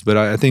Wayfinder is. But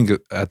I think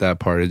at that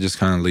part, it just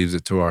kind of leaves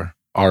it to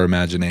our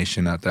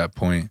imagination at that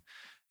point.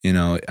 You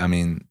know, I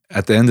mean,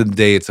 at the end of the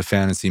day, it's a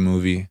fantasy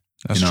movie.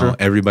 That's true.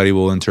 Everybody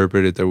will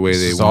interpret it the way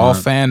they want. It's all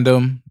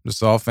fandom.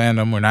 It's all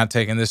fandom. We're not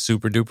taking this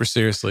super duper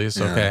seriously.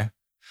 It's okay.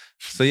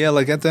 So yeah,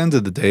 like at the end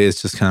of the day,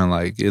 it's just kind of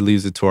like it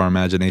leaves it to our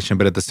imagination.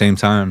 But at the same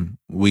time,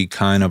 we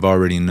kind of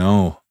already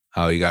know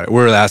how he got it.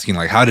 We're asking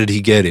like, how did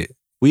he get it?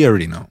 We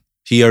already know.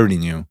 He already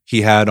knew.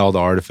 He had all the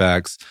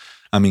artifacts.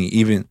 I mean,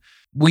 even...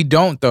 We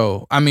don't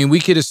though. I mean,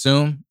 we could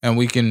assume and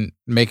we can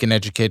make an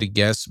educated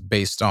guess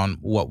based on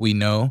what we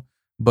know,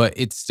 but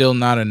it's still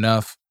not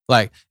enough.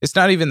 Like, it's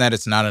not even that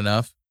it's not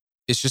enough.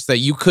 It's just that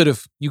you could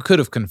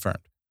have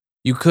confirmed.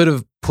 You could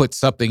have put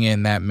something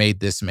in that made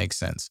this make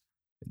sense.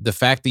 The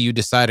fact that you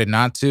decided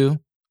not to,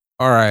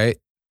 all right,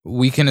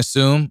 we can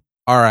assume,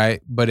 all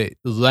right, but it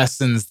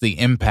lessens the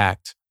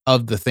impact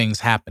of the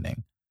things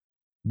happening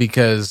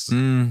because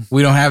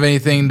we don't have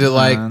anything to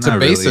to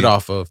base it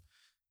off of.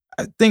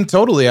 I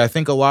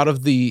think a lot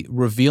of the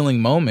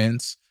revealing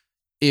moments,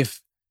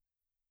 if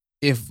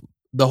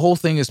the whole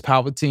thing is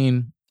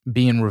Palpatine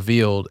being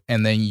revealed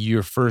and then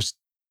your first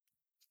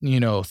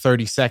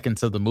 30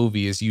 seconds of the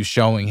movie is you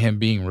showing him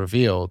being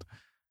revealed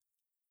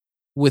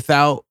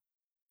without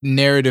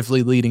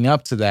narratively leading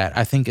up to that,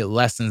 I think it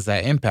lessens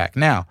that impact.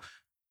 Now,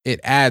 it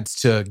adds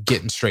to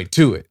getting straight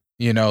to it,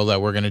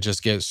 that we're going to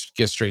just get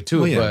straight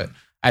to it. Yeah. But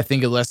I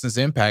think it lessens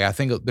the impact. I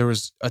think there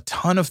was a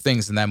ton of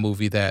things in that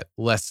movie that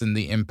lessened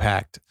the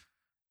impact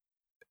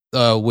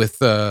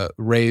with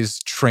Rey's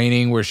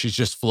training, where she's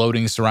just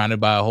floating, surrounded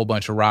by a whole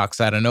bunch of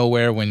rocks out of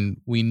nowhere,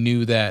 when we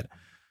knew that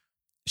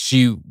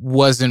she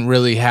wasn't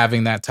really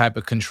having that type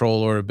of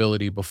control or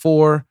ability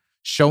before.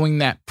 Showing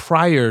that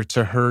prior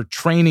to her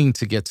training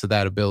to get to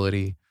that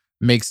ability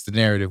makes the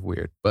narrative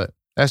weird. But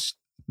that's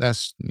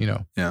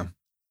Yeah.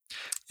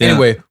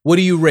 Anyway, what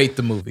do you rate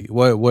the movie?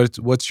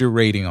 What's your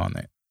rating on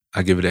it?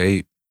 I give it an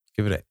 8.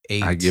 Give it an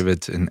 8. I give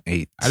it an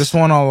 8. I just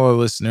want all our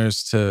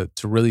listeners to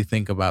really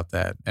think about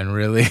that and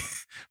really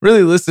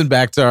really listen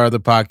back to our other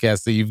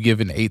podcasts that you've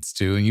given 8s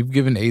to, and you've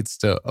given 8s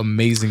to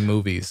amazing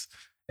movies.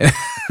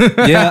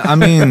 Yeah, I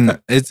mean,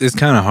 it's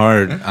kind of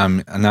hard.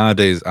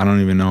 Nowadays, I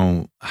don't even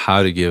know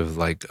how to give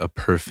like a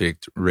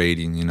perfect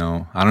rating.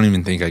 I don't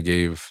even think I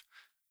gave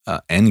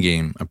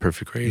Endgame a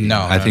perfect rating.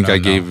 No, I think I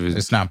gave it.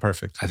 It's not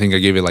perfect. I think I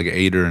gave it like an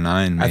 8 or a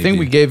 9. Maybe. I think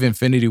we gave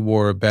Infinity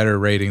War a better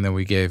rating than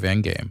we gave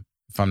Endgame,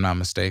 if I'm not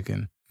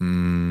mistaken. I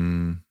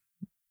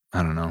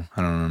don't know.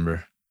 I don't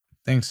remember. I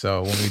think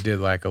so. When we did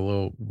like a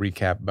little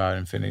recap about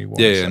Infinity War.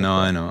 Yeah, no,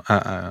 I know.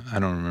 I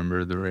don't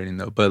remember the rating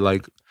though, but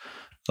like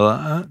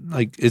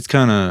it's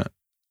kind of.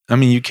 I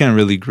mean, you can't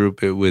really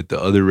group it with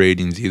the other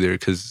ratings either,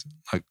 because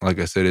like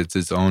I said, it's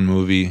its own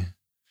movie.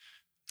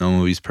 No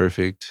movie's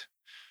perfect.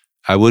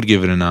 I would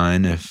give it a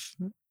 9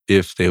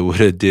 if they would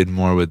have did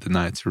more with the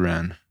Knights of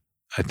Ren.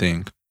 I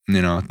think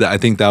I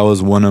think that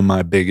was one of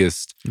my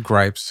biggest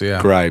gripes.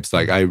 Yeah, gripes.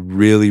 Like I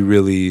really,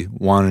 really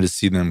wanted to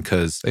see them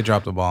because they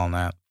dropped the ball on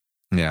that.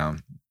 Yeah,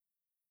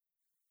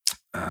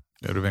 it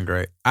would have been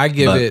great. I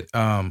give it.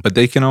 But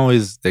they can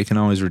always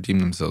redeem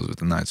themselves with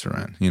the Knights of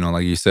Ren.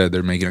 Like you said,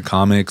 they're making a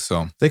comic,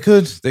 so they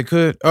could.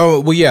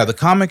 Oh well, yeah, the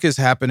comic is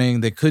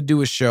happening. They could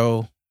do a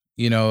show.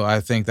 I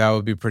think that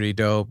would be pretty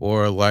dope.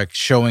 Or like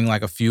showing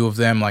like a few of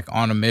them like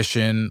on a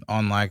mission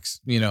on like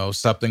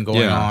something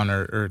going on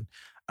or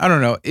I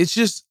don't know. It's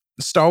just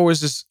Star Wars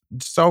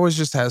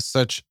just has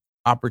such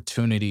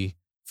opportunity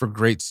for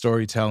great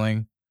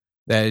storytelling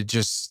that it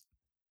just,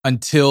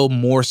 until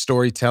more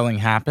storytelling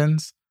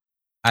happens,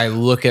 I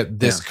look at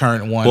this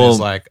current one as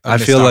like a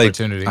missed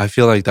opportunity. I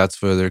feel like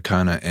that's where they're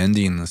kind of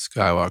ending the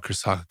Skywalker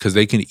saga, because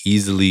they can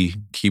easily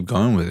keep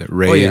going with it.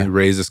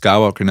 Rey's a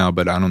Skywalker now,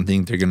 but I don't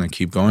think they're gonna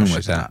keep going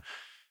with that.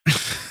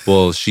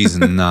 Well, she's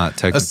not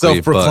technically a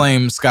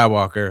self-proclaimed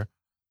Skywalker.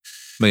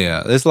 But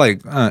yeah, it's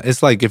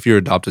like if you're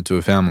adopted to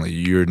a family,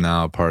 you're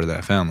now a part of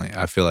that family.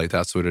 I feel like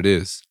that's what it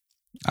is.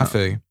 I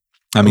feel you.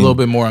 A little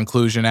bit more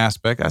inclusion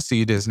aspect. I see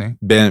you, Disney.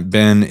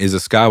 Ben is a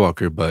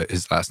Skywalker, but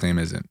his last name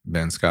isn't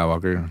Ben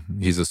Skywalker.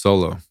 He's a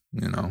Solo,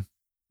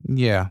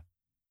 Yeah.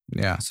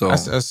 So I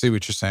see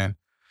what you're saying.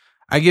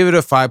 I give it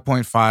a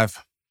 5.5.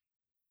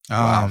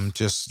 Wow.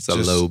 Just a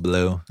low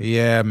blow.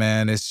 Yeah,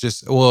 man. It's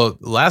just,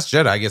 Last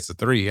Jedi gets a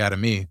 3 out of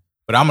me,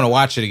 but I'm gonna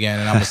watch it again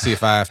and I'm gonna see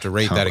if I have to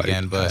rate that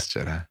again. But Last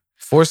Jedi.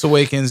 Force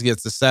Awakens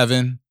gets a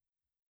 7.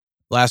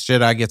 Last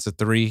Jedi gets a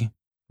 3.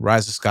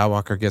 Rise of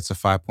Skywalker gets a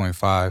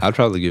 5.5. I'd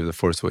probably give The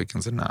Force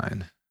Awakens a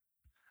 9.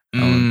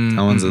 That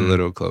one's a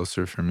little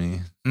closer for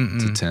me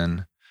to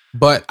 10.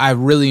 But I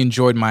really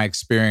enjoyed my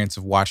experience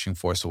of watching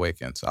Force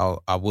Awakens.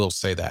 I will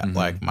say that. Mm-hmm.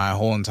 Like my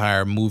whole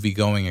entire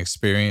movie-going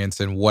experience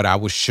and what I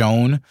was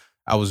shown,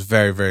 I was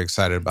very, very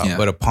excited about. Yeah.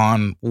 But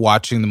upon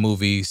watching the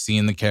movie,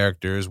 seeing the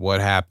characters,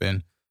 what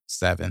happened,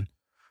 7.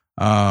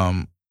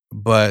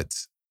 But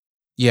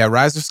yeah,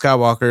 Rise of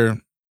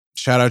Skywalker,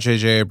 shout out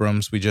J.J.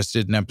 Abrams. We just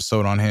did an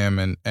episode on him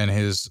and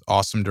his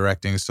awesome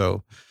directing.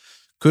 So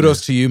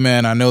kudos to you,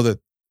 man. I know that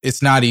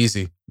it's not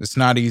easy. It's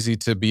not easy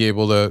to be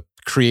able to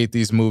create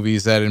these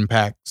movies that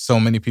impact so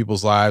many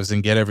people's lives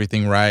and get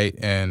everything right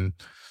and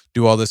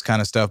do all this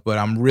kind of stuff. But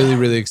I'm really,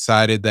 really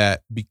excited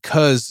that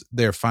because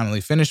they're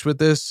finally finished with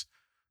this,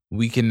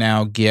 we can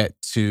now get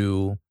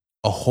to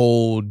a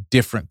whole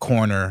different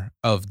corner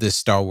of this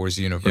Star Wars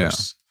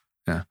universe.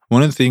 Yeah.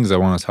 One of the things I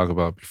want to talk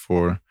about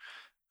before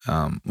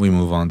we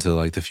move on to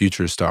like the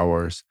future of Star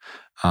Wars.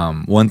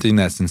 One thing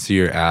that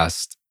Sincere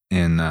asked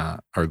in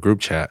our group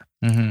chat,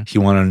 he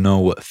wanted to know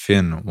what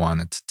Finn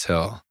wanted to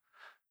tell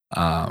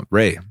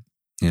Rey.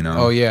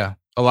 Oh yeah,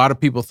 a lot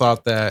of people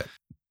thought that.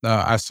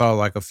 I saw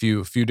like a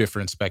few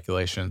different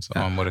speculations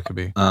on what it could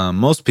be.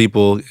 Most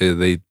people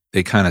they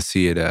kind of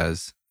see it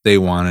as they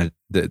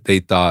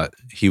thought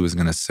he was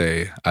gonna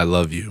say "I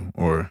love you"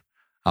 or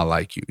 "I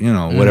like you,"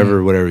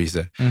 whatever he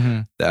said.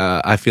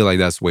 I feel like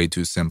that's way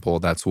too simple.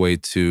 That's way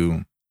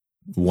too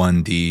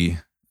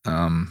 1D.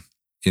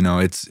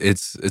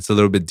 It's a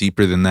little bit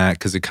deeper than that,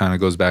 because it kind of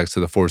goes back to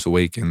The Force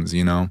Awakens.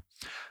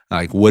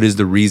 Like what is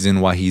the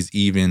reason why he's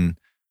even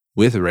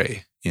with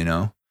Rey?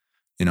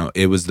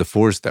 It was the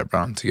Force that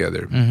brought them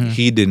together.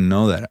 He didn't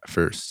know that at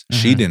first.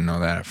 She didn't know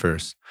that at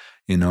first.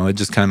 It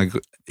just kind of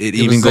it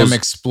even was goes them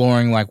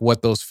exploring like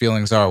what those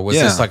feelings are. Was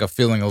this like a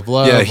feeling of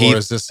love, or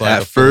is this like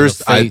at a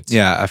first? Feeling of fate?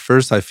 At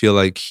first I feel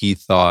like he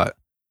thought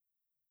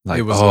like,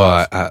 it was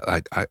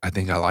I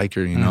think I like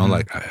her.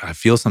 Like I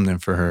feel something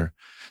for her.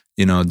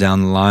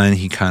 Down the line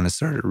he kind of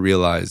started to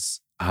realize,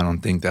 I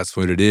don't think that's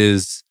what it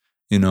is.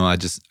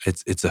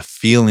 It's a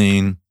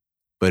feeling,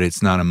 but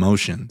it's not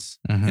emotions.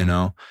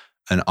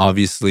 And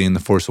obviously in The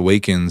Force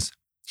Awakens,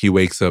 he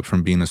wakes up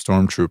from being a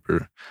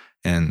stormtrooper,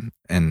 and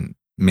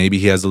maybe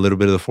he has a little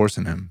bit of the Force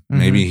in him. Mm-hmm.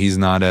 Maybe he's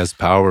not as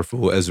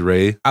powerful as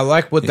Rey. I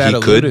like what that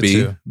alluded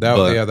to.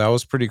 That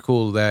was pretty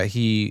cool that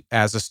he,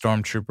 as a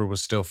stormtrooper,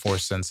 was still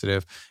Force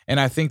sensitive. And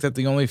I think that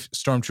the only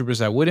stormtroopers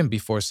that wouldn't be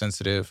Force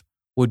sensitive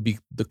would be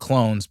the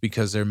clones,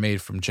 because they're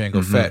made from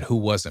Jango Fett, who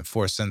wasn't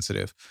Force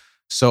sensitive.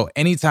 So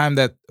anytime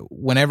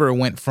whenever it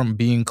went from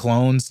being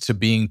clones to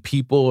being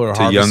people or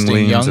to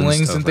harvesting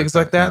younglings and things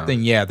like that,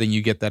 then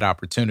you get that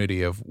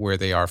opportunity of where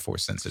they are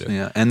Force sensitive.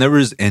 Yeah, and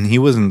he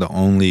wasn't the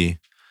only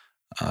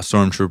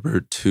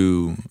stormtrooper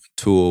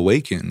to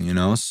awaken, you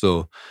know.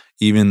 So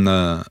even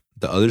the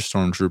other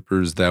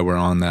stormtroopers that were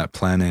on that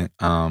planet,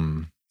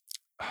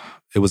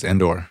 it was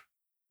Endor.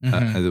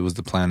 It was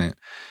the planet.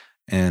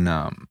 And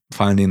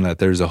finding that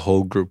there's a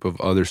whole group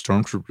of other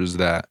stormtroopers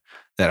that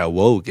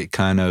awoke, it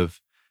kind of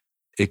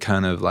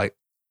like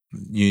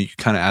you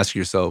kind of ask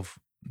yourself,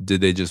 did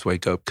they just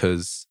wake up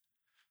because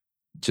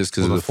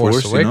of the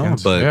Force, you know?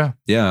 But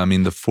yeah, I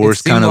mean, the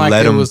Force kind of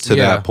led them to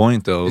that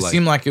point, though. It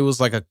seemed like it was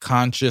like a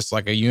conscious,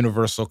 like a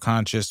universal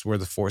conscious, where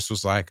the Force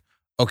was like,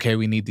 okay,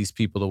 we need these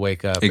people to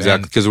wake up.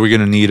 Exactly, because we're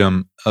gonna need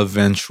them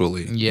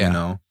eventually. Yeah, you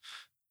know.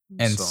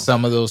 And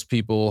some of those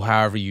people,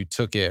 however you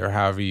took it or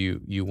however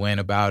you went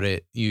about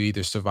it, you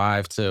either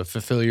survived to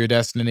fulfill your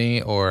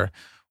destiny or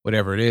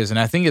whatever it is. And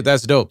I think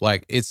that's dope.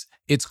 Like it's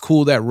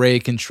cool that Rey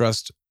can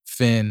trust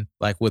Finn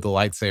like with a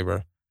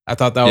lightsaber. I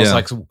thought that was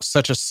like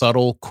such a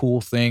subtle,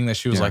 cool thing that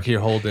she was like, here,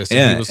 hold this.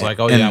 And he was like,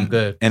 I'm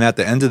good. And at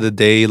the end of the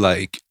day,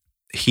 like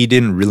he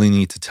didn't really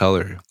need to tell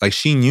her. Like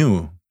she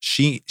knew.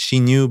 She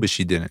knew, but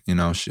she didn't, you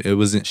know. It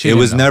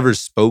was never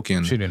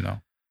spoken. She didn't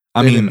know.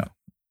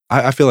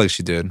 I feel like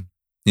she did.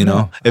 You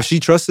know, if she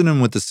trusted him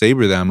with the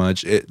saber that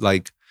much, it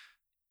like,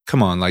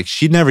 come on, like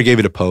she never gave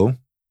it to Poe.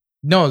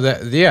 No,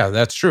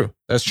 that's true.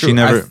 That's true. She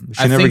never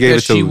gave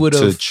it to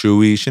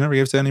Chewie. She never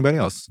gave it to anybody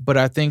else. But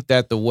I think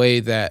that the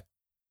way that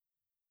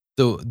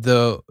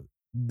the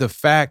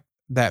fact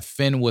that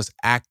Finn was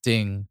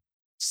acting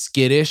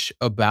skittish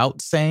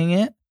about saying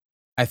it,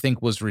 I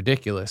think was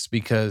ridiculous,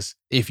 because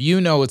if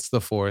you know it's the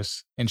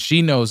Force and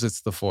she knows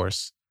it's the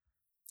Force,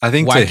 I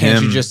think why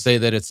can't you just say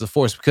that it's the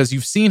Force? Because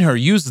you've seen her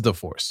use the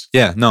Force.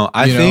 Yeah, no,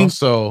 I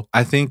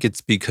think it's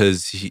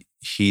because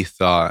he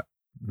thought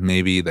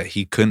maybe that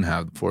he couldn't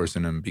have the Force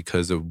in him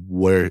because of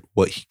what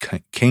he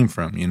came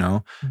from, you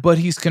know? But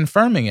he's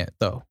confirming it,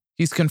 though.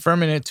 He's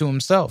confirming it to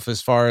himself as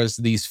far as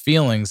these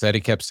feelings that he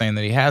kept saying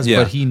that he has,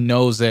 but he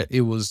knows that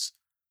it was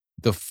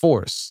the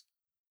Force.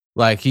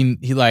 Like he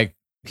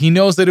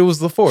knows that it was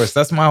the Force.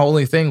 That's my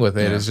only thing with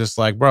it. It's just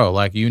like, bro,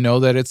 like, you know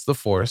that it's the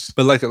Force.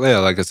 But like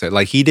I said,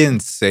 like he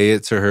didn't say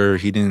it to her.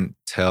 He didn't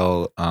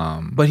tell.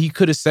 But he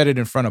could have said it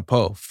in front of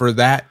Poe for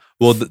that.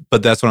 Well,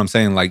 but that's what I'm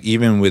saying. Like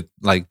even with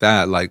like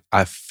that, like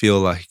I feel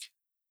like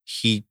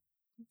he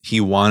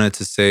wanted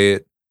to say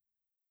it,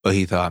 but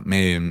he thought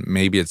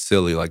maybe it's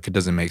silly. Like it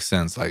doesn't make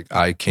sense. Like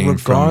I came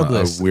from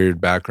a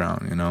weird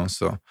background, you know.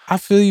 So I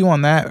feel you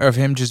on that, of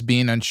him just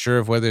being unsure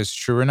of whether it's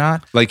true or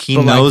not. Like he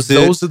knows it.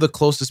 Those are the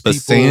closest people.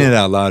 But saying it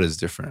out loud is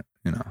different,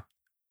 you know.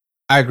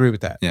 I agree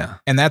with that. Yeah,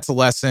 and that's a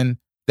lesson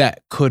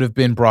that could have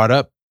been brought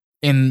up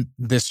in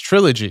this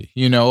trilogy,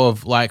 you know,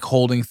 of like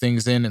holding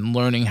things in and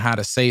learning how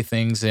to say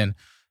things and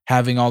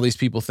having all these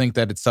people think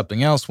that it's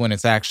something else when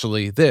it's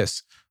actually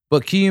this.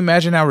 But can you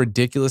imagine how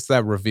ridiculous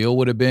that reveal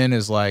would have been?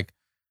 Is like,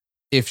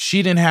 if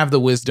she didn't have the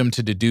wisdom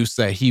to deduce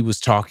that he was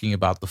talking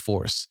about the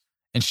Force,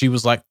 and she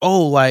was like,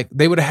 oh, like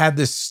they would have had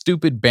this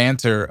stupid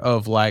banter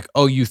of like,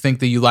 oh, you think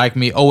that you like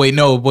me? Oh, wait,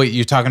 no, wait,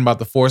 you're talking about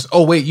the Force.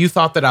 Oh, wait, you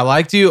thought that I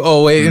liked you?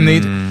 Oh, wait,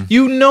 and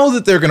you know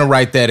that they're going to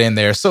write that in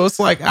there. So it's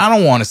like, I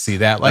don't want to see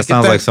that. Like, that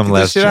sounds like some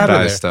Last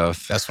Jedi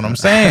stuff. That's what I'm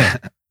saying.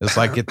 It's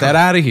like, get that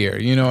out of here.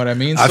 You know what I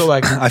mean? So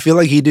like, I feel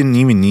like he didn't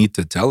even need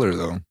to tell her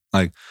though.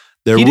 Like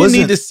he didn't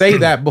need to say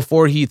that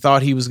before he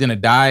thought he was going to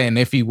die. And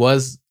if he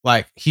was,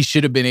 like, he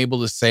should have been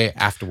able to say it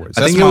afterwards.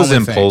 I think it was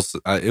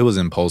impulsive. It was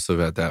impulsive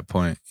at that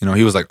point. You know,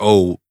 he was like,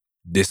 "Oh,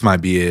 this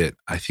might be it.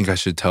 I think I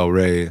should tell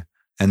Rey."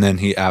 And then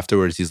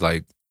afterwards, he's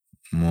like,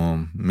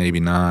 "Well, maybe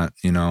not.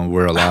 You know,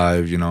 we're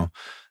alive. You know,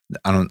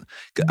 I don't."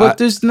 But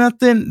there's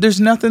nothing. There's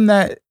nothing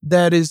that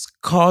is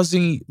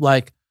causing,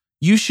 like,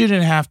 you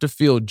shouldn't have to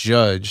feel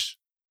judged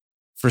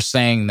for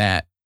saying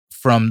that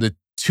from the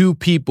two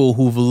people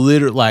who've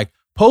literally, like,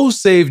 Poe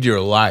saved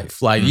your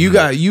life. Like,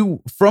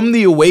 you from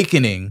the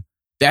awakening.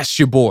 That's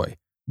your boy,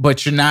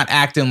 but you're not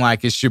acting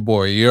like it's your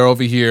boy. You're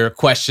over here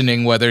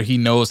questioning whether he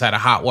knows how to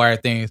hotwire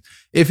things.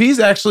 If he's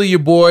actually your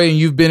boy and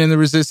you've been in the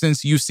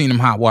Resistance, you've seen him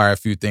hotwire a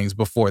few things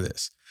before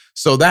this.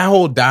 So that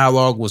whole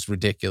dialogue was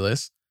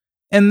ridiculous.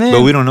 And then,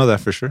 but we don't know that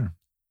for sure.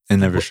 They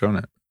never shown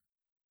it.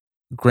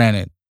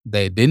 Granted,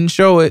 they didn't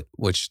show it,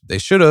 which they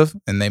should have,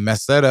 and they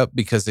messed that up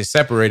because they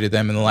separated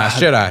them in The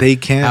Last Jedi. They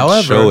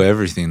can't show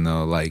everything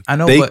though. Like I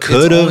know, they but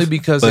it's only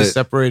because they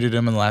separated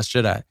them in The Last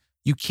Jedi.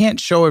 You can't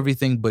show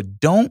everything,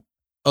 but don't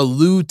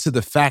allude to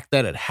the fact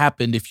that it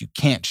happened if you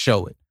can't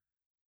show it.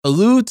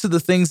 allude to the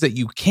things that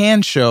you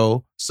can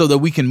show so that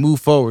we can move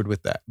forward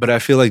with that. But I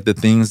feel like the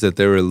things that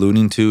they were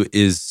alluding to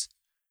is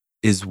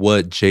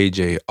what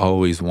JJ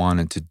always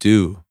wanted to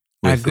do.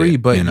 I agree,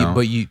 it, but you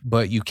know?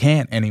 but you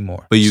can't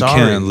anymore. But you Sorry.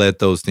 can't let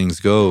those things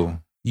go.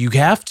 You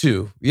have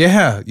to.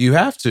 Yeah, you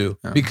have to.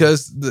 Yeah.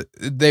 Because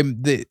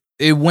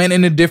it went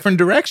in a different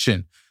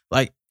direction.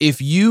 Like,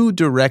 if you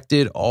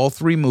directed all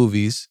 3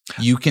 movies,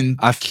 you can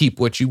keep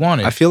what you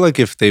wanted. I feel like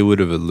if they would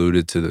have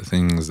alluded to the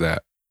things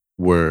that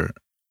were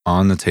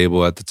on the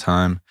table at the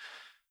time,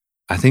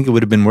 I think it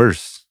would have been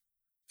worse.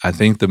 I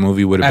think the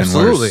movie would have been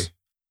worse.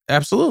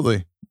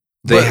 Absolutely.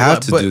 They have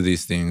to do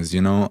these things,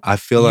 you know? I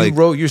feel like you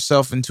wrote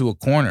yourself into a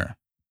corner.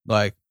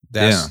 Like,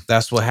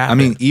 that's what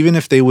happened. I mean, even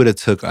if they would have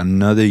took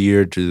another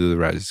year to do The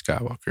Rise of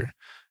Skywalker,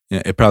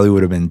 it probably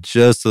would have been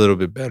just a little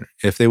bit better.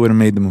 If they would have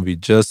made the movie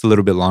just a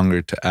little bit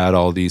longer to add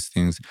all these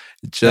things,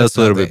 just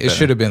a little bit better. It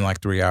should have been like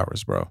 3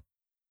 hours, bro.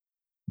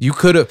 You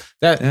could have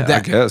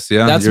I guess,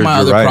 yeah. That's my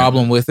other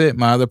problem with it.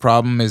 My other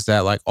problem is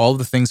that, like, all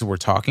the things that we're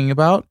talking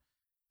about,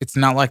 it's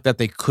not like that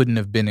they couldn't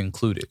have been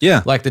included.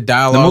 Yeah. Like the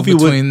dialogue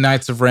between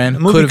Knights of Ren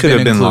could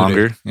have been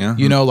longer. Yeah.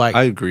 You know, like,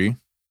 I agree.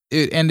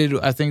 It ended,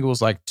 I think it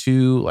was like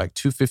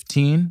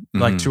 2:15,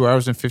 like 2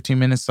 hours and 15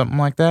 minutes, something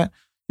like that.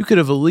 You could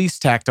have at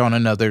least tacked on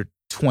another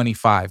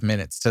 25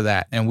 minutes to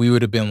that, and we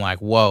would have been like,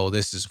 whoa,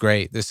 this is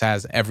great. This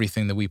has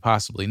everything that we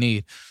possibly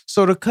need.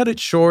 So to cut it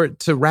short,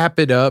 to wrap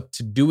it up,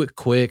 to do it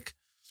quick,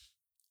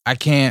 I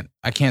can't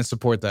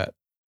support that.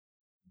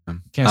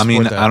 I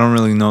mean, I don't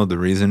really know the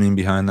reasoning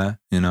behind that,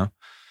 you know?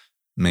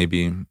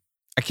 Maybe.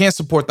 I can't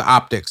support the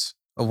optics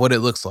of what it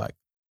looks like.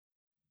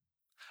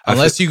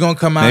 Unless you're going to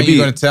come out and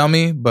you're going to tell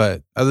me,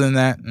 but other than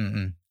that,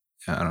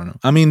 yeah, I don't know.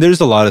 I mean, there's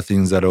a lot of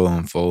things that will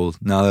unfold.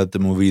 Now that the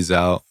movie's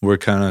out, we're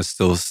kind of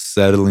still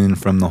settling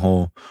from the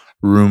whole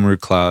rumor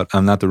cloud.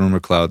 Not the rumor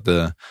cloud,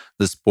 the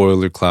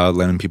spoiler cloud,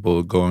 letting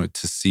people go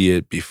to see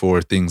it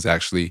before things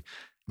actually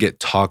get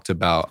talked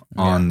about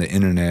on the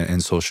internet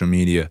and social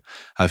media.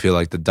 I feel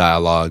like the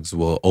dialogues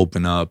will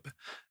open up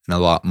in a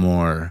lot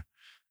more,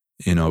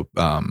 you know,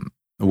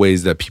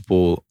 ways that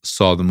people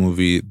saw the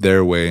movie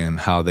their way and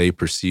how they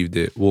perceived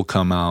it will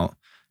come out,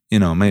 you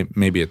know,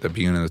 maybe at the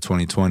beginning of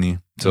 2020.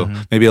 So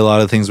maybe a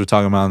lot of things we're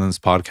talking about in this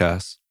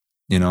podcast,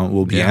 you know,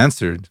 will be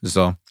answered.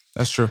 So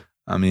that's true.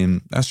 I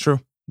mean, that's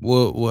true.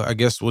 Well, I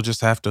guess we'll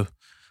just have to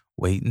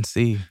wait and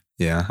see.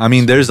 Yeah. I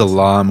mean, there's a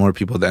lot more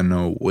people that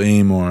know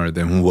way more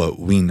than what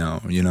we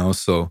know, you know?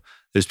 So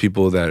there's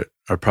people that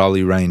are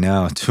probably right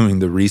now doing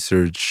the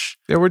research.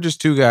 Yeah, we're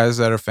just 2 guys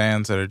that are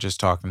fans that are just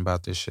talking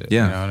about this shit.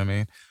 Yeah. You know what I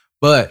mean?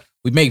 But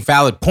we make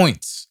valid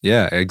points.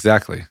 Yeah,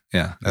 exactly.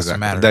 Yeah. That's what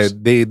matters.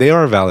 They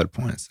are valid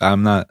points.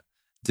 I'm not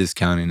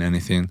discounting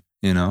anything,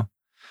 you know?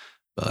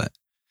 But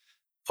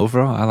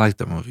overall, I like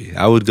the movie.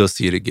 I would go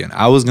see it again.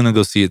 I was going to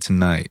go see it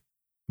tonight.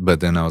 But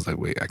then I was like,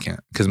 wait, I can't.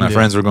 Because my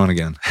friends were going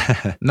again.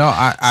 No,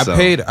 I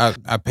paid.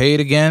 I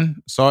paid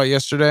again. Saw it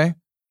yesterday.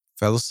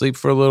 Fell asleep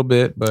for a little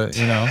bit, but,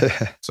 you know,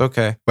 it's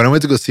okay. When I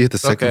went to go see it the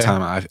second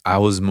time, I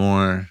was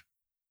more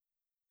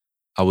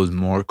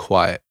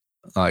quiet.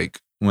 Like,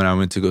 when I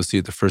went to go see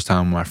it the first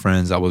time with my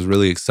friends, I was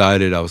really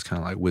excited. I was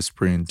kind of like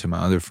whispering to my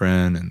other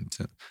friend and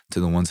to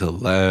the one to the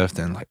left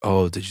and like,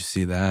 oh, did you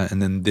see that?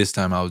 And then this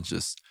time I was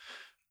just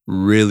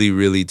really,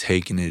 really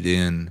taking it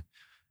in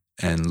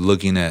and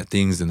looking at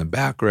things in the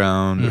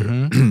background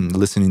or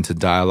listening to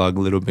dialogue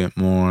a little bit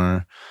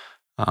more.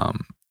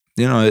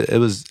 You know, it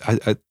was,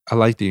 I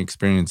like the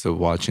experience of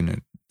watching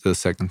it the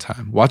second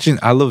time.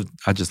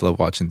 I just love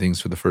watching things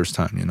for the first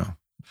time, you know.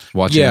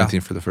 Watching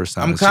anything for the first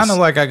time. I'm kind of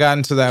like, I got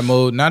into that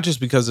mode, not just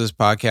because of this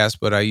podcast,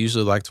 but I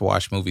usually like to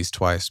watch movies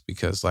twice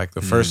because, like,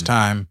 the first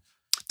time,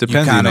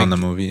 depending on the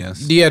movie,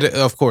 yes. Yeah,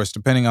 of course,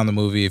 depending on the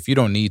movie. If you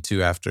don't need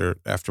to after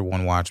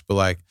one watch, but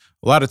like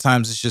a lot of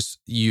times it's just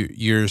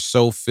you're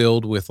so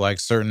filled with like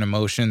certain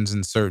emotions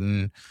and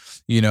certain,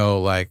 you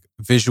know, like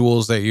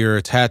visuals that you're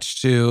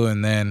attached to,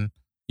 and then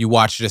you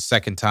watch it a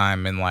second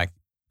time and like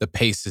the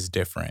pace is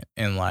different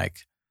and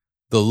like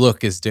the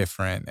look is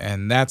different.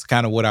 And that's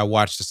kind of what I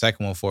watched the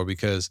second one for,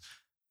 because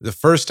the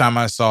first time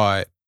I saw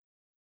it,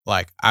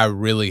 like, I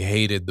really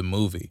hated the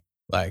movie.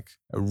 Like,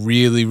 I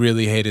really,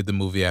 really hated the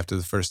movie after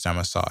the first time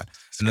I saw it.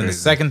 And then the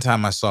second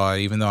time I saw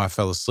it, even though I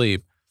fell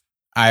asleep,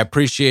 I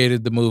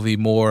appreciated the movie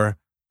more,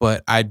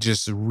 but I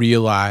just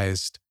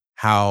realized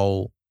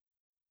how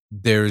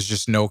there's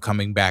just no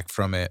coming back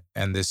from it.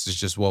 And this is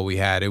just what we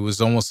had. It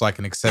was almost like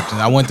an acceptance.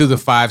 I went through the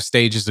 5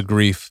 stages of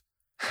grief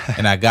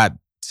and I got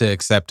to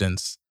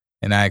acceptance.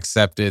 And I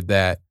accepted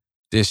that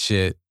this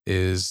shit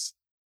is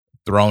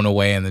thrown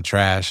away in the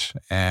trash.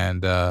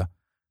 And,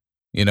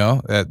 you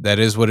know, that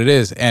is what it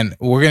is. And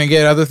we're going to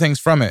get other things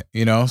from it,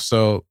 you know?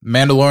 So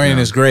Mandalorian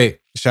is great.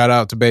 Shout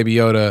out to Baby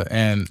Yoda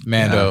and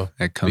Mando.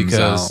 Yeah, it comes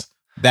because out.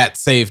 That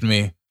saved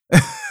me.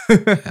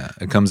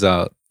 It comes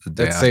out the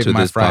day after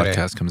this Friday.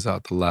 Podcast comes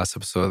out, the last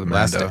episode of the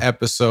Mando. Last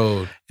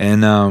episode.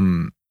 And,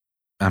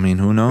 I mean,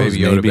 who knows?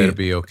 Baby Yoda better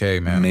be okay,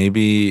 man.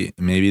 Maybe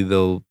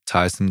they'll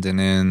tie something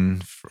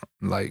in,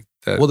 like,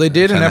 Well, they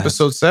did in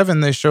episode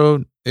 7. They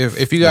showed,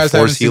 if you guys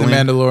haven't seen The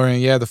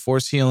Mandalorian, the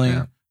Force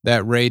healing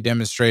that Rey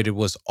demonstrated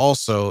was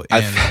also in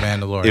The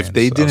Mandalorian. If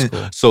they didn't,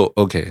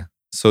 okay.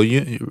 So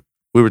we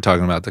were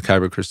talking about the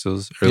kyber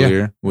crystals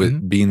earlier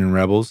with being in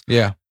Rebels.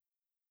 Yeah.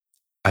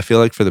 I feel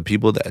like for the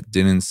people that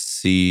didn't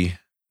see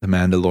The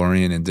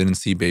Mandalorian and didn't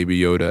see Baby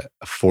Yoda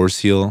Force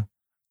heal,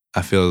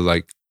 I feel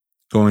like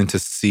going to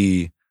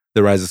see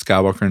The Rise of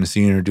Skywalker and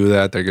seeing her do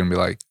that, they're going to be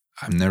like,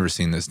 I've never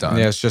seen this done.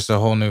 Yeah, it's just a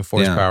whole new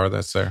force power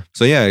that's there.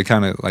 So yeah, it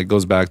kind of like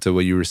goes back to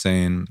what you were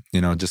saying,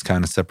 just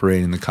kind of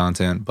separating the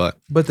content. But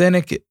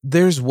then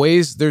there's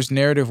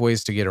narrative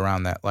ways to get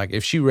around that. Like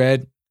if she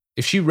read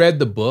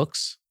the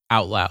books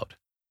out loud,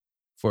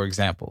 for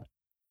example,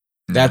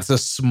 that's a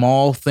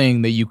small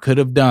thing that you could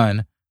have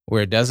done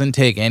where it doesn't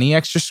take any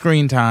extra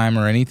screen time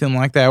or anything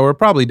like that, or it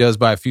probably does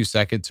by a few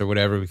seconds or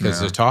whatever because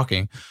they're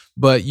talking.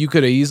 But you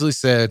could have easily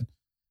said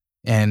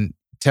and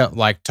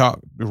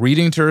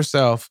reading to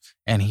herself,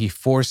 and he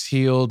force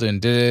healed and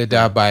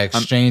by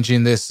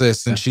exchanging this,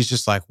 and she's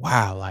just like,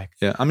 wow, like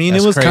I mean,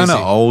 it was kind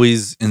of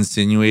always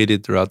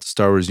insinuated throughout the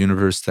Star Wars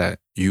universe that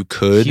you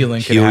could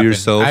heal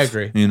yourself. I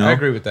agree. I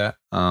agree with that.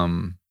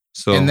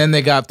 So and then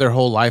they got their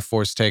whole life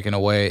force taken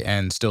away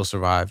and still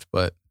survived,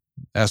 but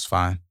that's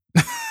fine.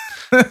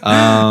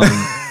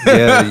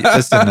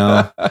 Yes and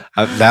no.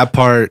 That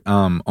part,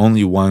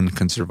 only one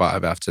can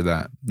survive after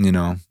that.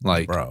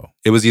 Bro.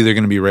 It was either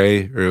going to be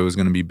Rey or it was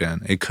going to be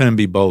Ben. It couldn't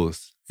be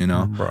both.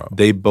 Bro.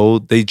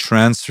 They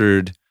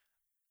transferred.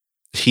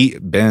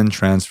 Ben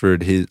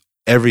transferred his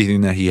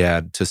everything that he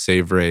had to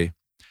save Rey.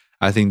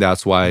 I think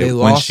that's why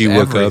when she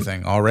woke up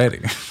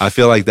already. I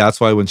feel like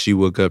that's why when she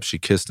woke up, she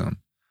kissed him.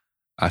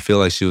 I feel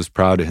like she was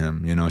proud of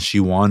him.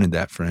 She wanted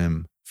that for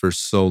him for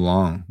so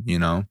long.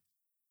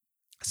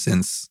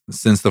 Since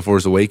The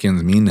Force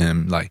Awakens mean to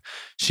him, like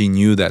she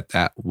knew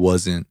that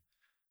wasn't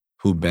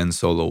who Ben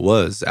Solo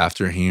was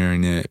after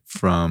hearing it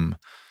from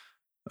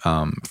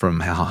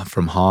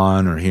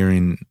Han or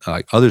hearing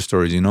like other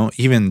stories,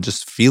 even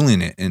just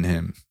feeling it in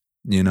him,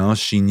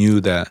 she knew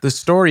that the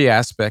story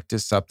aspect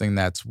is something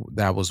that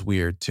was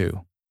weird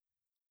too.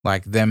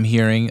 Like them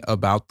hearing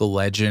about the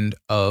legend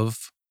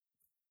of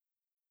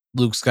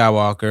Luke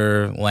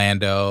Skywalker,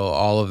 Lando,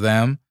 all of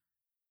them.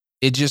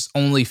 It just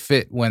only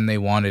fit when they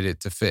wanted it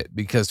to fit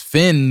because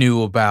Finn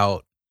knew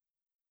about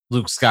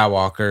Luke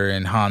Skywalker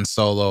and Han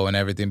Solo and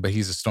everything, but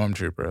he's a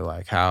stormtrooper.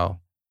 Like how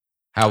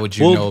would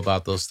you know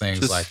about those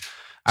things? I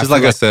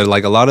said,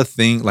 like a lot of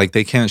things, like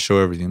they can't show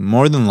everything.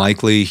 More than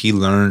likely, he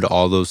learned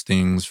all those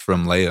things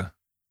from Leia.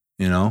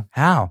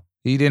 How?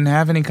 He didn't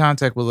have any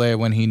contact with Leia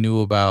when he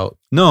knew about.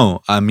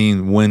 No, I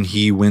mean when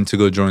he went to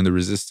go join the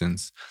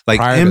Resistance, like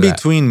in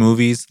between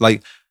movies,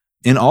 like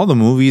in all the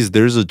movies,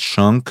 there's a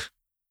chunk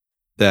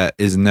that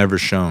is never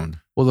shown.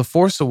 Well, The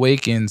Force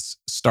Awakens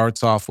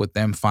starts off with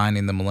them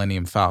finding the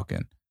Millennium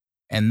Falcon.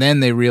 And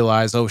then they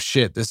realize, oh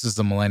shit, this is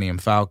the Millennium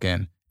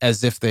Falcon,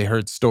 as if they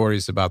heard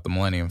stories about the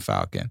Millennium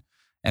Falcon.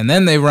 And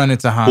then they run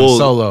into Han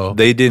Solo.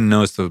 They didn't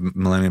notice the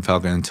Millennium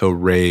Falcon until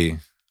Rey,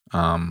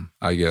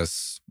 I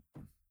guess,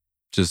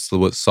 just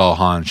saw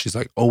Han. She's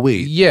like, oh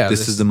wait,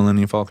 this is the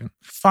Millennium Falcon.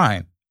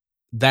 Fine.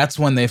 That's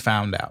when they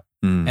found out.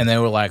 And they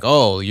were like,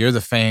 oh, you're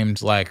the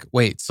famed, like,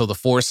 wait, so the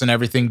Force and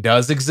everything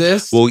does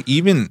exist? Well,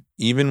 even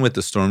with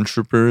the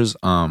stormtroopers,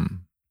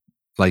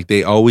 like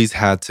they always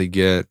had to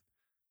get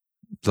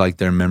like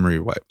their memory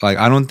wiped. Like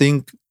I don't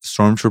think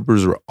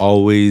stormtroopers were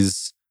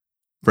always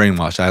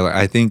brainwashed.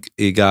 I think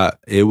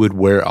it would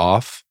wear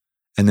off.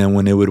 And then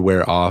when it would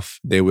wear off,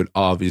 they would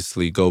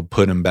obviously go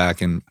put him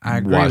back and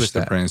wash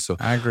the brain. So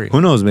I agree.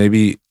 Who knows,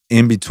 maybe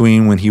in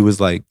between when he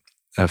was like,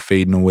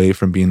 fading away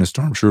from being a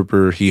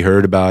stormtrooper, he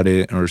heard about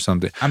it or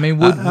something. I mean,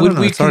 would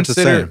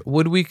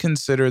we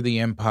consider the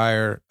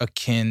Empire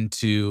akin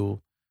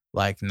to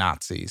like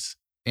Nazis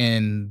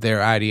in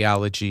their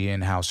ideology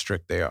and how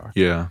strict they are?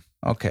 Yeah.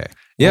 Okay.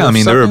 Yeah, I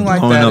mean, they were blowing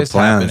up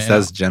plans.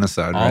 That's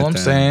genocide. All I'm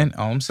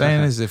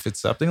saying is if it's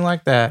something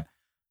like that,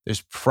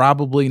 there's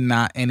probably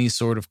not any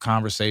sort of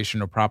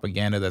conversation or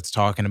propaganda that's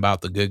talking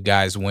about the good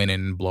guys winning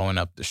and blowing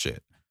up the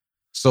shit.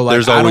 So like,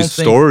 there's always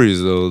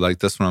stories though. Like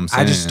that's what I'm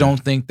saying. I just don't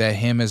think that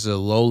him as a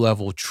low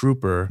level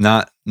trooper,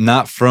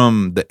 not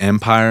from the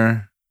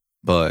Empire,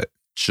 but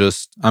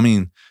just I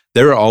mean,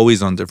 they were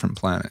always on different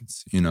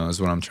planets.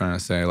 Is what I'm trying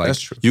to say. Like that's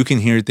true. You can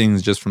hear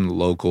things just from the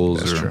locals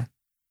that's true.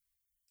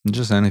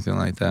 Just anything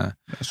like that.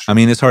 I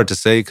mean, it's hard to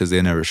say because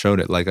they never showed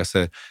it. Like I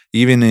said,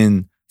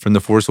 even from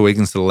The Force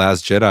Awakens to The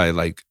Last Jedi,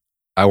 like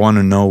I want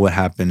to know what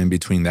happened in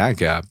between that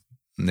gap.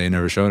 And they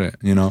never showed it.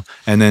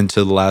 And then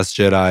to The Last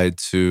Jedi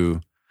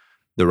to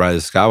The Rise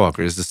of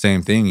Skywalker is the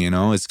same thing,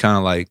 It's kind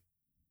of like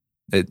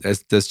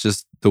that's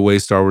just the way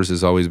Star Wars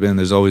has always been.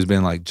 There's always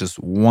been like just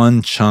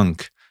one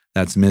chunk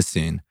that's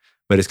missing,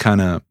 but it's kind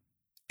of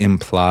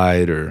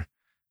implied, or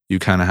you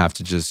kind of have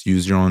to just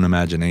use your own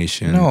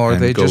imagination. No, or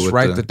they just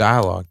write the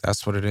dialogue.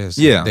 That's what it is.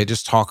 Yeah, they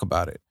just talk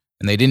about it,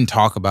 and they didn't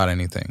talk about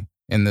anything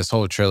in this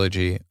whole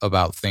trilogy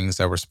about things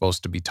that were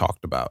supposed to be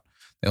talked about.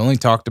 They only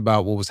talked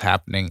about what was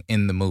happening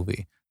in the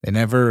movie. They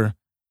never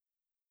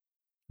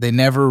they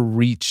never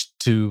reached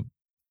to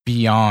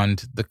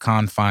beyond the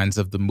confines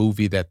of the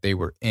movie that they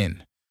were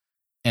in.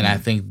 And I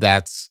think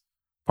that's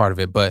part of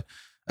it. But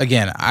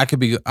again,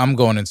 I'm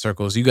going in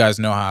circles. You guys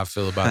know how I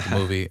feel about the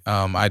movie.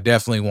 I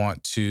definitely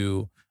want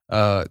to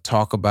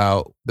talk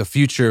about the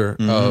future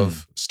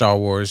of Star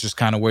Wars, just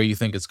kind of where you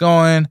think it's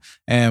going,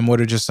 and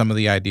what are just some of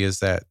the ideas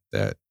that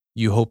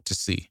you hope to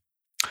see.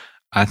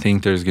 I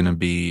think there's going to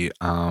be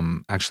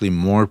actually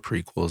more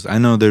prequels. I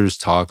know there's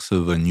talks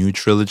of a new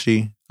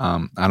trilogy.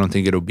 I don't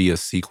think it'll be a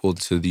sequel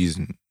to these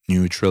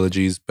new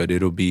trilogies, but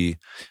it'll be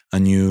a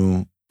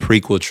new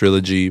prequel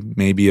trilogy,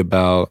 maybe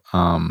about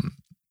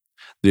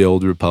the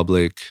Old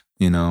Republic,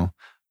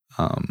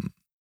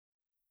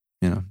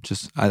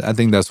 just I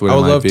think that's what I it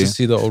would might love be. to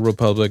see the Old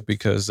Republic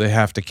because they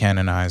have to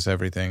canonize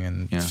everything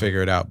and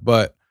figure it out.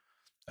 But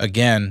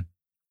again,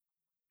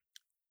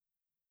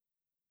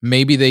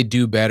 maybe they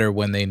do better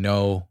when they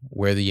know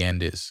where the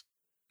end is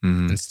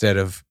instead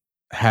of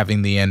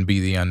having the end be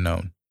the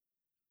unknown.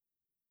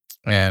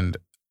 And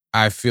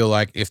I feel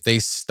like if they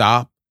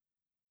stop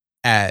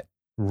at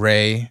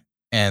Rey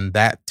and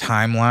that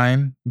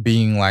timeline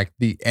being like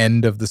the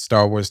end of the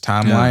Star Wars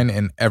timeline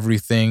and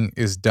everything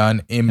is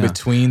done in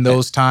between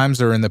those times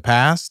or in the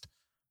past,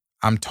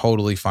 I'm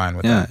totally fine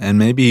with that. And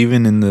maybe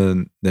even in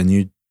the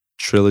new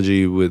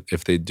trilogy,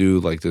 if they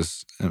do like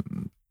this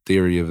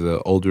theory of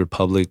the Old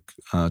Republic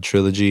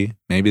trilogy,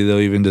 maybe they'll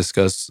even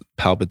discuss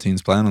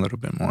Palpatine's plan a little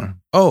bit more.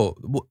 Oh,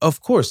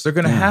 of course. They're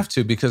going to have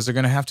to, because they're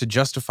going to have to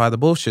justify the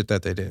bullshit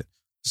that they did.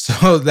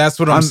 So that's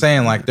what I'm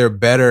saying. Like, they're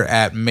better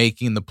at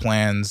making the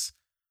plans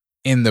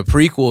in the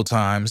prequel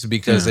times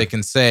because they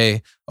can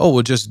say, oh,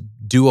 we'll just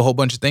do a whole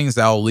bunch of things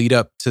that will lead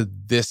up to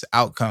this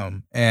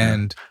outcome.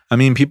 And I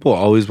mean, people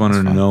always want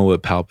to know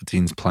what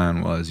Palpatine's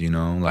plan was,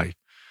 like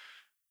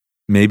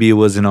maybe it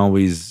wasn't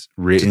always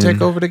written to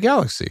take over the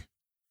galaxy.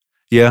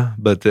 Yeah,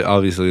 but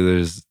obviously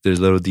there's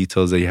little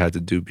details that you had to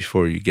do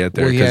before you get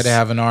there. Well, he had to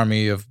have an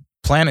army of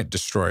planet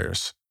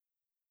destroyers,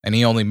 and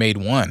he only made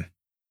one.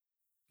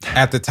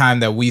 At the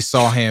time that we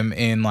saw him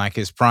in like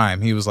his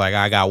prime, he was like,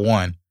 I got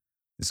one.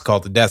 It's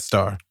called the Death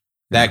Star.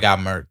 That got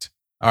murked.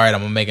 All right, I'm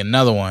going to make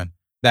another one.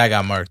 That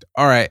got murked.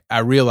 All right, I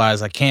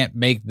realize I can't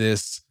make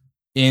this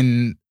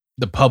in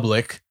the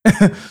public.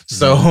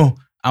 So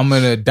I'm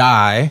going to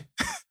die,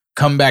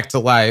 come back to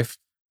life,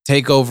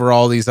 take over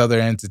all these other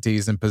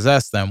entities and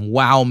possess them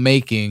while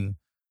making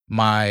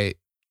my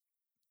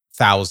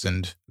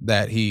 1,000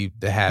 that he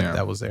had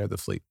that was there, the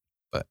fleet.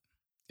 But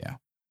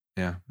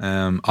yeah.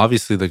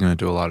 Obviously they're going to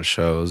do a lot of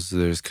shows.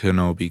 There's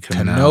Kenobi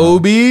coming out.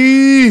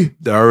 Kenobi!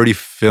 They're already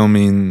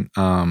filming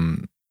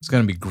it's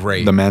going to be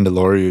great. The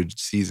Mandalorian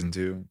season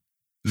 2.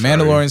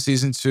 Mandalorian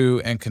season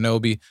 2 and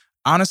Kenobi.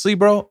 Honestly,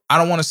 bro, I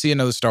don't want to see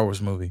another Star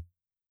Wars movie.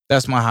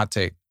 That's my hot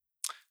take.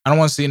 I don't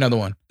want to see another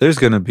one. There's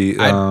gonna be.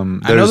 I know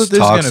that there's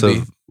talks gonna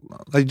be.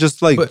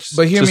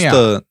 But hear me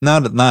out.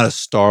 Not a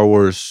Star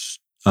Wars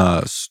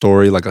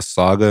story like a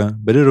saga,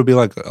 but it'll be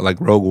like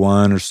Rogue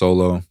One or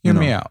Solo. Hear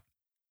me out.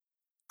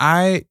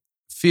 I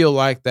feel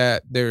like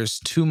that there's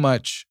too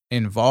much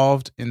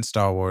involved in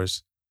Star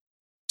Wars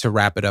to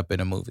wrap it up in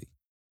a movie.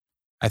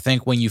 I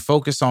think when you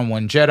focus on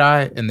one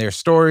Jedi and their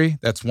story,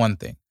 that's one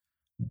thing.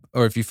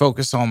 Or if you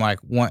focus on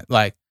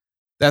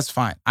that's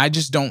fine. I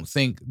just don't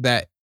think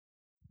that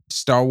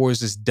Star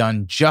Wars is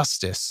done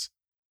justice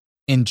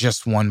in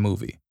just one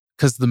movie,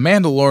 because The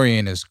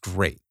Mandalorian is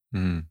great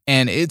and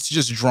it's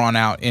just drawn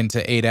out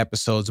into 8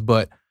 episodes,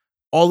 but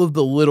all of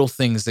the little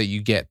things that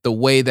you get, the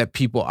way that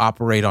people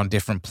operate on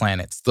different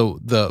planets, the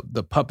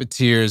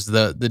puppeteers,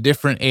 the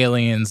different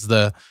aliens,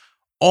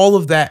 all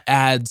of that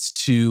adds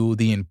to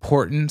the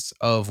importance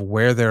of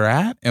where they're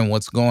at and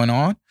what's going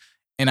on.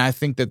 And I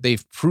think that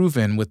they've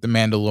proven with The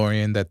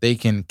Mandalorian that they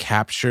can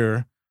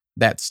capture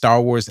that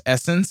Star Wars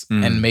essence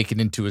and make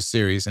it into a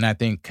series. And I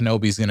think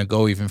Kenobi's going to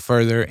go even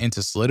further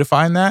into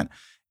solidifying that.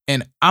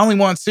 And I only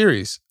want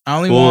series.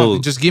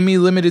 Just give me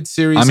limited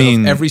series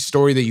of every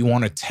story that you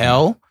want to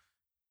tell.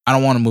 I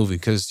don't want a movie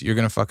because you're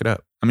going to fuck it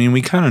up. I mean,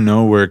 we kind of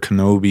know where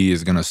Kenobi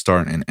is going to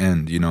start and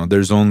end.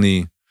 There's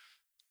only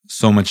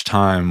so much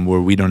time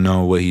where we don't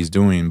know what he's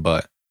doing,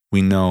 but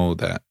we know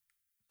that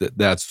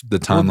that's the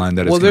timeline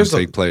that it's going to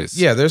take place.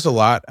 Yeah, there's a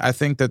lot. I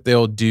think that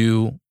they'll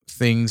do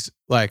things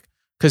like,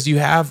 because you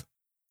have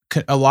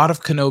a lot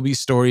of Kenobi's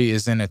story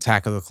is in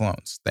Attack of the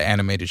Clones, the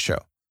animated show,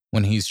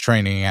 when he's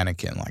training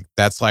Anakin. Like,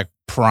 that's like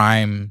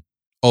prime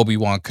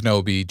Obi-Wan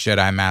Kenobi,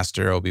 Jedi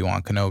Master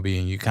Obi-Wan Kenobi,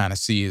 and you kind of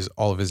see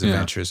all of his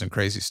adventures and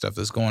crazy stuff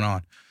that's going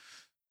on.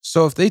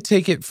 So if they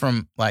take it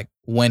from like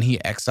when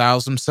he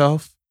exiles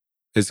himself,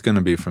 it's going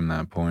to be from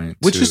that point,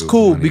 which is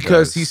cool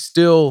because he's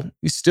still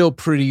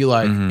pretty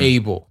like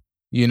able.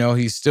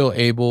 He's still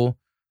able.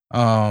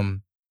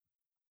 I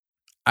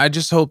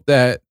just hope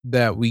that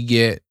we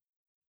get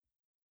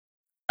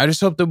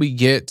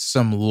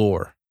some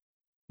lore.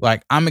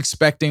 Like, I'm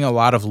expecting a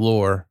lot of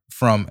lore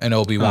from an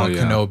Obi-Wan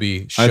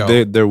Kenobi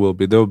show. There will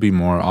be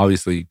more,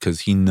 obviously,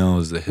 because he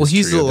knows the history. Well,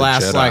 he's the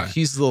last Jedi.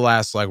 He's the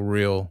last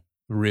real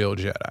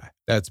Jedi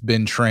that's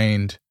been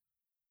trained.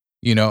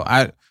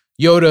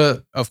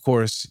 Yoda, of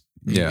course,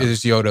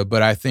 is Yoda,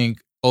 but I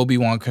think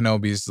Obi-Wan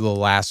Kenobi is the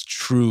last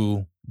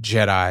true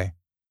Jedi,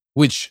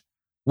 which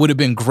would have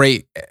been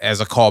great as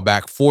a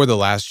callback for The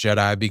Last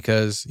Jedi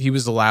because he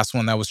was the last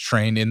one that was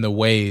trained in the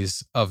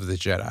ways of the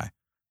Jedi.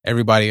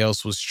 Everybody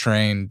else was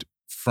trained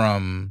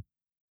from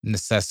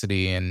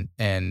necessity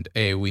and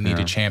we need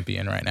a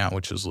champion right now,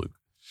 which is Luke.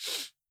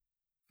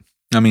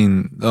 I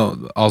mean,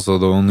 also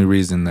the only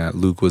reason that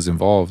Luke was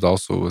involved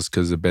also was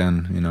because of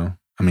Ben, you know.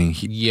 I mean,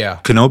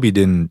 Kenobi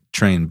didn't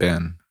train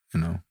Ben, you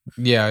know.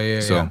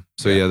 So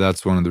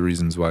that's one of the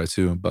reasons why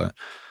too. But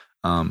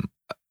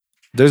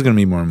there's gonna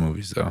be more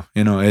movies though.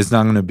 You know, it's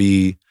not gonna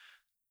be.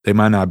 They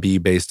might not be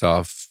based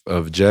off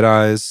of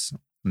Jedis.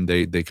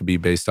 They could be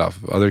based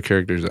off of other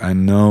characters. I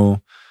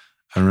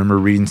remember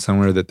reading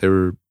somewhere that they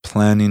were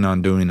planning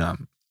on doing a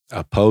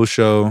Poe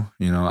show.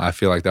 You know, I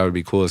feel like that would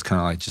be cool. It's kind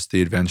of like just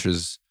the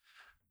adventures.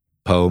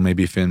 Poe,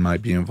 maybe Finn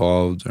might be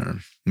involved, or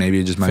maybe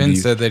it just might be. Finn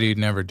said that he'd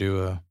never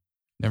do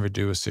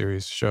a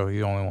series show.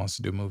 He only wants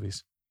to do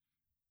movies.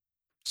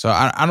 So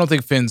I don't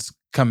think Finn's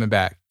coming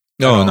back.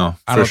 No,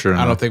 for sure.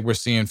 I don't think we're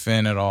seeing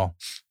Finn at all.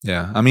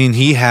 Yeah, I mean,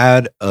 he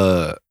had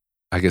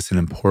I guess an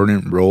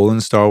important role in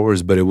Star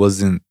Wars, but it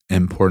wasn't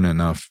important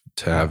enough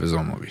to have his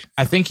own movie.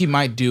 I think he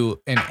might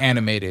do an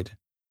animated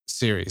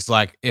series.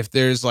 Like if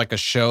there's like a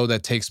show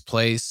that takes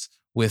place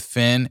with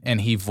Finn and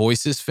he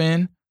voices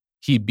Finn,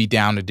 he'd be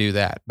down to do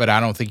that. But I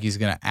don't think he's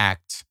going to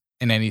act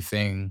in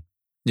anything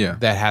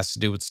that has to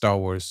do with Star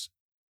Wars.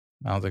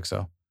 I don't think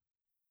so.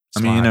 I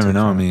mean, you never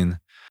know. I mean,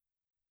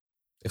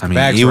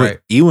 right.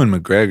 Ewan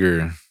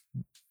McGregor,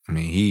 I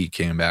mean, he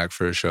came back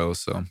for a show,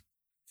 so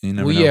you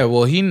never know. Yeah,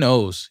 well, he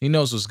knows. He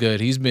knows what's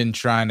good. He's been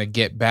trying to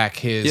get back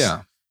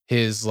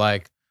his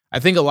like, I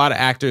think a lot of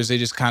actors, they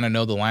just kind of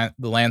know the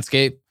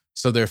landscape.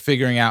 So they're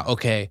figuring out,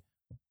 okay,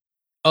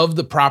 of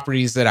the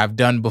properties that I've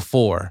done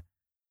before,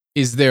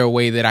 is there a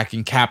way that I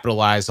can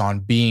capitalize on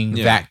being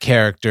that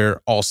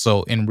character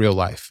also in real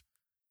life?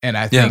 And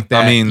I think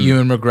that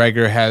Ewan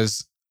McGregor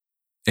has,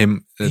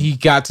 he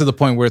got to the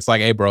point where it's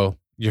like, hey, bro,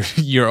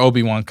 you're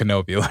Obi-Wan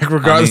Kenobi. Like,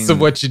 regardless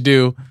of what you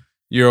do,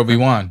 you're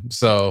Obi-Wan.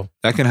 So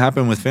that can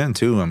happen with Finn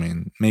too. I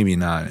mean, maybe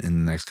not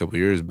in the next couple of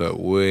years, but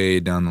way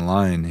down the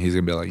line, he's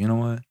gonna be like, you know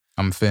what?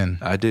 I'm Finn.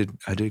 I did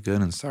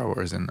good in Star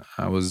Wars, and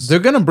I was. They're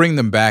gonna bring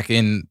them back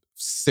in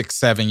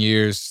 6-7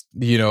 years,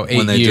 8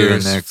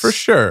 years do next, for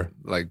sure.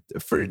 Like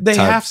they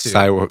have to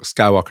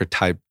Skywalker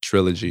type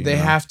trilogy. They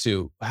have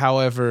to.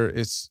 However,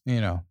 it's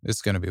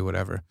it's gonna be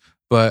whatever.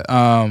 But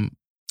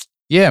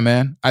yeah,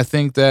 man, I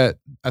think that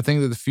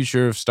the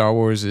future of Star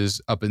Wars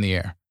is up in the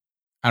air.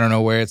 I don't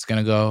know where it's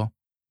gonna go.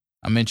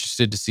 I'm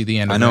interested to see the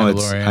end of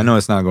Mandalorian. I know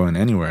it's not going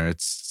anywhere.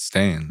 It's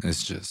staying.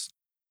 It's just.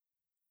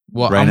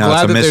 Well, right I'm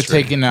glad that they're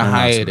taking a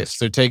hiatus.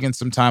 They're taking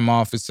some time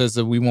off. It says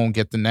that we won't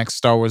get the next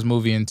Star Wars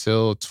movie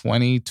until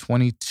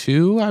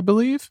 2022, I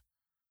believe.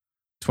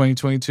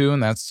 2022,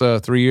 and that's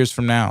 3 years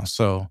from now.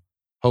 So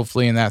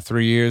hopefully in that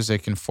 3 years, they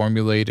can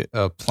formulate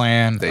a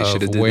plan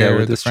of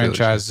where the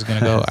franchise is going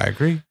to go. I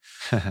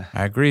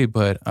agree.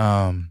 But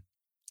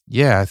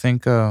yeah, I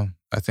think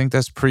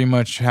that's pretty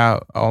much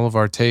how all of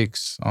our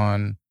takes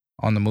on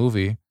the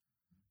movie.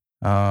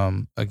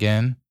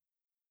 Again.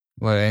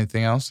 What?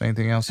 Anything else?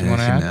 Anything else you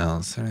want to add?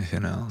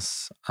 Anything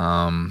else?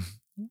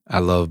 I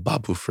love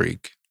Babu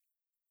Freak.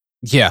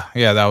 Yeah,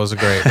 that was a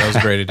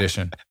great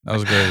addition.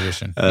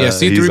 Yeah,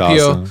 C-3PO.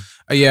 Awesome.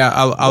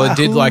 I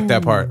did like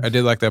that part. I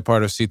did like that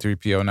part of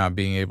C-3PO not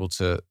being able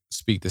to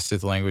speak the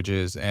Sith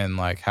languages and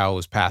like how it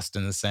was passed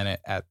in the Senate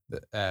at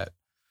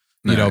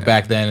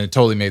back then. It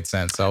totally made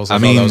sense. I was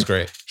like, that was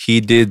great.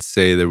 He did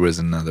say there was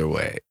another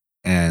way,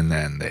 and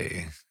then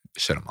they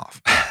shut him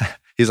off.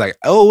 He's like,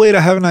 "Oh wait, I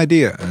have an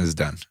idea," and it's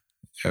done.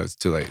 Yeah, it's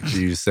too late.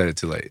 You said it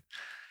too late.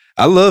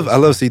 I love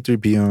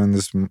C-3PO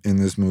in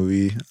this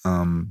movie.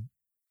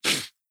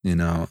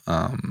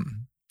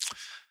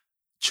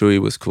 Chewie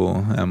was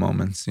cool at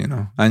moments.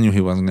 I knew he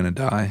wasn't gonna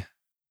die.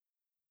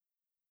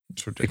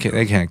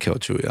 They can't kill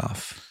Chewie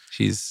off.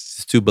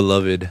 He's too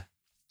beloved.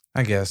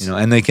 I guess.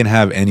 And they can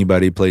have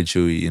anybody play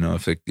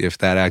Chewie. If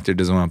that actor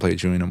doesn't want to play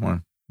Chewie no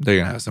more, they're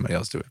gonna have somebody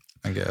else do it.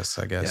 I guess.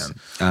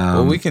 Yeah.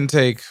 Well, we can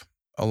take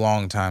a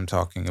long time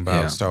talking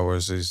about Star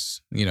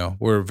Wars.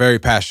 We're very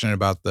passionate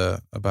about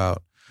the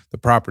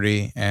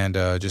property, and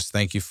just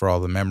thank you for all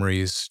the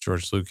memories,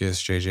 George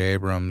Lucas, J.J.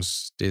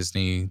 Abrams,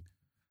 Disney,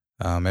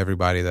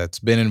 everybody that's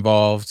been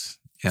involved.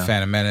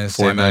 Phantom Menace,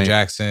 Samuel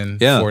Jackson,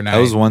 Fortnite. That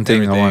was one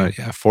thing I wanted.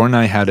 Yeah,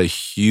 Fortnite had a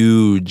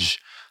huge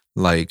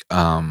like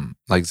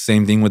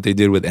same thing what they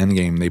did with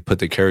Endgame. They put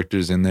the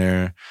characters in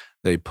there.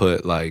 They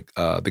put like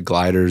the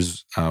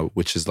gliders,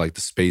 which is like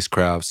the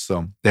spacecraft.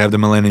 So they have the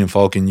Millennium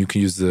Falcon. You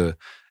can use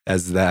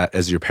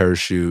as your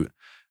parachute.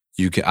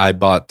 I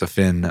bought the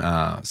Finn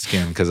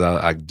skin because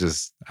I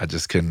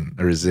just couldn't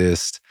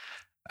resist.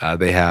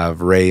 They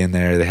have Rey in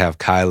there. They have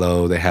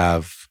Kylo. They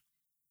have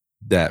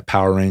that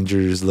Power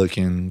Rangers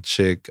looking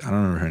chick. I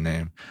don't remember her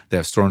name. They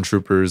have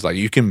Stormtroopers. Like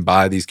you can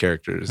buy these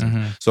characters.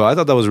 Mm-hmm. So I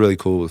thought that was really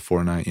cool with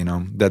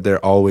Fortnite. That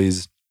they're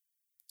always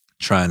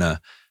trying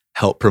to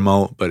help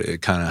promote, but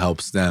it kind of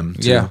helps them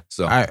too. Yeah.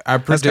 So I that's kind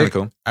of predict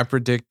cool. I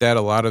predict that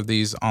a lot of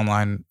these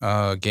online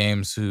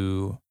games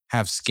who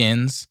have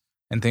skins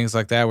and things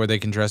like that where they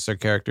can dress their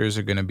characters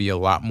are going to be a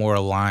lot more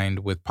aligned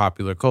with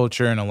popular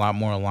culture and a lot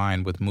more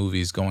aligned with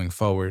movies going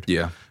forward.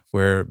 Yeah.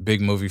 Where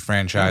big movie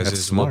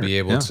franchises will be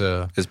able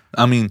to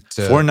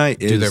Fortnite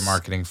do their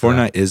marketing for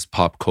Fortnite is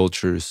pop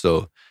culture,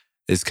 so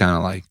it's kind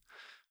of like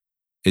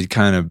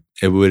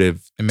it would have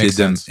makes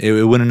sense.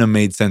 It wouldn't have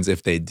made sense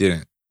if they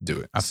didn't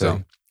do it. I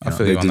feel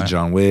they did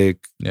John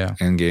Wick, yeah,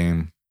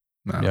 Endgame,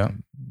 yeah,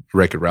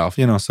 Wreck-It Ralph.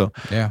 So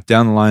yeah,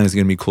 down the line it's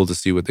gonna be cool to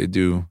see what they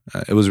do.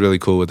 It was really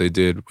cool what they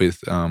did with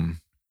the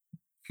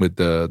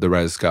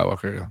Rise of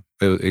Skywalker.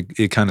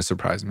 It kind of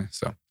surprised me.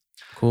 So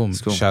cool.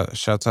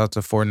 Shouts out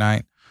to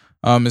Fortnite.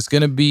 It's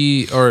gonna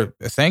be, or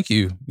thank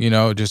you,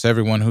 just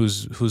everyone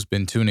who's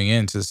been tuning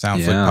in to the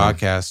Soundflick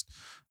podcast.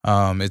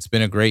 It's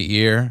been a great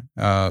year.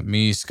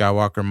 Me,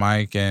 Skywalker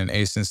Mike, and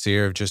A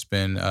Sincere have just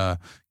been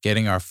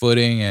getting our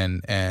footing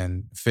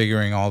and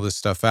figuring all this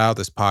stuff out,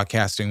 this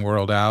podcasting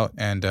world out,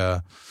 and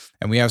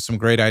we have some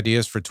great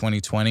ideas for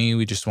 2020.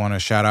 We just want to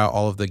shout out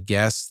all of the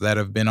guests that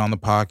have been on the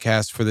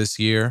podcast for this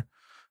year.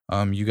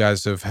 You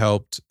guys have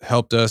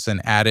helped us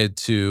and added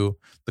to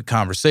the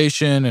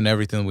conversation and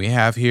everything we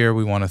have here.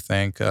 We want to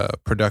thank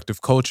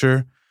Productive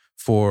Culture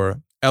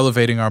for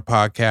elevating our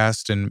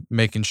podcast and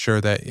making sure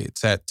that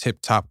it's at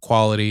tip-top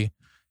quality.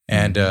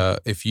 And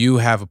if you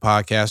have a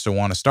podcast or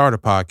want to start a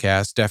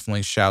podcast,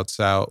 definitely shout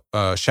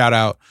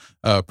out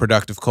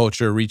Productive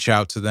Culture. Reach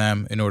out to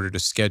them in order to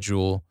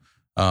schedule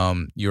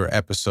your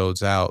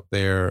episodes out.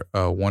 They're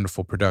a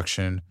wonderful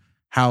production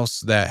house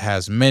that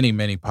has many,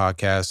 many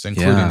podcasts,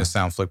 including the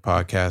Soundflick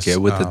podcast.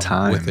 Get with the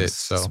times. With it.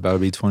 So it's about to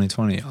be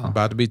 2020. Y'all.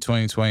 About to be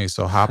 2020.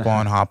 So hop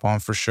on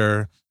for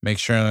sure. Make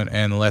sure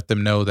and let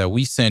them know that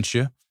we sent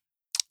you.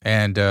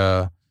 And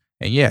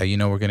yeah,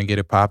 we're going to get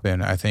it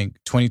popping. I think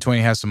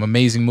 2020 has some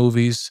amazing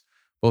movies,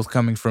 both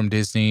coming from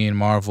Disney and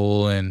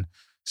Marvel, and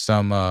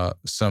some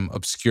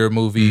obscure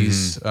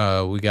movies.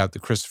 We got the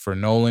Christopher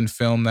Nolan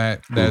film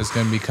that is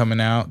going to be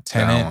coming out.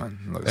 Tenet. That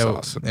one looks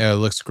awesome. Yeah, it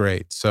looks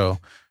great. So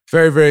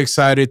very, very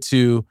excited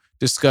to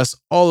discuss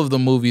all of the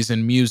movies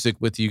and music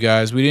with you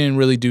guys. We didn't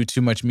really do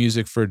too much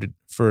music for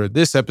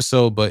this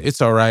episode, but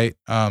it's all right.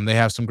 They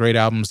have some great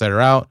albums that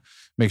are out.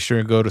 Make sure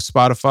to go to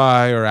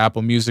Spotify or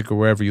Apple Music or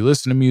wherever you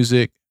listen to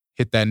music.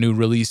 Hit that new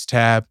release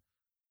tab.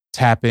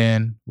 Tap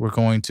in. We're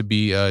going to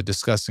be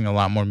discussing a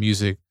lot more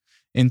music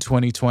in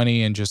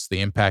 2020 and just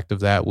the impact of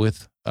that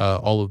with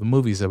all of the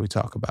movies that we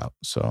talk about.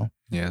 So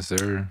yes,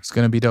 sir. It's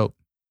going to be dope.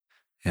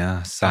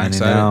 Yeah,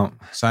 signing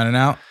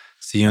out.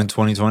 See you in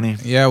 2020.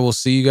 Yeah, we'll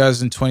see you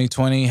guys in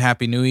 2020.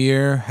 Happy New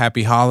Year.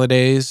 Happy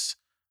holidays.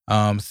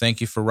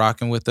 Thank you for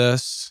rocking with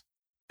us.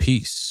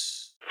 Peace.